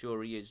 but I'm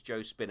sure he is, Joe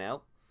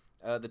Spinell.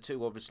 The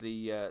two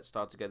obviously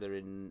starred together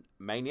in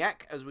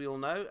Maniac, as we all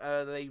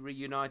know. They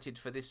reunited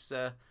for this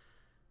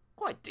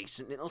quite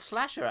decent little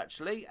slasher,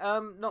 actually.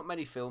 Not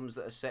many films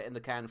that are set in the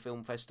Cannes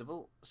Film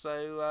Festival,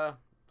 so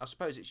I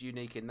suppose it's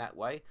unique in that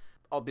way.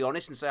 I'll be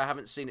honest and say I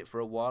haven't seen it for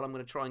a while. I'm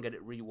going to try and get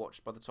it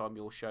rewatched by the time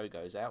your show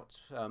goes out.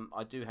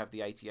 I do have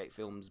the 88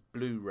 Films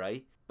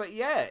Blu-ray. But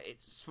yeah,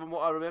 it's from what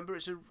I remember,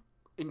 it's a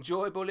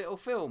enjoyable little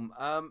film.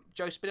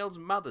 Joe Spinell's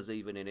mother's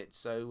even in it,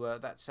 so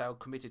that's how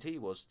committed he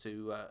was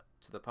to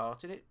the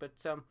part in it.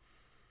 But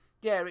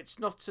yeah, it's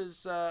not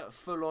as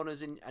full on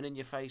as in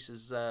your face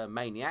as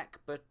Maniac,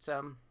 but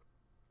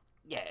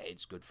yeah,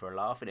 it's good for a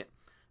laugh in it,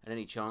 and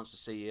any chance to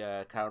see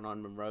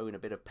Caroline Munro in a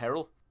bit of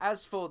peril.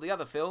 As for the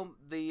other film,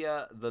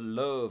 the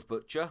Love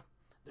Butcher,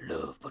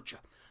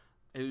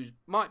 who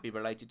might be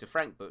related to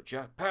Frank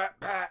Butcher.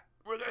 Pat,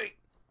 Ricky.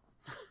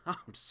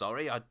 I'm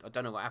sorry, I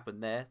don't know what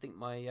happened there. I think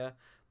my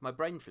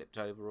brain flipped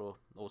over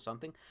or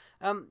something.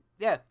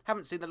 Yeah,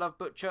 haven't seen The Love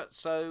Butcher,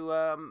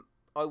 so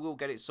I will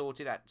get it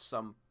sorted at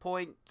some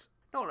point.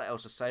 Not a lot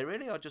else to say,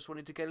 really. I just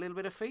wanted to get a little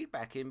bit of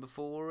feedback in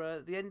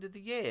before the end of the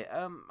year.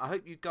 I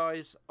hope you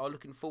guys are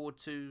looking forward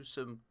to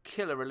some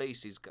killer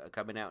releases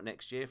coming out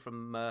next year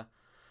from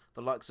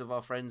the likes of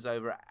our friends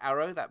over at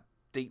Arrow. That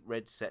deep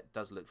red set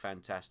does look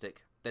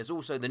fantastic. There's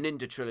also the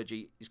Ninja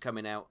Trilogy is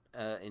coming out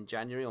in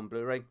January on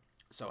Blu-ray,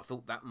 so I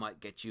thought that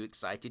might get you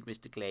excited,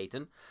 Mr.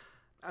 Clayton.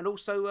 And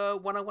also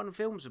 101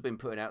 Films have been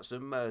putting out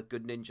some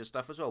good ninja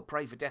stuff as well.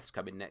 Pray for Death's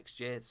coming next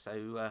year,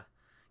 so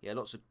yeah,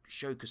 lots of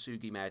Sho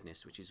Kosugi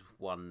madness, which is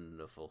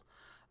wonderful.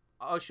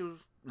 I shall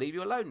leave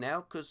you alone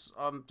now, because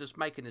I'm just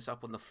making this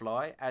up on the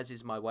fly, as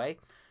is my way.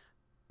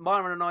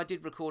 Myron and I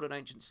did record an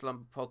Ancient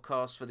Slumber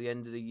podcast for the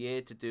end of the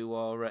year to do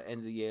our end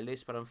of the year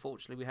list, but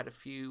unfortunately we had a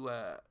few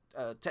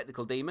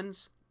technical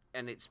demons,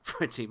 and it's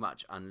pretty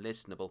much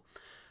unlistenable.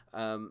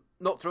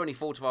 Not through any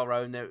fault of our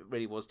own, there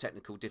really was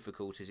technical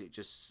difficulties. It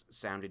just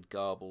sounded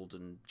garbled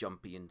and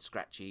jumpy and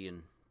scratchy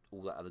and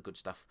all that other good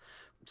stuff.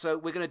 So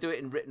we're going to do it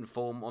in written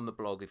form on the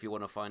blog if you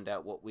want to find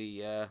out what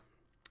we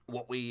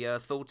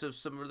thought of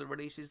some of the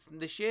releases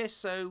this year.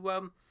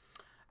 So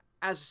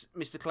as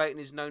Mr. Clayton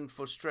is known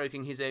for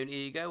stroking his own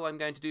ego, I'm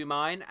going to do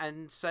mine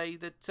and say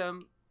that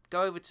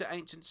go over to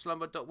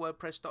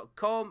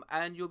ancientslumber.wordpress.com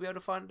and you'll be able to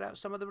find out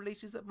some of the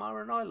releases that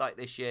Mara and I like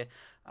this year.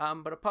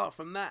 But apart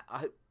from that, I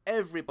hope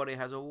everybody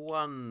has a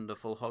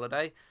wonderful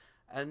holiday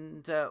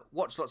and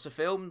watch lots of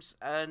films,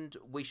 and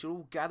we shall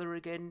all gather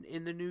again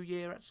in the new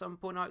year at some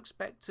point, I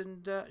expect,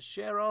 and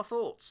share our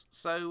thoughts.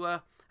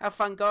 So have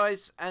fun,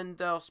 guys, and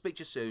I'll speak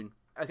to you soon.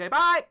 Okay,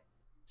 bye!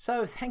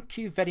 So thank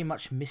you very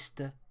much,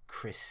 Mr.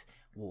 Chris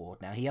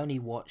Ward. Now, he only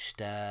watched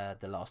The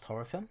Last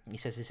Horror Film. He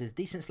says this is a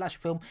decent slasher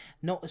film,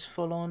 not as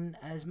full on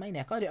as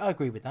Maniac. I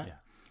agree with that.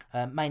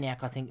 Yeah.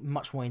 Maniac, I think,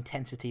 much more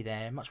intensity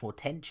there, much more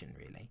tension,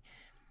 really,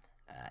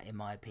 in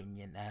my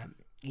opinion.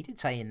 He did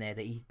say in there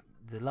that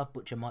the Love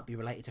Butcher might be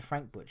related to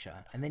Frank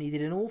Butcher, and then he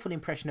did an awful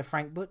impression of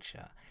Frank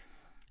Butcher.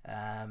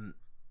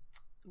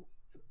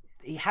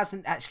 He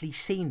hasn't actually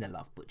seen The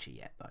Love Butcher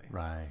yet, though.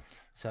 Right.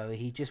 So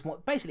he just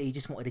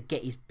wanted to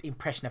get his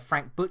impression of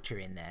Frank Butcher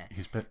in there.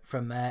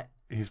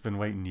 He's been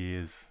waiting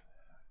years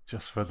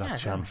just for that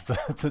chance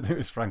to do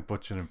his Frank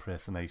Butcher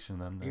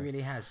impersonation. And he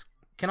really has.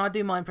 Can I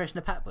do my impression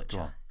of Pat Butcher?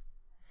 Go on.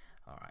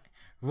 All right.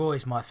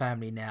 Roy's my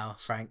family now,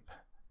 Frank.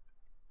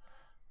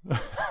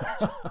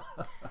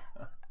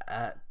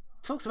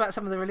 Talks about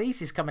some of the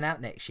releases coming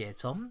out next year,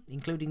 Tom,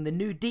 including the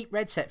new Deep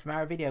Red set from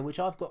Arrow Video, which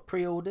I've got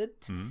pre-ordered.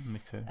 Me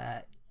too.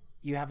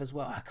 You have as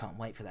well. I can't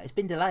wait for that. It's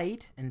been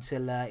delayed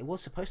until it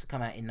was supposed to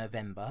come out in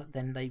November.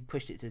 Then they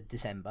pushed it to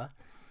December,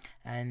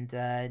 and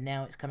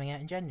now it's coming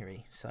out in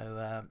January. So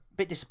a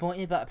bit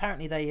disappointed, but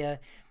apparently I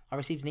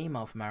received an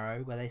email from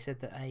Arrow where they said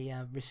that they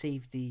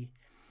received the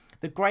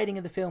grading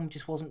of the film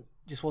just wasn't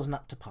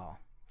up to par.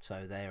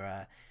 So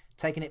they're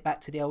taking it back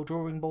to the old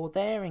drawing board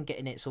there and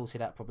getting it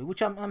sorted out properly,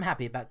 which I'm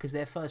happy about, because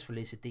their first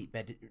release of Deep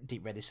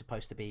Red is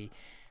supposed to be,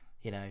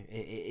 it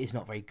is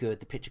not very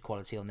good. The picture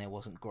quality on there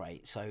wasn't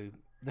great, so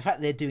the fact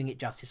that they're doing it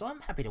justice, I'm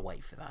happy to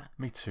wait for that.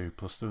 Me too.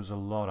 Plus there was a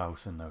lot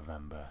out in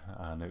November,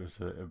 and it was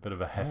a bit of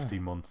a hefty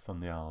month on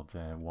the old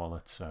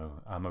wallet,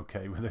 so I'm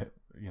okay with it.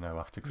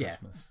 After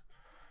Christmas.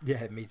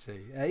 Yeah, me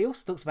too. He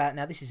also talks about,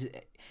 now this is,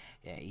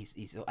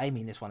 he's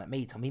aiming this one at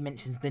me, Tom. He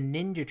mentions the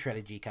Ninja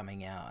Trilogy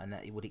coming out, and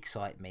that it would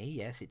excite me.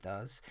 Yes, it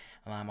does.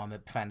 I'm a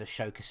fan of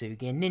Sho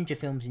Kosugi and ninja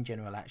films in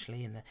general,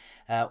 actually. And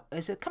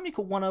there's a company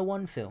called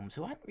 101 Films,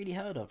 who I hadn't really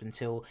heard of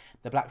until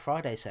the Black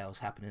Friday sales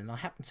happened, and I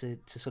happened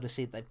to sort of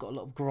see that they've got a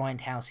lot of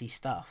grindhousey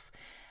stuff,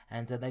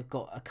 and they've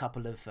got a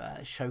couple of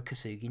Sho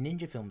Kosugi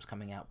ninja films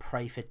coming out,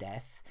 Pray for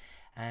Death,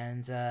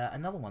 and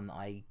another one that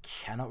I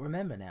cannot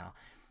remember now.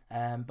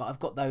 But I've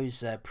got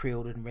those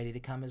pre-ordered and ready to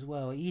come as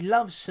well. He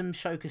loves some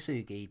Sho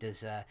Kosugi,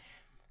 does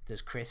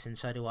Chris, and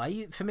so do I. Are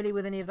you familiar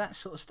with any of that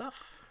sort of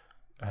stuff?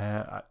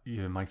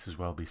 You might as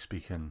well be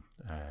speaking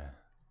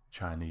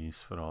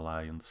Chinese, for all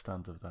I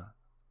understand of that.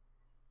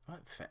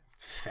 Right,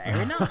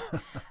 fair enough.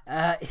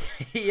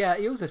 He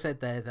also said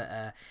there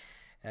that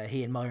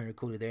he and Myron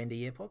recorded their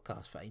end-of-year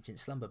podcast for Ancient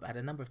Slumber, but had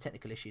a number of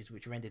technical issues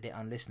which rendered it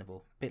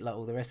unlistenable. Bit like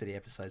all the rest of the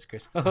episodes,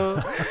 Chris. We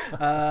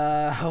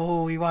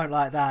won't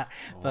like that.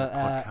 But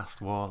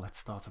podcast war. Let's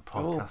start a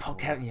podcast war.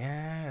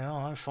 Yeah,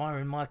 I'm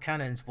firing my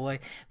cannons, boy.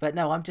 But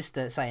no, I'm just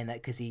saying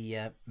that because he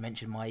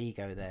mentioned my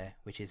ego there,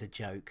 which is a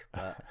joke.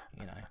 But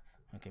you know,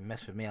 you can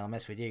mess with me, I'll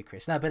mess with you,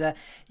 Chris. No, but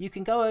you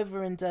can go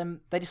over and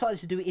they decided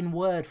to do it in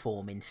word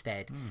form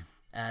instead.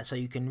 So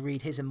you can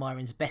read his and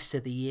Myron's best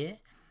of the year.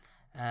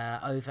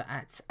 Over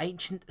at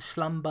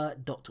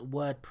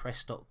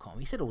ancientslumber.wordpress.com.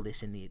 He said all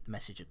this in the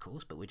message, of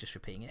course, but we're just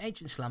repeating it.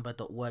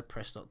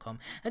 ancientslumber.wordpress.com.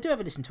 And do have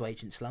a listen to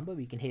Ancient Slumber.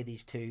 We can hear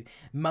these two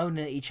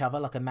moaning at each other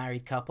like a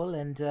married couple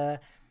and,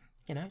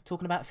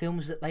 talking about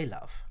films that they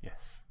love.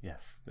 Yes.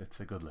 It's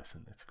a good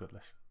listen.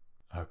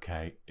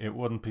 Okay, it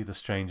wouldn't be the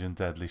Strange and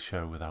Deadly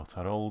show without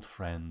our old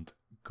friend,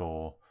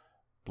 Gore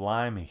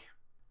Blimey.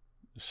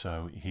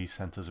 So he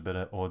sent us a bit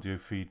of audio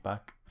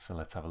feedback, so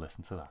let's have a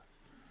listen to that.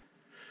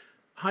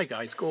 Hi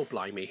guys, Gore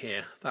Blimey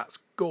here. That's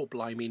Gore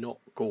Blimey, not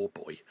Gore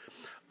Boy.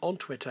 On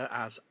Twitter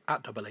as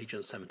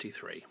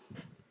 @doubleagent73.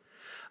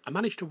 I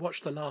managed to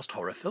watch the last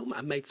horror film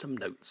and made some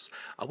notes.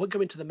 I won't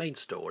go into the main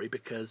story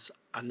because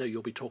I know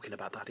you'll be talking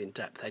about that in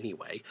depth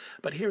anyway,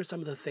 but here are some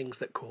of the things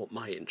that caught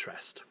my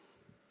interest.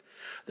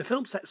 The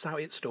film sets out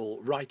its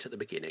stall right at the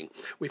beginning.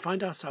 We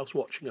find ourselves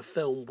watching a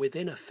film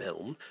within a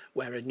film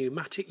where a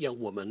pneumatic young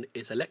woman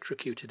is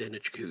electrocuted in a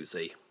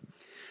jacuzzi.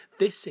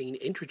 This scene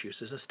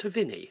introduces us to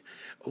Vinny,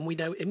 and we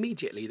know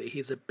immediately that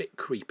he's a bit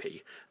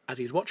creepy, as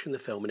he's watching the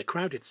film in a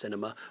crowded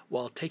cinema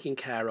while taking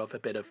care of a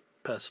bit of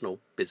personal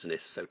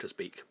business, so to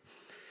speak.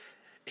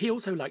 He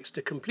also likes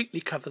to completely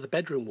cover the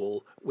bedroom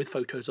wall with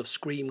photos of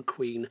Scream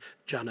Queen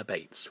Jana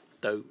Bates,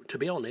 though, to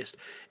be honest,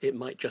 it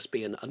might just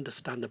be an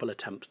understandable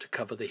attempt to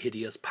cover the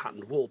hideous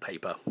patterned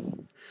wallpaper.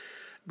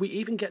 We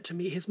even get to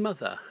meet his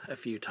mother a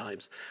few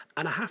times,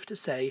 and I have to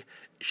say,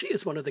 she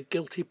is one of the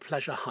guilty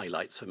pleasure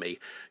highlights for me.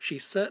 She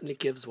certainly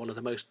gives one of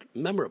the most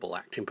memorable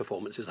acting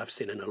performances I've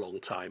seen in a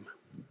long time.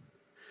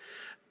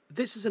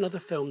 This is another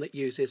film that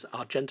uses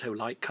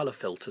Argento-like colour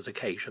filters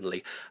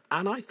occasionally,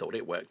 and I thought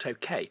it worked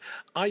okay.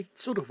 I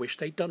sort of wish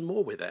they'd done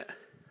more with it.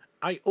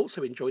 I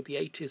also enjoyed the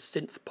 80s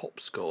synth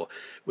pop score,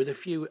 with a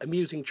few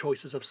amusing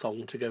choices of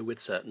song to go with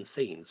certain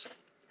scenes.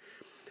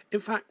 In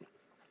fact,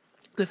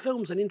 the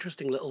film's an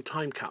interesting little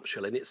time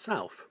capsule in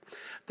itself.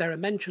 There are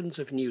mentions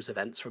of news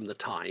events from the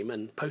time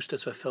and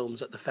posters for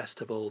films at the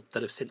festival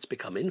that have since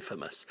become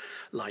infamous,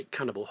 like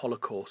Cannibal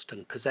Holocaust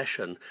and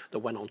Possession, that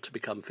went on to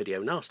become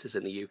Video Nasties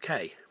in the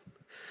UK.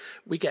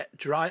 We get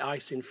dry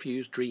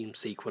ice-infused dream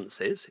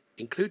sequences,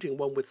 including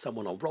one with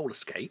someone on roller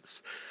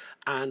skates,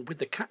 and with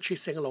the catchy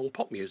sing-along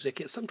pop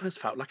music, it sometimes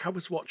felt like I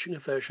was watching a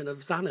version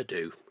of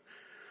Xanadu,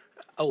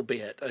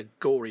 albeit a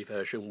gory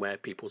version where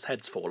people's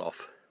heads fall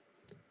off.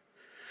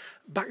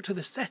 Back to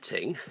the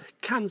setting,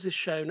 Cannes is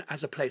shown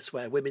as a place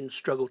where women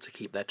struggle to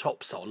keep their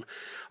tops on,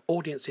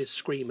 audiences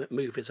scream at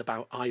movies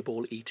about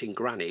eyeball-eating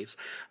grannies,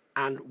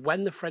 and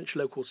when the French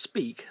locals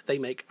speak, they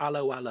make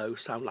Allo Allo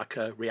sound like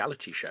a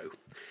reality show.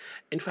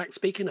 In fact,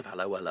 speaking of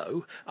Allo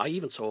Allo, I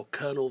even saw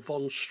Colonel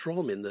von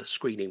Strom in the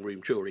screening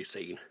room jury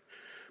scene.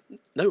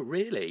 No,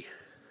 really.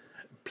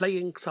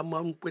 Playing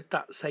someone with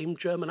that same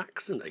German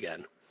accent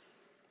again.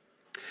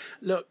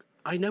 Look,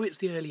 I know it's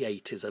the early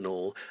 80s and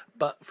all,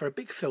 but for a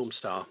big film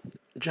star,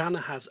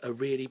 Jana has a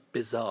really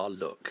bizarre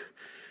look.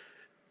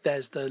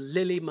 There's the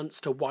Lily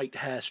Munster white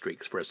hair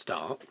streaks for a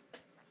start,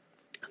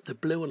 the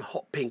blue and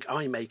hot pink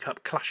eye makeup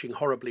clashing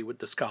horribly with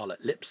the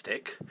scarlet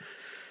lipstick,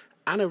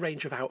 and a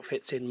range of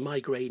outfits in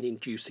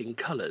migraine-inducing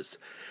colours.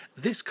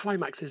 This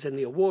climaxes in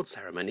the award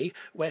ceremony,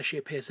 where she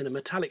appears in a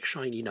metallic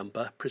shiny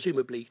number,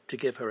 presumably to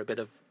give her a bit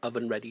of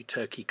oven-ready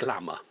turkey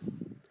glamour.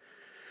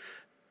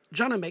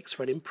 Jana makes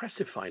for an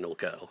impressive final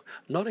girl.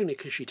 Not only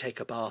can she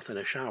take a bath and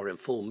a shower in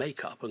full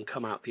makeup and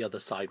come out the other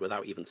side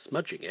without even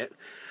smudging it,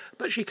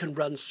 but she can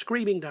run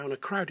screaming down a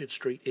crowded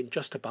street in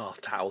just a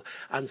bath towel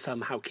and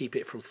somehow keep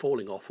it from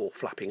falling off or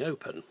flapping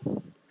open.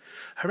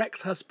 Her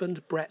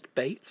ex-husband, Brett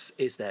Bates,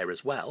 is there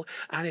as well,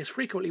 and is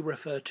frequently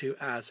referred to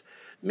as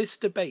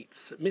Mr.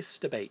 Bates,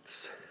 Mr.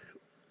 Bates.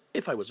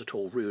 If I was at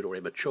all rude or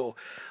immature,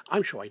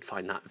 I'm sure I'd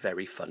find that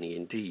very funny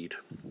indeed.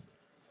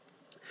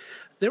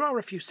 There are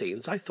a few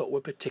scenes I thought were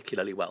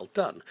particularly well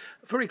done.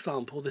 For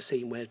example, the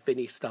scene where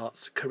Vinny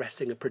starts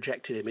caressing a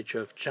projected image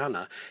of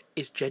Jana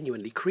is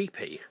genuinely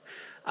creepy,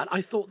 and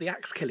I thought the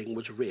axe killing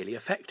was really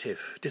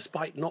effective,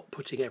 despite not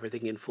putting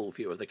everything in full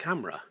view of the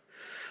camera.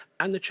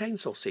 And the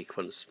chainsaw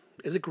sequence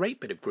is a great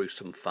bit of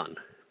gruesome fun.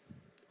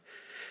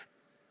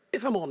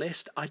 If I'm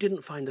honest, I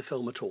didn't find the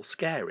film at all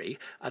scary,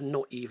 and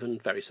not even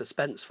very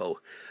suspenseful,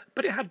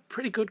 but it had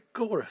pretty good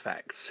gore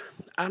effects,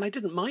 and I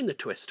didn't mind the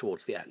twist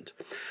towards the end.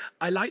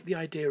 I liked the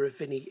idea of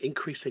Vinny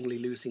increasingly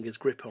losing his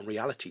grip on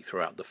reality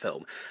throughout the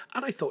film,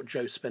 and I thought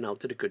Joe Spinell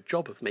did a good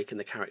job of making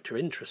the character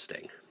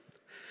interesting.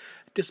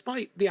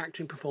 Despite the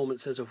acting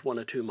performances of one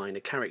or two minor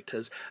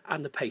characters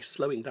and the pace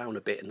slowing down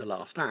a bit in the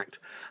last act,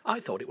 I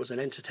thought it was an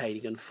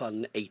entertaining and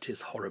fun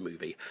 80s horror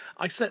movie.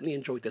 I certainly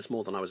enjoyed this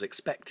more than I was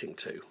expecting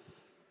to.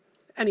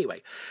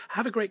 Anyway,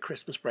 have a great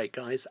Christmas break,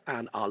 guys,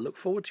 and I'll look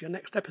forward to your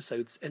next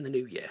episodes in the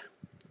new year.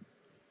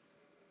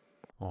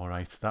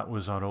 Alright, that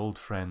was our old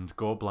friend,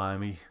 Gore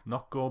Blimey,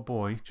 not Gore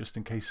Boy, just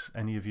in case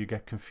any of you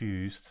get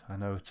confused. I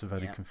know it's a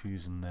very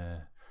confusing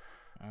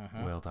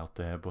world out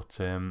there, but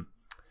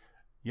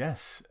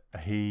yes,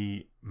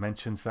 he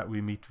mentions that we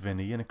meet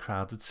Vinny in a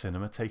crowded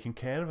cinema taking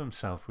care of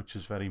himself, which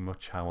is very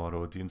much how our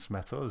audience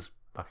met us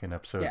back in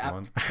episode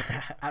 1.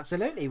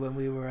 Absolutely, when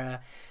we were...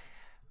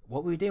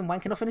 what we were doing,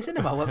 wanking off in a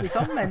cinema, weren't we,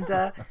 Tom?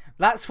 And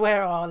that's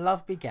where our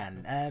love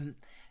began.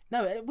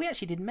 No, we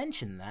actually didn't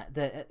mention that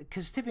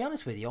because to be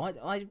honest with you,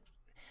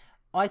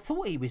 I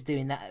thought he was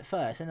doing that at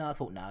first, and I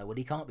thought, no, well,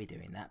 he can't be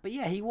doing that. But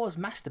yeah, he was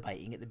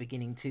masturbating at the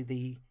beginning to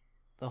the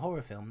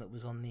horror film that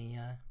was on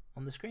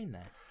the screen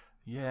there.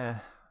 Yeah,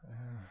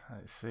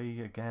 I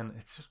see. Again,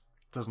 it just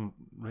doesn't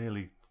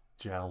really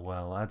gel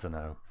well. I don't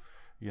know.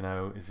 You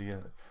know, is he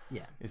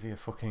a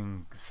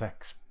fucking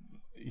sex?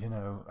 You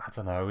know, I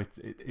don't know.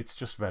 It's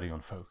just very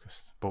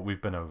unfocused. But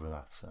we've been over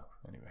that, so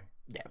anyway.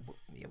 Yeah,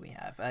 we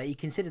have. He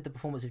considered the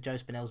performance of Joe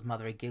Spinell's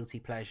mother a guilty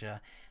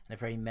pleasure and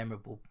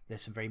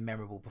there's some very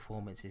memorable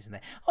performances in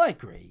there. I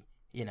agree.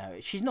 You know,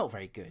 she's not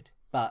very good,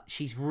 but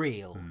she's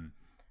real.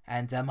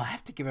 And I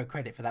have to give her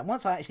credit for that.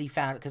 Once I actually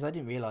found, because I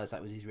didn't realise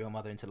that was his real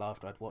mother until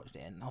after I'd watched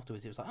it, and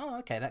afterwards it was like, oh,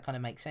 okay, that kind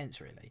of makes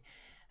sense, really.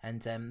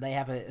 And they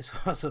have a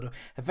sort of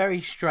a very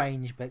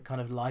strange but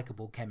kind of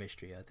likeable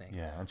chemistry, I think.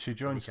 Yeah, and she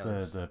joins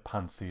the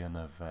pantheon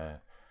of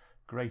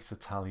great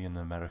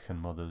Italian-American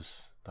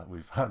mothers that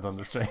we've had on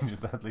the Strange and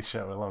Deadly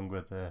show, along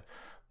with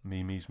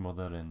Mimi's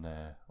mother in,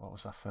 what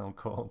was that film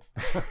called?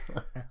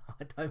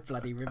 I don't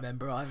bloody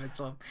remember either,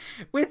 Tom.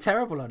 We're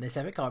terrible on this,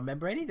 Em. I can't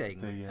remember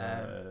anything.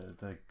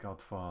 The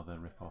Godfather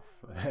rip-off.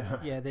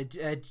 Yeah,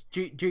 the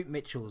Duke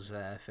Mitchell's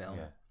film.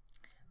 Yeah.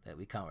 That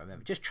we can't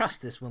remember. Just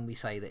trust us when we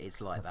say that it's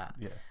like that.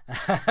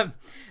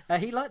 Yeah.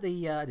 He liked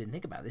the. I didn't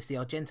think about this. The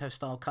Argento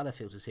style colour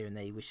filters here and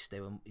there. He wished they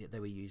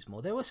were used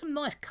more. There were some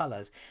nice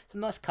colours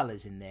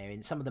in there.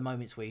 In some of the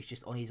moments where he's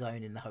just on his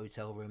own in the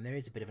hotel room, there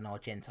is a bit of an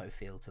Argento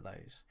feel to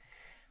those.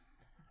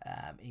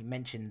 He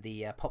mentioned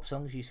the pop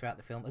songs used throughout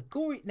the film. A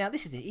gory. Now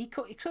this is it. He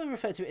sort of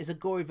referred to it as a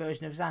gory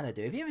version of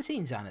Xanadu. Have you ever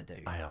seen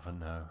Xanadu? I haven't.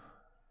 No.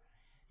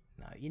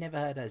 No, you never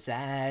heard of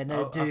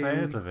Xanadu. I've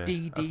heard of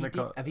it. Hasn't it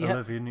got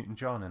Olivia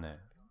Newton-John in it?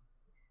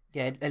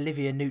 Yeah,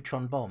 Olivia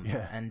Neutron Bomb.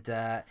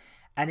 Yeah.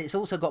 And it's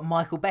also got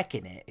Michael Beck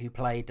in it, who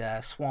played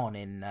Swan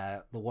in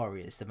The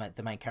Warriors,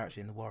 the main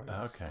character in The Warriors.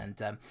 Okay.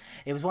 And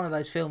it was one of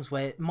those films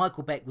where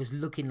Michael Beck was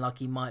looking like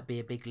he might be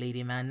a big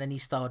leading man, then he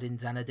starred in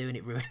Xanadu and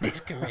it ruined his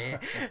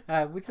career,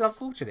 which is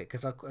unfortunate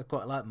because I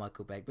quite like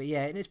Michael Beck. But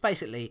yeah, and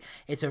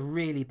it's a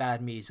really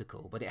bad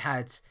musical, but it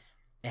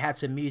had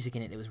some music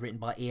in it that was written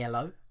by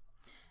ELO.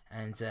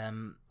 And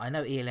I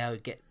know ELO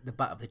get the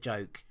butt of the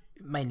joke,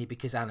 mainly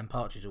because Alan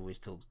Partridge always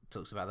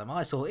talks about them.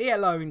 I saw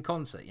ELO in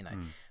concert, you know,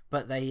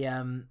 but they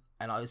and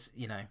I was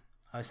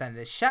saying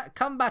this,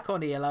 come back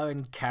on ELO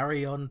and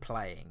carry on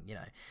playing, you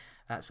know,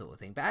 that sort of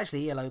thing. But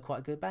actually, ELO are quite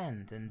a good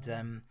band,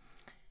 and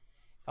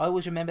I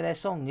always remember their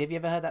song. Have you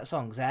ever heard that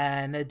song?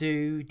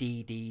 Xanadu,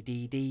 dee dee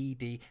dee dee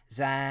dee,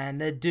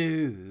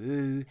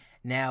 Xanadu.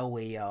 Now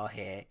we are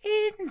here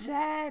in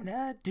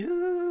Xanadu.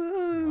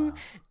 Wow.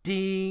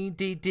 Ding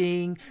ding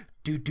ding,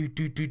 do do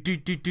do do do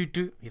do do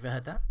do. You ever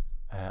heard that?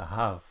 I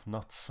have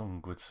not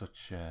sung with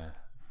such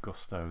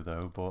gusto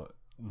though, but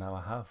now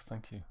I have.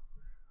 Thank you.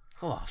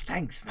 Oh,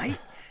 thanks, mate.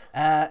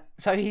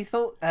 So he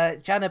thought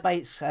Jana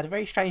Bates had a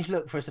very strange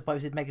look for a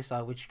supposed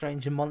megastar with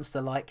strange and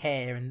monster-like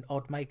hair and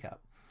odd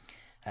makeup.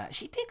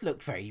 She did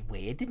look very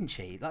weird, didn't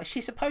she? Like,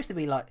 she's supposed to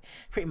be like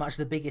pretty much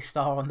the biggest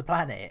star on the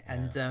planet,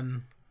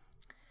 and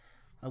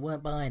I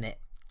weren't buying it.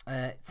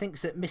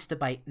 Thinks that Mr.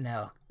 Bates...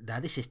 Now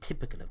this is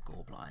typical of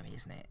Gore Blimey,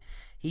 isn't it?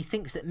 He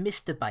thinks that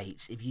Mr.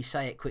 Bates, if you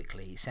say it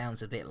quickly,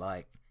 sounds a bit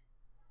like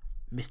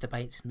Mr.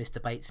 Bates,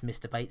 Mr. Bates,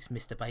 Mr. Bates,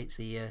 Mr. Bates.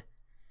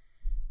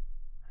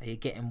 Are you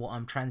getting what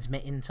I'm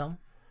transmitting, Tom?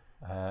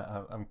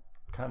 I'm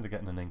kind of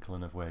getting an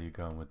inkling of where you're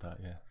going with that,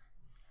 yeah.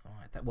 All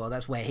right, well,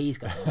 that's where he's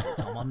going with it,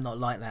 Tom. I'm not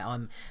like that.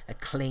 I'm a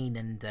clean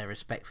and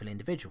respectful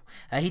individual.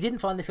 He didn't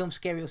find the film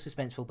scary or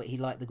suspenseful, but he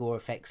liked the gore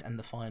effects and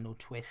the final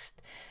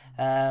twist.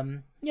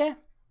 Yeah,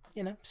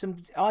 you know,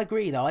 I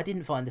agree, though. I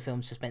didn't find the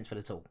film suspenseful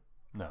at all.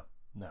 No.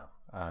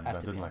 And I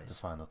didn't like the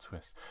final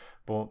twist.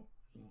 But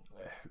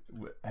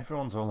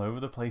everyone's all over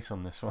the place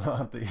on this one,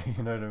 aren't they?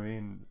 You know what I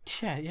mean?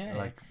 Yeah.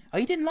 Like,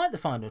 you didn't like the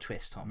final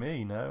twist, Tom?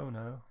 Me?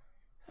 No.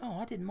 Oh,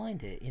 I didn't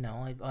mind it. You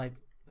know,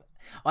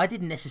 I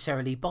didn't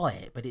necessarily buy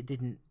it, but it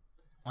didn't...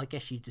 I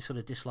guess you just sort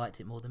of disliked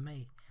it more than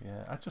me.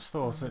 Yeah, I just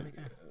thought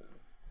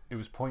it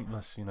was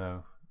pointless, you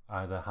know,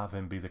 either have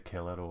him be the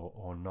killer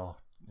or not.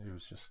 It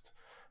was just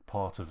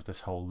part of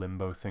this whole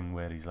limbo thing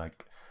where he's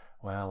like,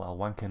 well, I'll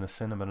wank in a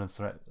cinema and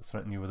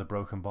threaten you with a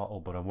broken bottle,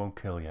 but I won't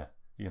kill you.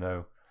 You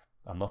know,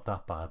 I'm not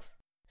that bad.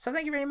 So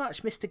thank you very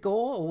much, Mr.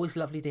 Gore. Always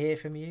lovely to hear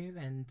from you,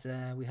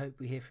 and we hope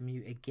we hear from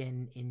you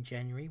again in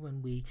January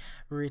when we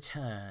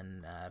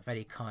return.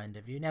 Very kind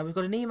of you. Now, we've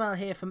got an email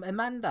here from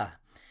Amanda,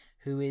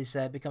 who is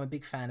become a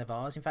big fan of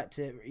ours. In fact,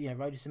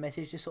 wrote us a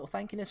message just sort of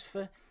thanking us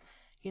for,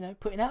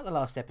 putting out the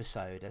last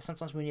episode.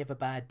 Sometimes when you have a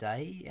bad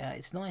day,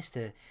 it's nice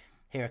to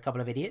hear a couple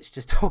of idiots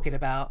just talking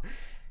about,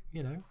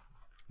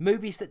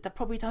 movies that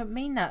probably don't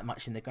mean that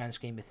much in the grand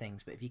scheme of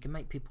things. But if you can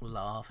make people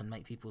laugh and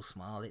make people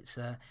smile,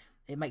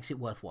 it makes it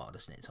worthwhile,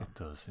 doesn't it, Tom?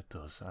 It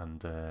does.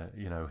 And,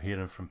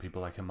 hearing from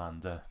people like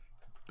Amanda,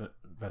 but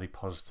very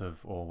positive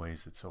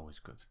always, it's always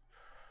good.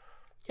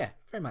 Yeah,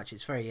 very much.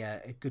 It's very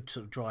a good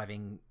sort of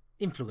driving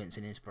influence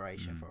and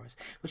inspiration for us.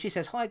 Well, she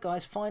says, "Hi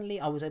guys, finally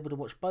I was able to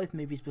watch both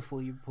movies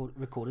before you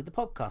recorded the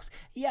podcast.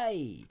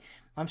 Yay!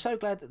 I'm so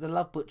glad that The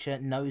Love Butcher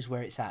knows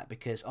where it's at,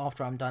 because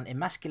after I'm done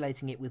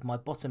emasculating it with my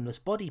bottomless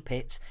body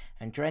pits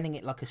and draining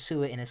it like a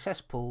sewer in a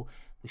cesspool,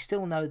 we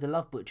still know The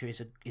Love Butcher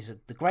is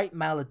the great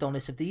male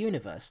Adonis of the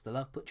universe. The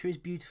Love Butcher is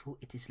beautiful,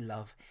 it is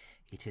love,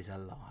 it is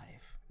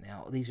alive."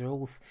 Now, these are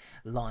all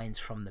lines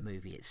from the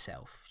movie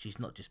itself. She's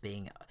not just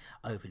being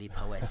overly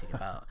poetic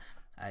about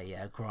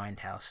a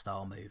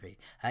grindhouse-style movie.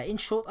 In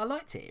short, I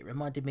liked it. It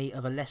reminded me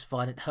of a less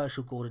violent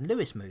Herschel Gordon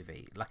Lewis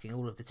movie, lacking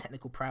all of the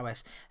technical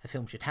prowess a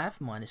film should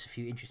have, minus a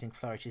few interesting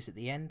flourishes at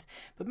the end,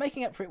 but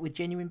making up for it with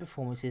genuine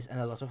performances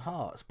and a lot of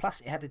heart. Plus,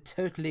 it had a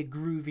totally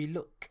groovy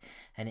look,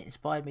 and it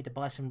inspired me to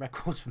buy some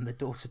records from the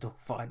door-to-door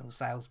vinyl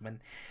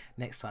salesman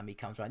next time he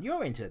comes round.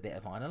 You're into a bit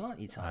of vinyl, aren't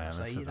you, Tom? I am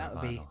so into that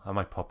would vinyl. I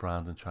might pop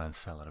round and try and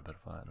sell it a bit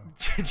of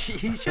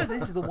vinyl. You sure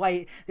this is the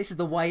way? This is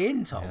the way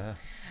in, Tom.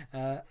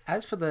 Yeah.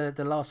 As for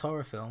the last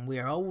horror film, we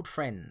are old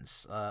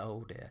friends.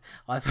 Oh dear.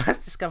 I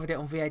first discovered it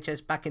on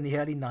VHS back in the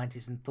early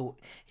 90s and thought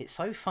it's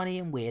so funny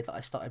and weird that I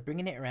started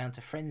bringing it around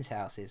to friends'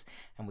 houses,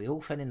 and we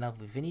all fell in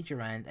love with Vinnie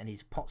Durand and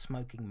his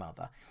pot-smoking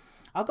mother.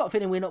 I've got a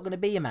feeling we're not going to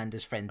be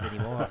Amanda's friends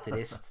anymore after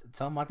this,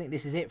 Tom. I think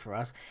this is it for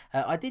us.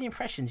 I did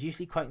impressions,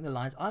 usually quoting the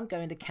lines, "I'm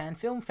going to Cannes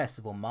Film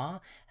Festival, Ma,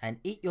 and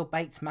eat your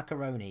baked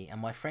macaroni,"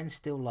 and my friends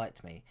still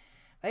liked me.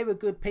 They were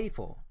good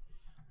people.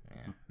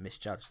 Yeah,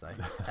 misjudged though.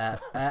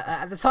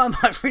 At the time,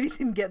 I really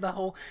didn't get the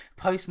whole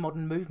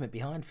postmodern movement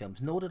behind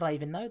films, nor did I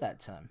even know that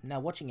term.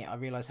 Now, watching it, I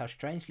realise how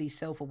strangely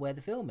self-aware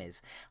the film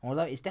is. And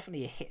although it's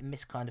definitely a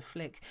hit-and-miss kind of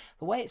flick,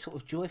 the way it sort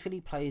of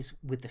joyfully plays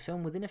with the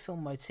film within a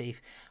film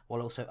motif,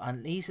 while also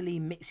uneasily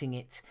mixing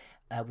it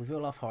with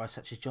real-life horror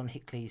such as John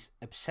Hinckley's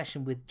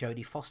obsession with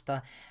Jodie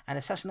Foster and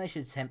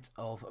assassination attempt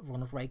of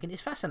Ronald Reagan,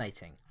 is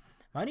fascinating.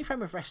 My only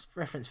frame of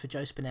reference for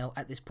Joe Spinell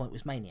at this point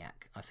was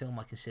Maniac, a film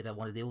I consider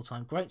one of the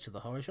all-time greats of the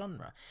horror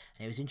genre,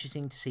 and it was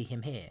interesting to see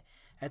him here.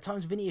 At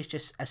times, Vinny is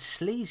just as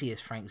sleazy as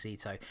Frank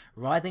Zito,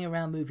 writhing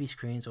around movie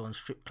screens or on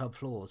strip club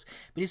floors,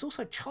 but he's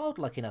also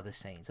childlike in other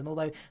scenes, and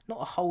although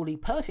not a wholly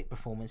perfect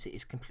performance, it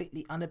is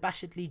completely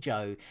unabashedly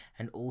Joe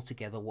and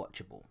altogether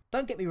watchable.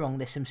 Don't get me wrong,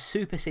 there's some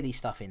super silly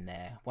stuff in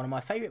there. One of my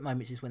favourite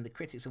moments is when the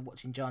critics are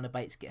watching Jana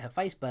Bates get her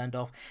face burned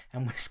off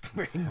and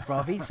whispering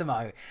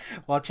Bravissimo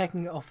while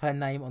checking off her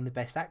name on the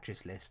Best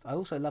Actress list. I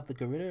also love the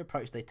guerrilla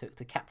approach they took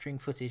to capturing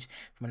footage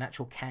from an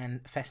actual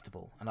Cannes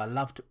festival, and I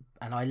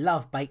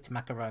love baked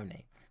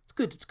macaroni.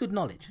 It's good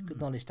knowledge.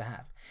 Good knowledge to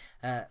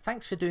have.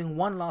 Thanks for doing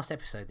one last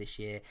episode this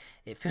year.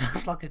 It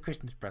feels like a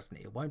Christmas present.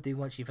 It won't do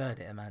once you've heard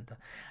it, Amanda.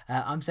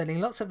 I'm sending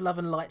lots of love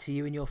and light to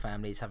you and your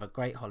families. Have a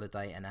great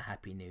holiday and a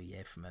happy new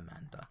year from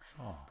Amanda.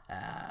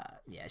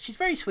 Yeah, she's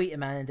very sweet,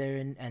 Amanda,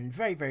 and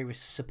very, very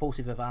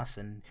supportive of us,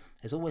 and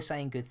is always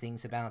saying good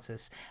things about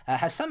us.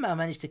 Has somehow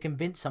managed to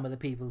convince some of the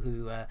people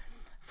who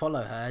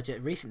follow her.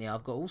 Recently,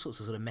 I've got all sorts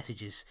of sort of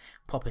messages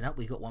popping up.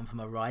 We got one from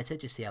a writer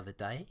just the other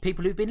day.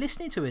 People who've been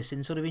listening to us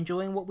and sort of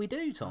enjoying what we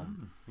do,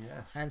 Tom.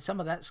 Yes. And some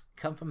of that's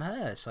come from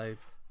her. So,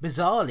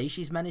 bizarrely,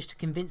 she's managed to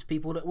convince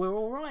people that we're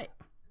all right.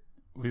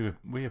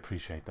 We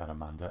appreciate that,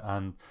 Amanda.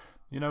 And,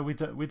 we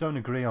don't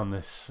agree on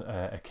this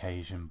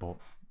occasion, but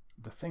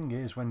the thing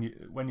is, when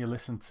you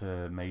listen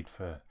to Made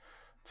for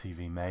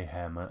TV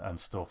Mayhem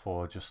and stuff,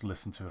 or just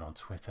listen to it on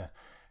Twitter,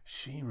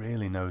 she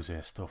really knows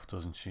her stuff,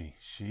 doesn't she?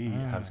 She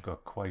has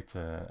got quite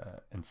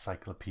a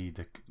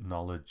encyclopedic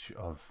knowledge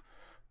of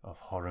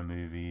horror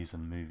movies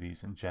and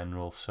movies in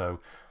general. So,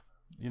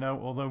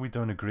 although we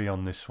don't agree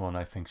on this one,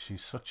 I think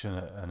she's such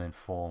an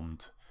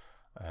informed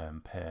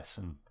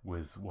person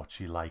with what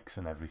she likes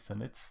and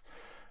everything. It's,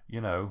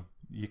 you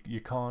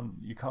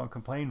can't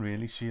complain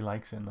really. She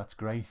likes it, and that's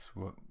great.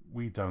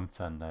 We don't,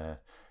 and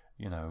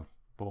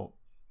but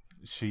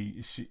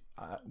she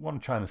what I'm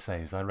trying to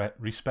say is I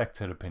respect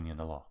her opinion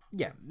a lot.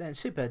 Yeah, they're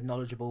super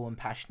knowledgeable and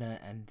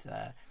passionate,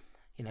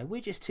 and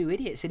we're just two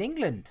idiots in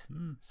England.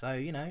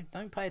 So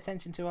don't pay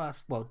attention to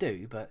us. Well,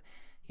 do, but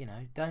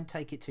don't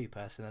take it too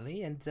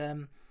personally.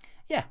 And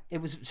yeah,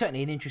 it was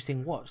certainly an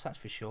interesting watch, that's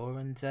for sure.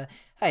 And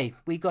hey,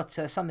 we got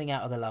something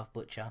out of The Love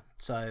Butcher,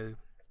 so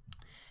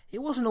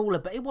it wasn't all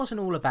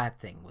a bad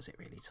thing, was it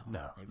really, Tom?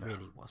 No, it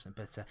really wasn't.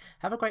 But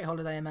have a great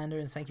holiday, Amanda,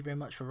 and thank you very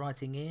much for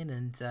writing in.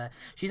 And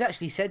she's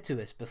actually said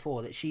to us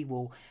before that she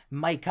will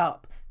make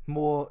up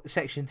more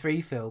Section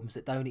 3 films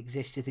that don't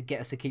exist just to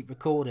get us to keep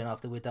recording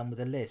after we're done with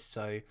the list.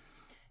 So,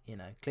 You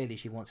know, clearly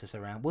she wants us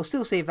around. We'll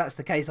still see if that's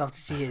the case after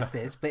she hears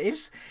this. But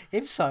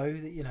if so,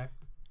 you know,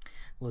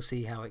 we'll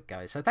see how it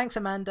goes. So thanks,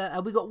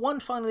 Amanda. We got one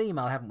final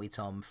email, haven't we,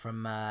 Tom,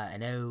 from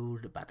an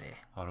old buddy.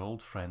 Our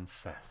old friend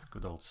Seth,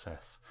 good old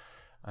Seth.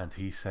 And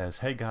he says,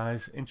 hey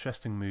guys,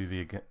 interesting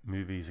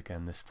movies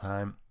again this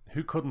time.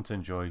 Who couldn't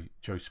enjoy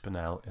Joe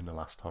Spinell in the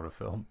last horror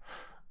film?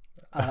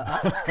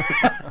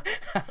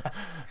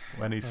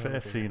 When he's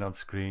first seen on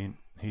screen,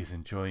 he's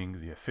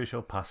enjoying the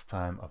official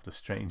pastime of the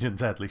Strange and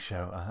Deadly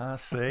show.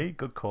 See,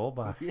 good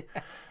callback.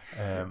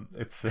 Yeah.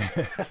 It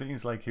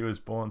seems like he was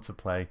born to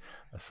play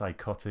a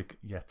psychotic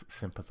yet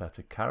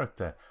sympathetic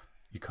character.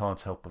 You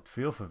can't help but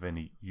feel for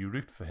Vinny. You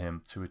root for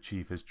him to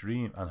achieve his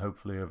dream and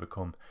hopefully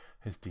overcome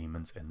his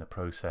demons in the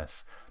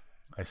process.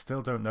 I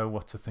still don't know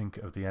what to think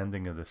of the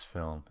ending of this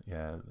film.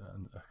 Yeah,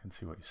 I can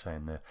see what you're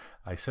saying there.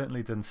 I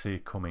certainly didn't see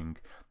it coming.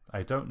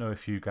 I don't know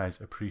if you guys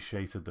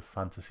appreciated the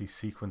fantasy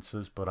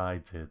sequences, but I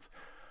did.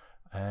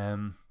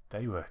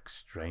 They were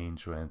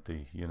strange, weren't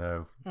they? You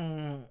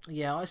know.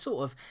 Yeah,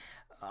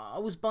 I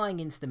was buying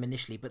into them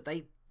initially, but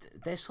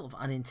they're sort of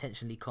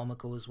unintentionally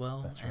comical as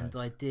well. That's and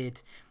right.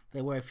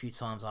 There were a few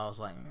times I was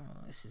like,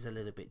 this is a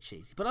little bit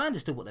cheesy, but I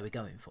understood what they were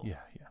going for. Yeah.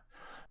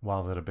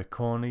 While they're a bit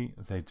corny,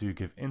 they do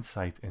give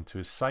insight into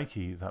his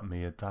psyche that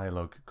mere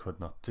dialogue could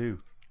not do.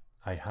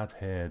 I had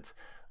heard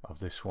of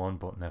this one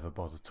but never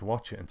bothered to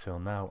watch it until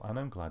now, and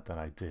I'm glad that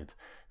I did.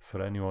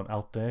 For anyone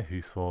out there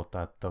who thought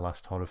that the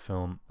last horror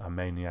film and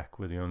Maniac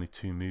were the only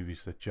two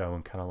movies that Joe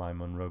and Caroline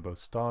Munro both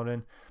star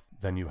in,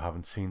 then you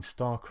haven't seen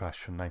Star Crash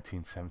from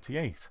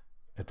 1978.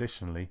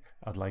 Additionally,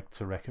 I'd like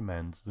to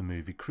recommend the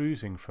movie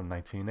Cruising from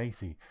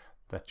 1980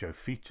 that Joe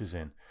features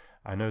in.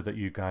 I know that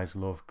you guys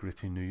love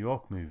gritty New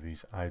York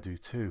movies. I do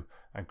too,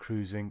 and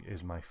Cruising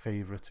is my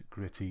favourite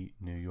gritty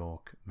New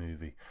York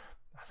movie.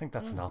 I think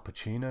that's an Al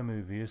Pacino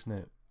movie, isn't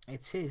it?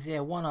 It is, yeah.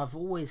 One I've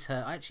always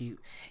heard. I actually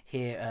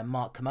hear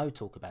Mark Commode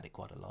talk about it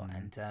quite a lot,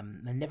 and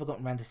I've never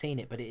gotten around to seeing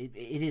it, but it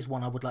is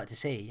one I would like to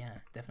see. Yeah,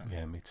 definitely.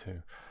 Yeah, me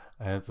too.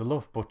 The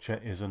Love Butcher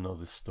is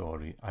another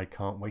story. I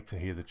can't wait to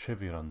hear the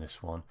trivia on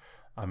this one.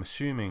 I'm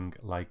assuming,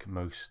 like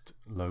most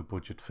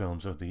low-budget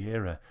films of the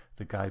era,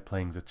 the guy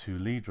playing the two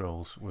lead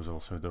roles was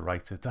also the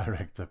writer,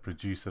 director,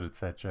 producer,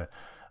 etc.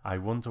 I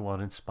wonder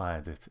what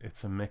inspired it.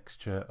 It's a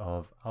mixture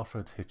of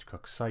Alfred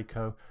Hitchcock's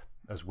Psycho,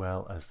 as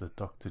well as the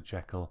Dr.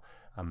 Jekyll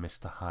and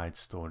Mr. Hyde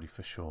story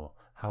for sure.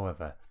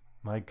 However,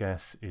 my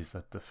guess is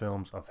that the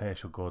films of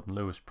Herschel Gordon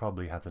Lewis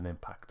probably had an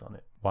impact on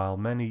it. While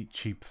many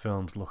cheap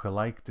films look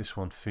alike, this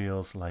one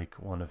feels like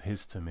one of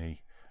his to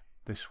me.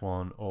 This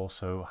one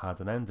also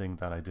had an ending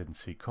that I didn't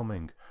see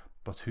coming,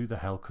 but who the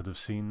hell could have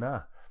seen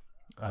that?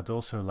 I'd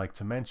also like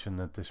to mention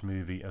that this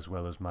movie, as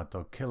well as Mad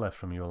Dog Killer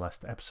from your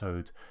last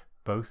episode,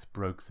 both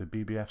broke the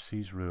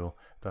BBFC's rule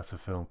that a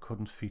film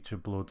couldn't feature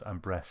blood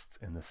and breasts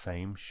in the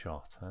same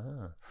shot.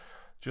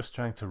 Just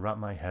trying to wrap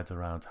my head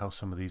around how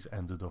some of these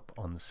ended up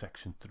on the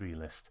Section 3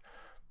 list.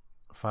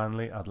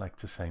 Finally, I'd like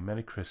to say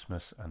Merry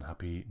Christmas and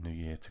Happy New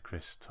Year to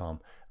Chris,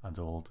 Tom, and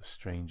all the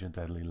Strange and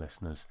Deadly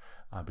listeners.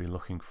 I'll be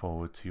looking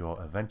forward to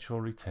your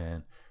eventual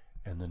return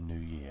in the new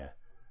year.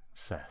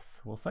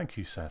 Seth. Well, thank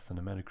you, Seth, and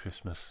a Merry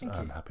Christmas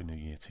and Happy New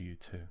Year to you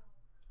too.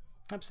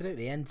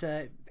 Absolutely,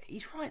 and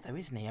he's right though,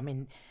 isn't he? I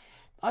mean,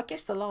 I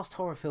guess the last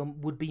horror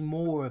film would be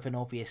more of an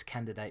obvious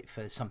candidate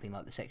for something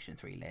like the Section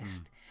 3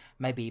 list.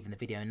 Maybe even the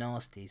Video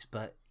Nasties,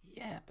 but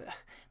the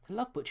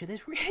Love Butcher,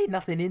 there's really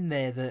nothing in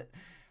there that,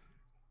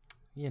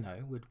 you know,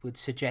 would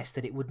suggest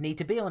that it would need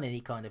to be on any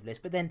kind of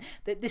list. But then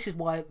this is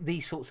why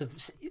these sorts of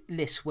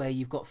lists where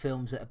you've got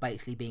films that are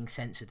basically being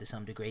censored to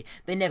some degree,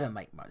 they never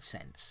make much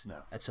sense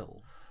at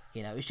all.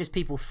 You know, it's just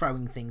people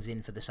throwing things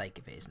in for the sake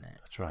of it, isn't it?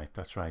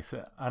 That's right.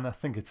 And I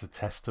think it's a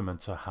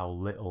testament to how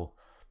little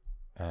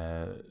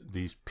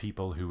these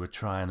people who were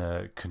trying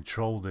to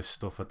control this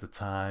stuff at the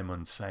time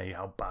and say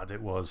how bad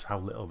it was, how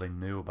little they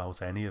knew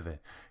about any of it.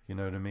 You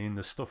know what I mean?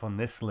 There's stuff on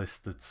this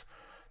list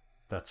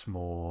that's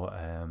more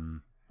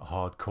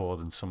hardcore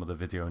than some of the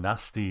Video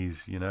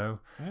Nasties, you know,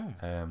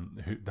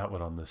 that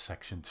were on the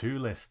Section 2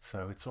 list.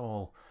 So it's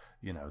all,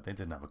 you know, they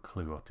didn't have a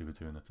clue what they were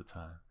doing at the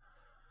time.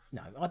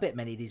 No, I bet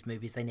many of these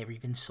movies they never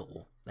even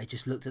saw. They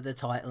just looked at the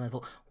title and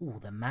thought, oh,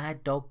 the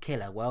Mad Dog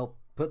Killer. Well,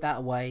 put that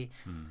away.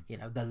 You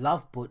know, the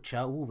Love Butcher.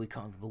 Oh, we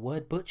can't, the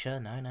word butcher.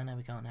 No,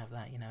 we can't have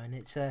that, you know. And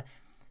it's, a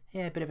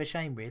bit of a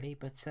shame, really.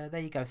 But there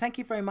you go. Thank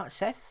you very much,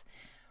 Seth,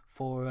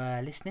 for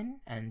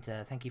listening. And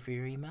thank you for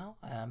your email.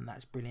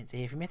 That's brilliant to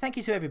hear from you. Thank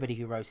you to everybody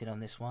who wrote in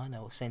on this one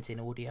or sent in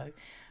audio.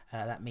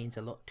 That means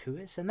a lot to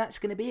us. And that's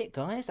going to be it,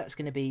 guys. That's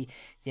going to be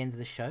the end of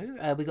the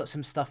show. We've got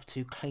some stuff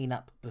to clean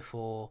up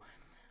before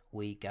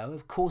we go.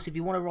 Of course, if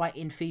you want to write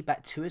in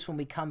feedback to us when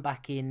we come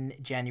back in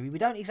January, we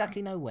don't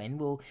exactly know when.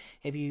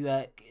 If you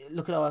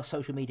look at our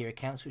social media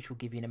accounts, which we'll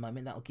give you in a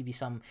moment, that'll give you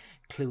some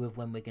clue of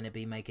when we're going to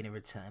be making a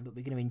return. But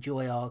we're going to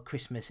enjoy our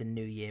Christmas and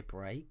New Year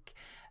break.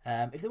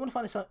 If they want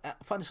to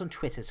find us on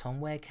Twitter, Tom,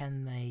 where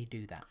can they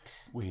do that?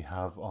 We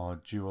have our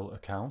dual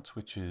account,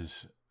 which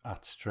is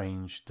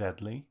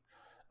 @StrangeDeadly,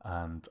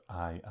 and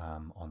I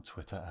am on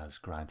Twitter as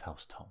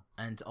Grindhouse Tom.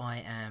 And I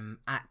am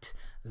at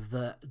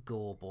the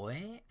Gore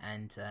Boy,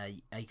 and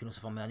you can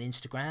also find me on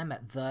Instagram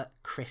at the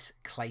Chris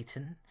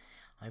Clayton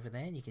over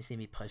there, and you can see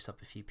me post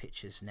up a few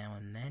pictures now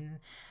and then.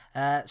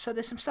 So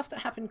there's some stuff that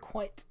happened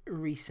quite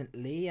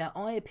recently.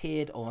 I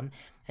appeared on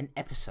an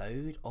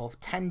episode of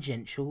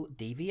Tangential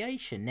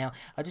Deviation. Now,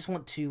 I just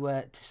want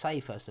to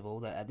say, first of all,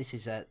 that this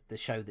is the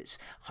show that's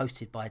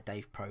hosted by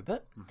Dave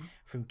Probert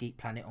from Geek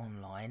Planet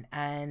Online.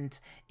 And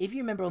if you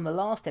remember on the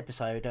last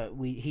episode,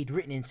 he'd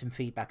written in some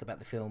feedback about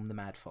the film The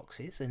Mad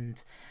Foxes,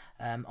 and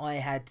I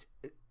had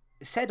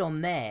said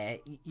on there,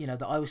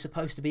 that I was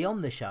supposed to be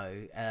on the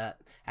show,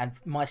 and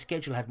my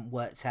schedule hadn't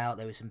worked out.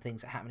 There were some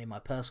things that happened in my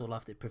personal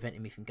life that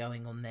prevented me from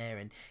going on there,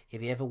 and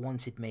if he ever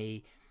wanted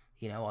me,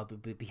 I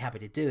would be happy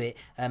to do it.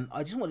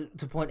 I just wanted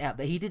to point out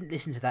that he didn't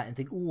listen to that and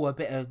think, oh, I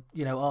better,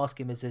 ask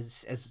him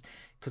as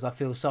because I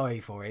feel sorry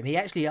for him. He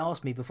actually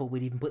asked me before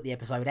we'd even put the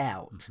episode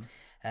out.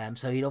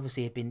 So he'd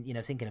obviously had been,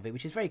 thinking of it,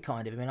 which is very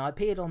kind of him. And I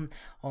appeared on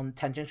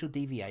Tangential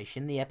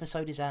Deviation. The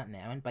episode is out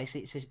now, and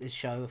basically it's a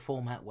show, a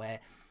format where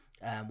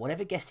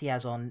whatever guest he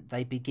has on,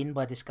 they begin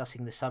by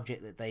discussing the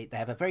subject that they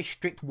have a very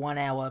strict 1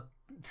 hour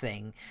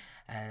thing,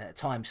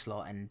 time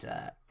slot, and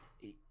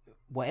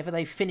whatever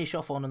they finish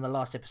off on the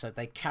last episode,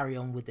 they carry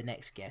on with the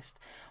next guest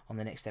on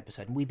the next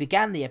episode. And we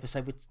began the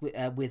episode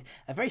with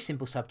a very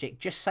simple subject: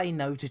 just say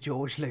no to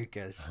George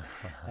Lucas.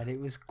 And it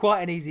was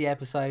quite an easy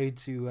episode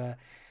to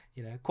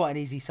quite an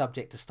easy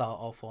subject to start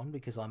off on,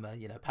 because I'm a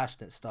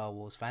passionate Star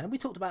Wars fan, and we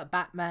talked about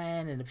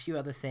Batman and a few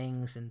other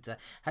things, and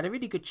had a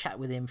really good chat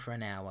with him for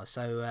an hour.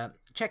 So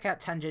check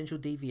out Tangential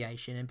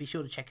Deviation, and be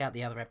sure to check out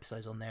the other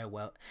episodes on there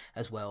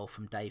as well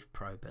from Dave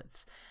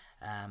Probert.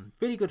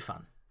 Really good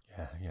fun.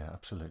 Yeah,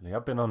 absolutely.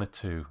 I've been on it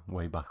too,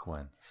 way back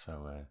when.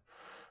 So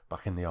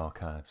back in the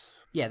archives.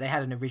 Yeah, they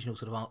had an original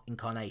sort of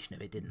incarnation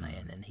of it, didn't they?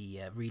 And then he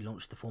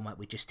relaunched the format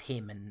with just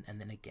him and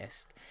then a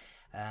guest.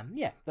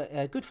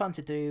 But good fun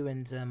to do,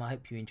 and I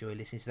hope you enjoy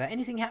listening to that.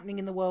 Anything happening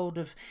in the world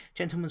of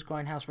Gentleman's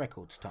Grindhouse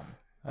Records, Tom?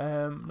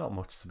 Not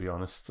much, to be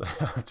honest.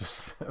 I've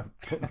just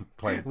been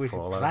playing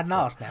Fallout. I hadn't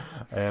asked now.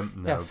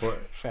 No, but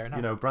fair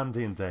enough.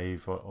 Brandy and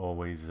Dave are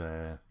always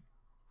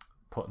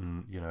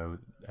putting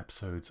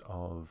episodes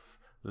of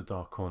the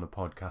Dark Corner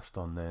podcast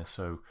on there,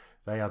 so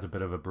they had a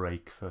bit of a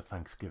break for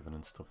Thanksgiving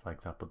and stuff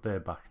like that, but they're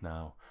back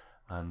now,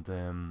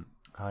 and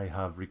I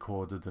have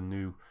recorded a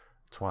new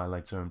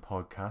Twilight Zone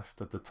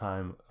podcast. At the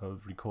time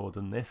of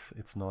recording this,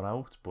 it's not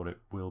out, but it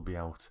will be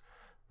out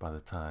by the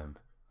time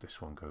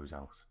this one goes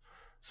out,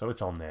 so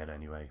it's on there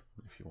anyway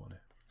if you want it.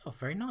 Oh,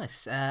 very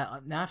nice.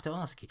 Now I have to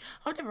ask you,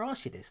 I've never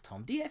asked you this,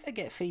 Tom, do you ever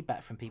get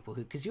feedback from people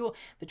who, because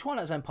the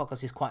Twilight Zone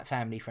podcast is quite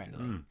family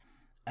friendly,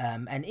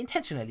 and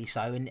intentionally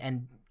so,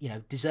 and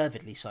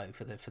deservedly so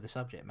for the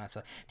subject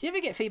matter. Do you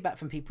ever get feedback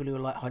from people who are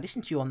like, I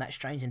listened to you on that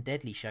Strange and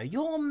Deadly show,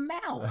 your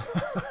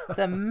mouth,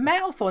 the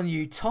mouth on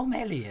you, Tom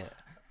Elliott?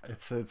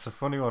 It's a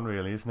funny one,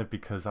 really, isn't it?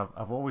 Because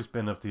I've always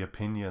been of the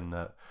opinion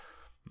that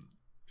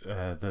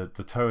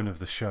the tone of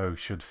the show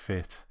should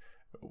fit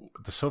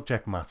the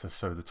subject matter.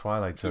 So the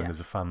Twilight Zone is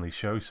a family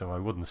show, so I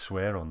wouldn't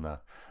swear on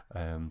that.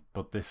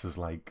 But this is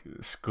like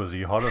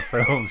scuzzy horror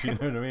films, you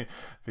know what I mean?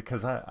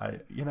 Because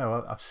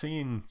I've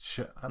seen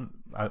and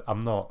I'm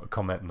not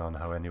commenting on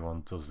how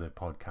anyone does their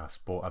podcast,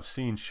 but I've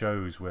seen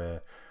shows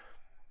where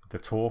they're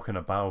talking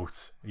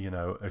about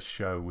a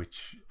show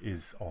which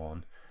is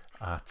on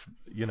at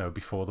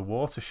before the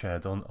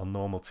watershed on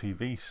normal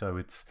TV, so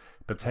it's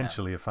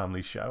potentially a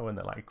family show, and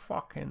they're like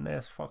fucking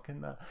this,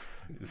 fucking that.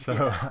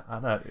 So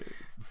and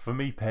for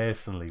me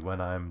personally, when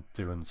I'm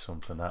doing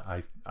something,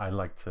 I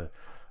like to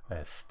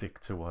stick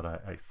to what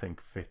I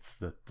think fits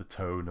the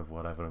tone of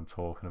whatever I'm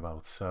talking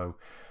about. So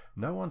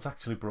no one's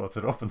actually brought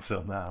it up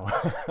until now.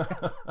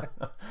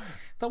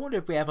 I wonder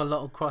if we have a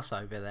lot of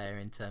crossover there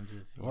in terms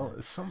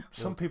of.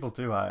 Some people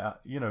do.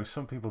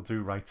 Some people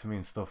do write to me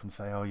and stuff and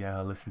say, "Oh yeah,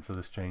 I listen to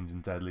the Strange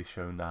and Deadly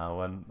show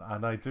now," and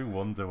I do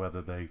wonder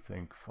whether they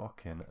think,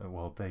 "Fucking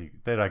well,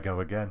 there I go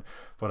again."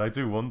 But I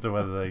do wonder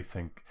whether they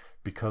think,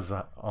 because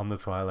on the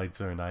Twilight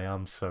Zone I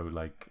am so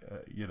like,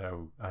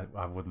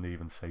 I wouldn't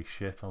even say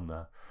shit on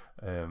that.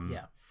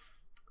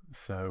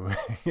 So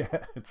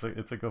yeah, it's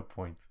a good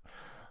point.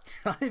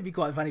 It'd be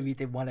quite funny if you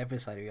did one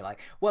episode where you're like,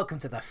 welcome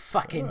to the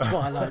fucking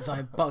Twilight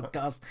Zone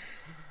podcast,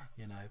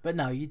 but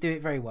no, you do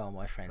it very well,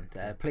 my friend.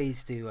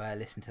 Please do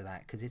listen to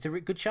that, because it's a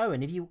good show,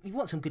 and if you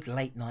want some good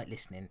late night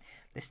listening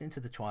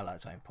to the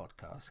Twilight Zone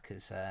podcast,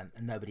 because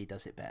nobody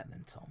does it better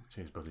than Tom.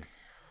 Cheers, buddy.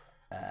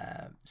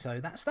 So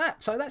that's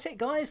that. So that's it,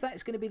 guys.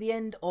 That's going to be the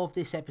end of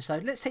this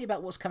episode. Let's tell you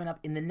about what's coming up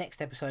in the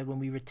next episode when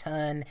we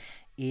return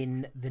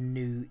in the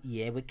new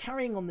year. We're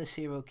carrying on the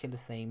serial killer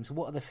themes.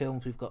 What are the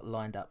films we've got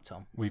lined up,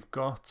 Tom? We've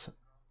got,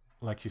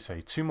 like you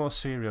say, 2 more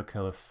serial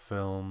killer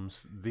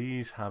films.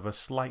 These have a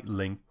slight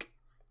link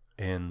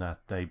in that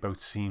they both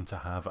seem to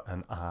have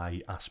an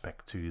eye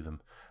aspect to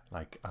them,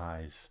 like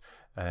eyes.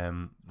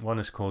 One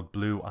is called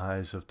Blue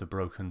Eyes of the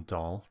Broken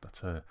Doll.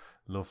 That's a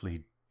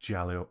lovely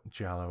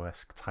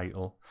Giallo-esque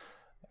title.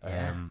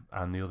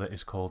 And the other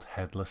is called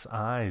Headless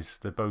Eyes.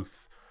 They're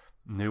both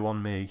New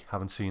on me,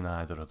 haven't seen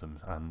either of them,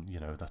 and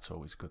that's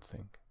always a good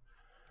thing.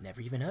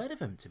 Never even heard of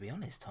them, to be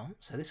honest, Tom.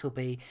 So this will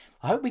be...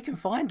 I hope we can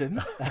find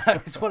them.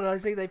 It's one of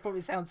those things, they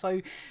probably sound so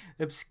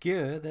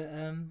obscure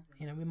that,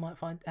 we might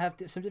have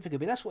some difficulty.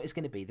 But that's what it's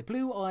going to be. The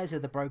Blue Eyes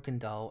of the Broken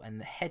Doll and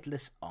the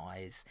Headless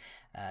Eyes,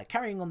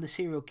 carrying on the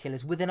serial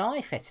killers with an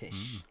eye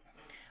fetish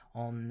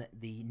on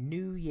the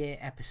New Year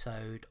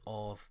episode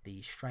of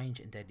the Strange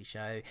and Deadly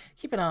Show.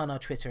 Keep an eye on our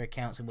Twitter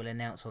accounts and we'll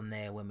announce on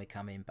there when we're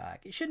coming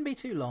back. It shouldn't be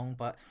too long,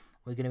 but...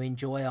 we're going to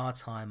enjoy our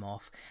time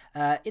off.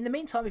 In the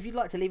meantime, if you'd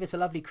like to leave us a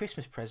lovely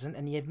Christmas present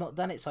and you've not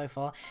done it so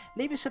far,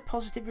 leave us a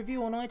positive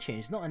review on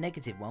iTunes. Not a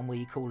negative one where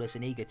you call us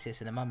an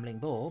egotist and a mumbling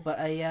bore, but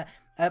a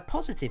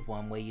positive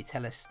one where you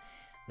tell us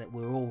that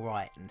we're all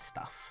right and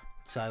stuff.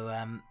 So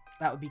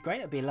that would be great.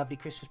 That would be a lovely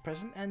Christmas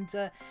present. And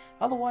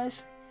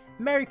otherwise,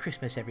 Merry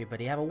Christmas,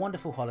 everybody. Have a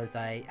wonderful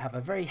holiday. Have a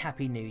very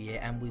happy New Year.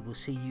 And we will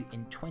see you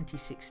in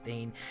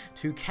 2016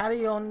 to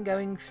carry on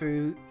going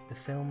through the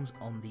films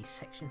on the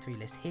Section 3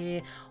 list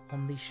here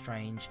on the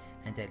Strange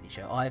and Deadly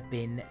Show. I've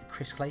been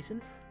Chris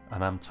Clayton.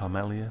 And I'm Tom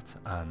Elliott.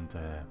 And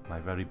my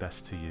very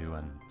best to you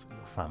and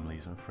your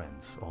families and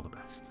friends. All the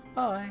best.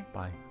 Bye.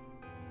 Bye.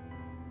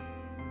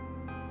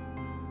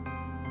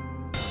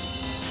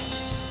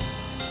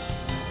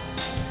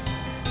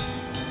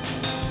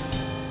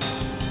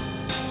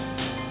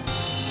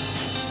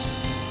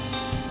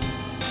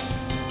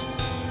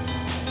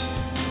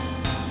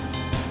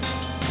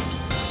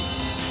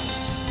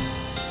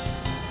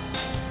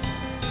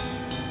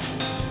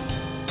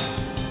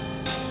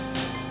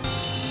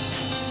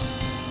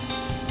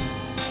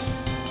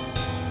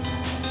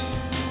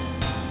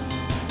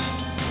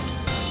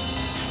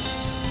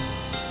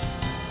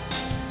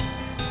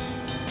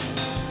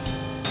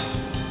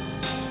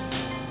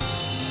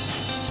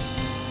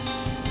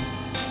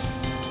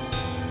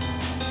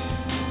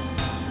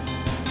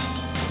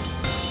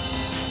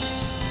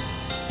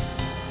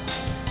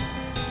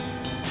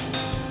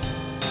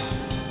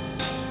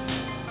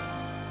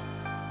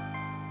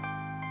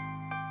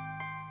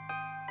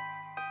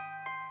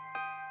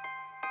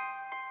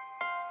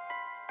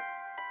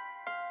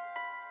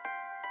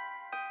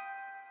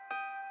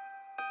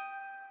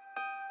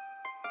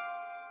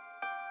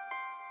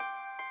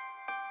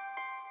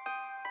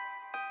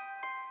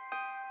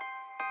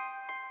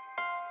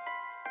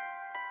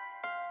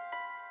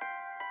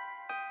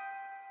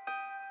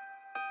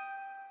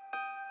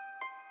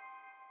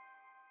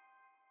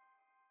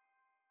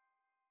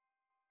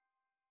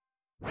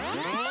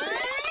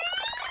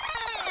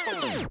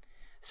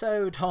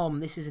 So,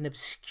 Tom, this is an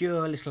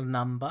obscure little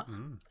number,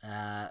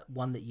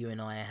 one that you and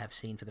I have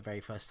seen for the very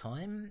first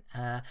time.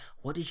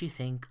 What did you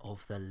think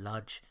of the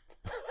Ludge?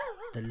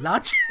 The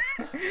Ludge?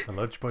 The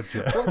Ludge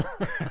Budget.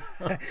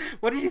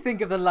 What did you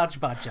think of the Ludge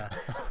Budget?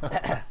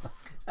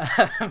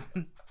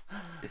 Let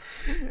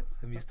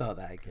me start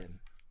that again.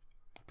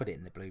 Put it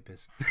in the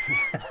bloopers.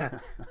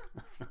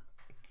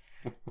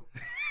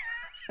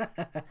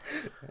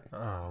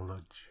 Oh,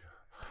 Ludge.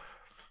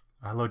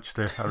 I lodged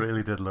it. I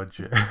really did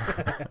lodge it.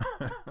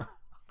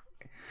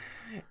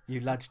 You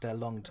lodged a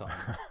long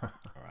time.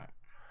 All right.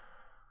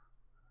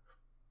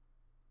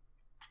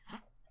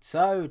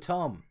 So,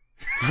 Tom.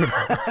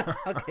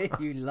 Okay,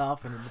 you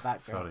laughing in the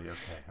background. Sorry,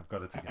 okay. I've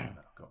got it together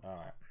now. Go on. All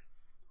right.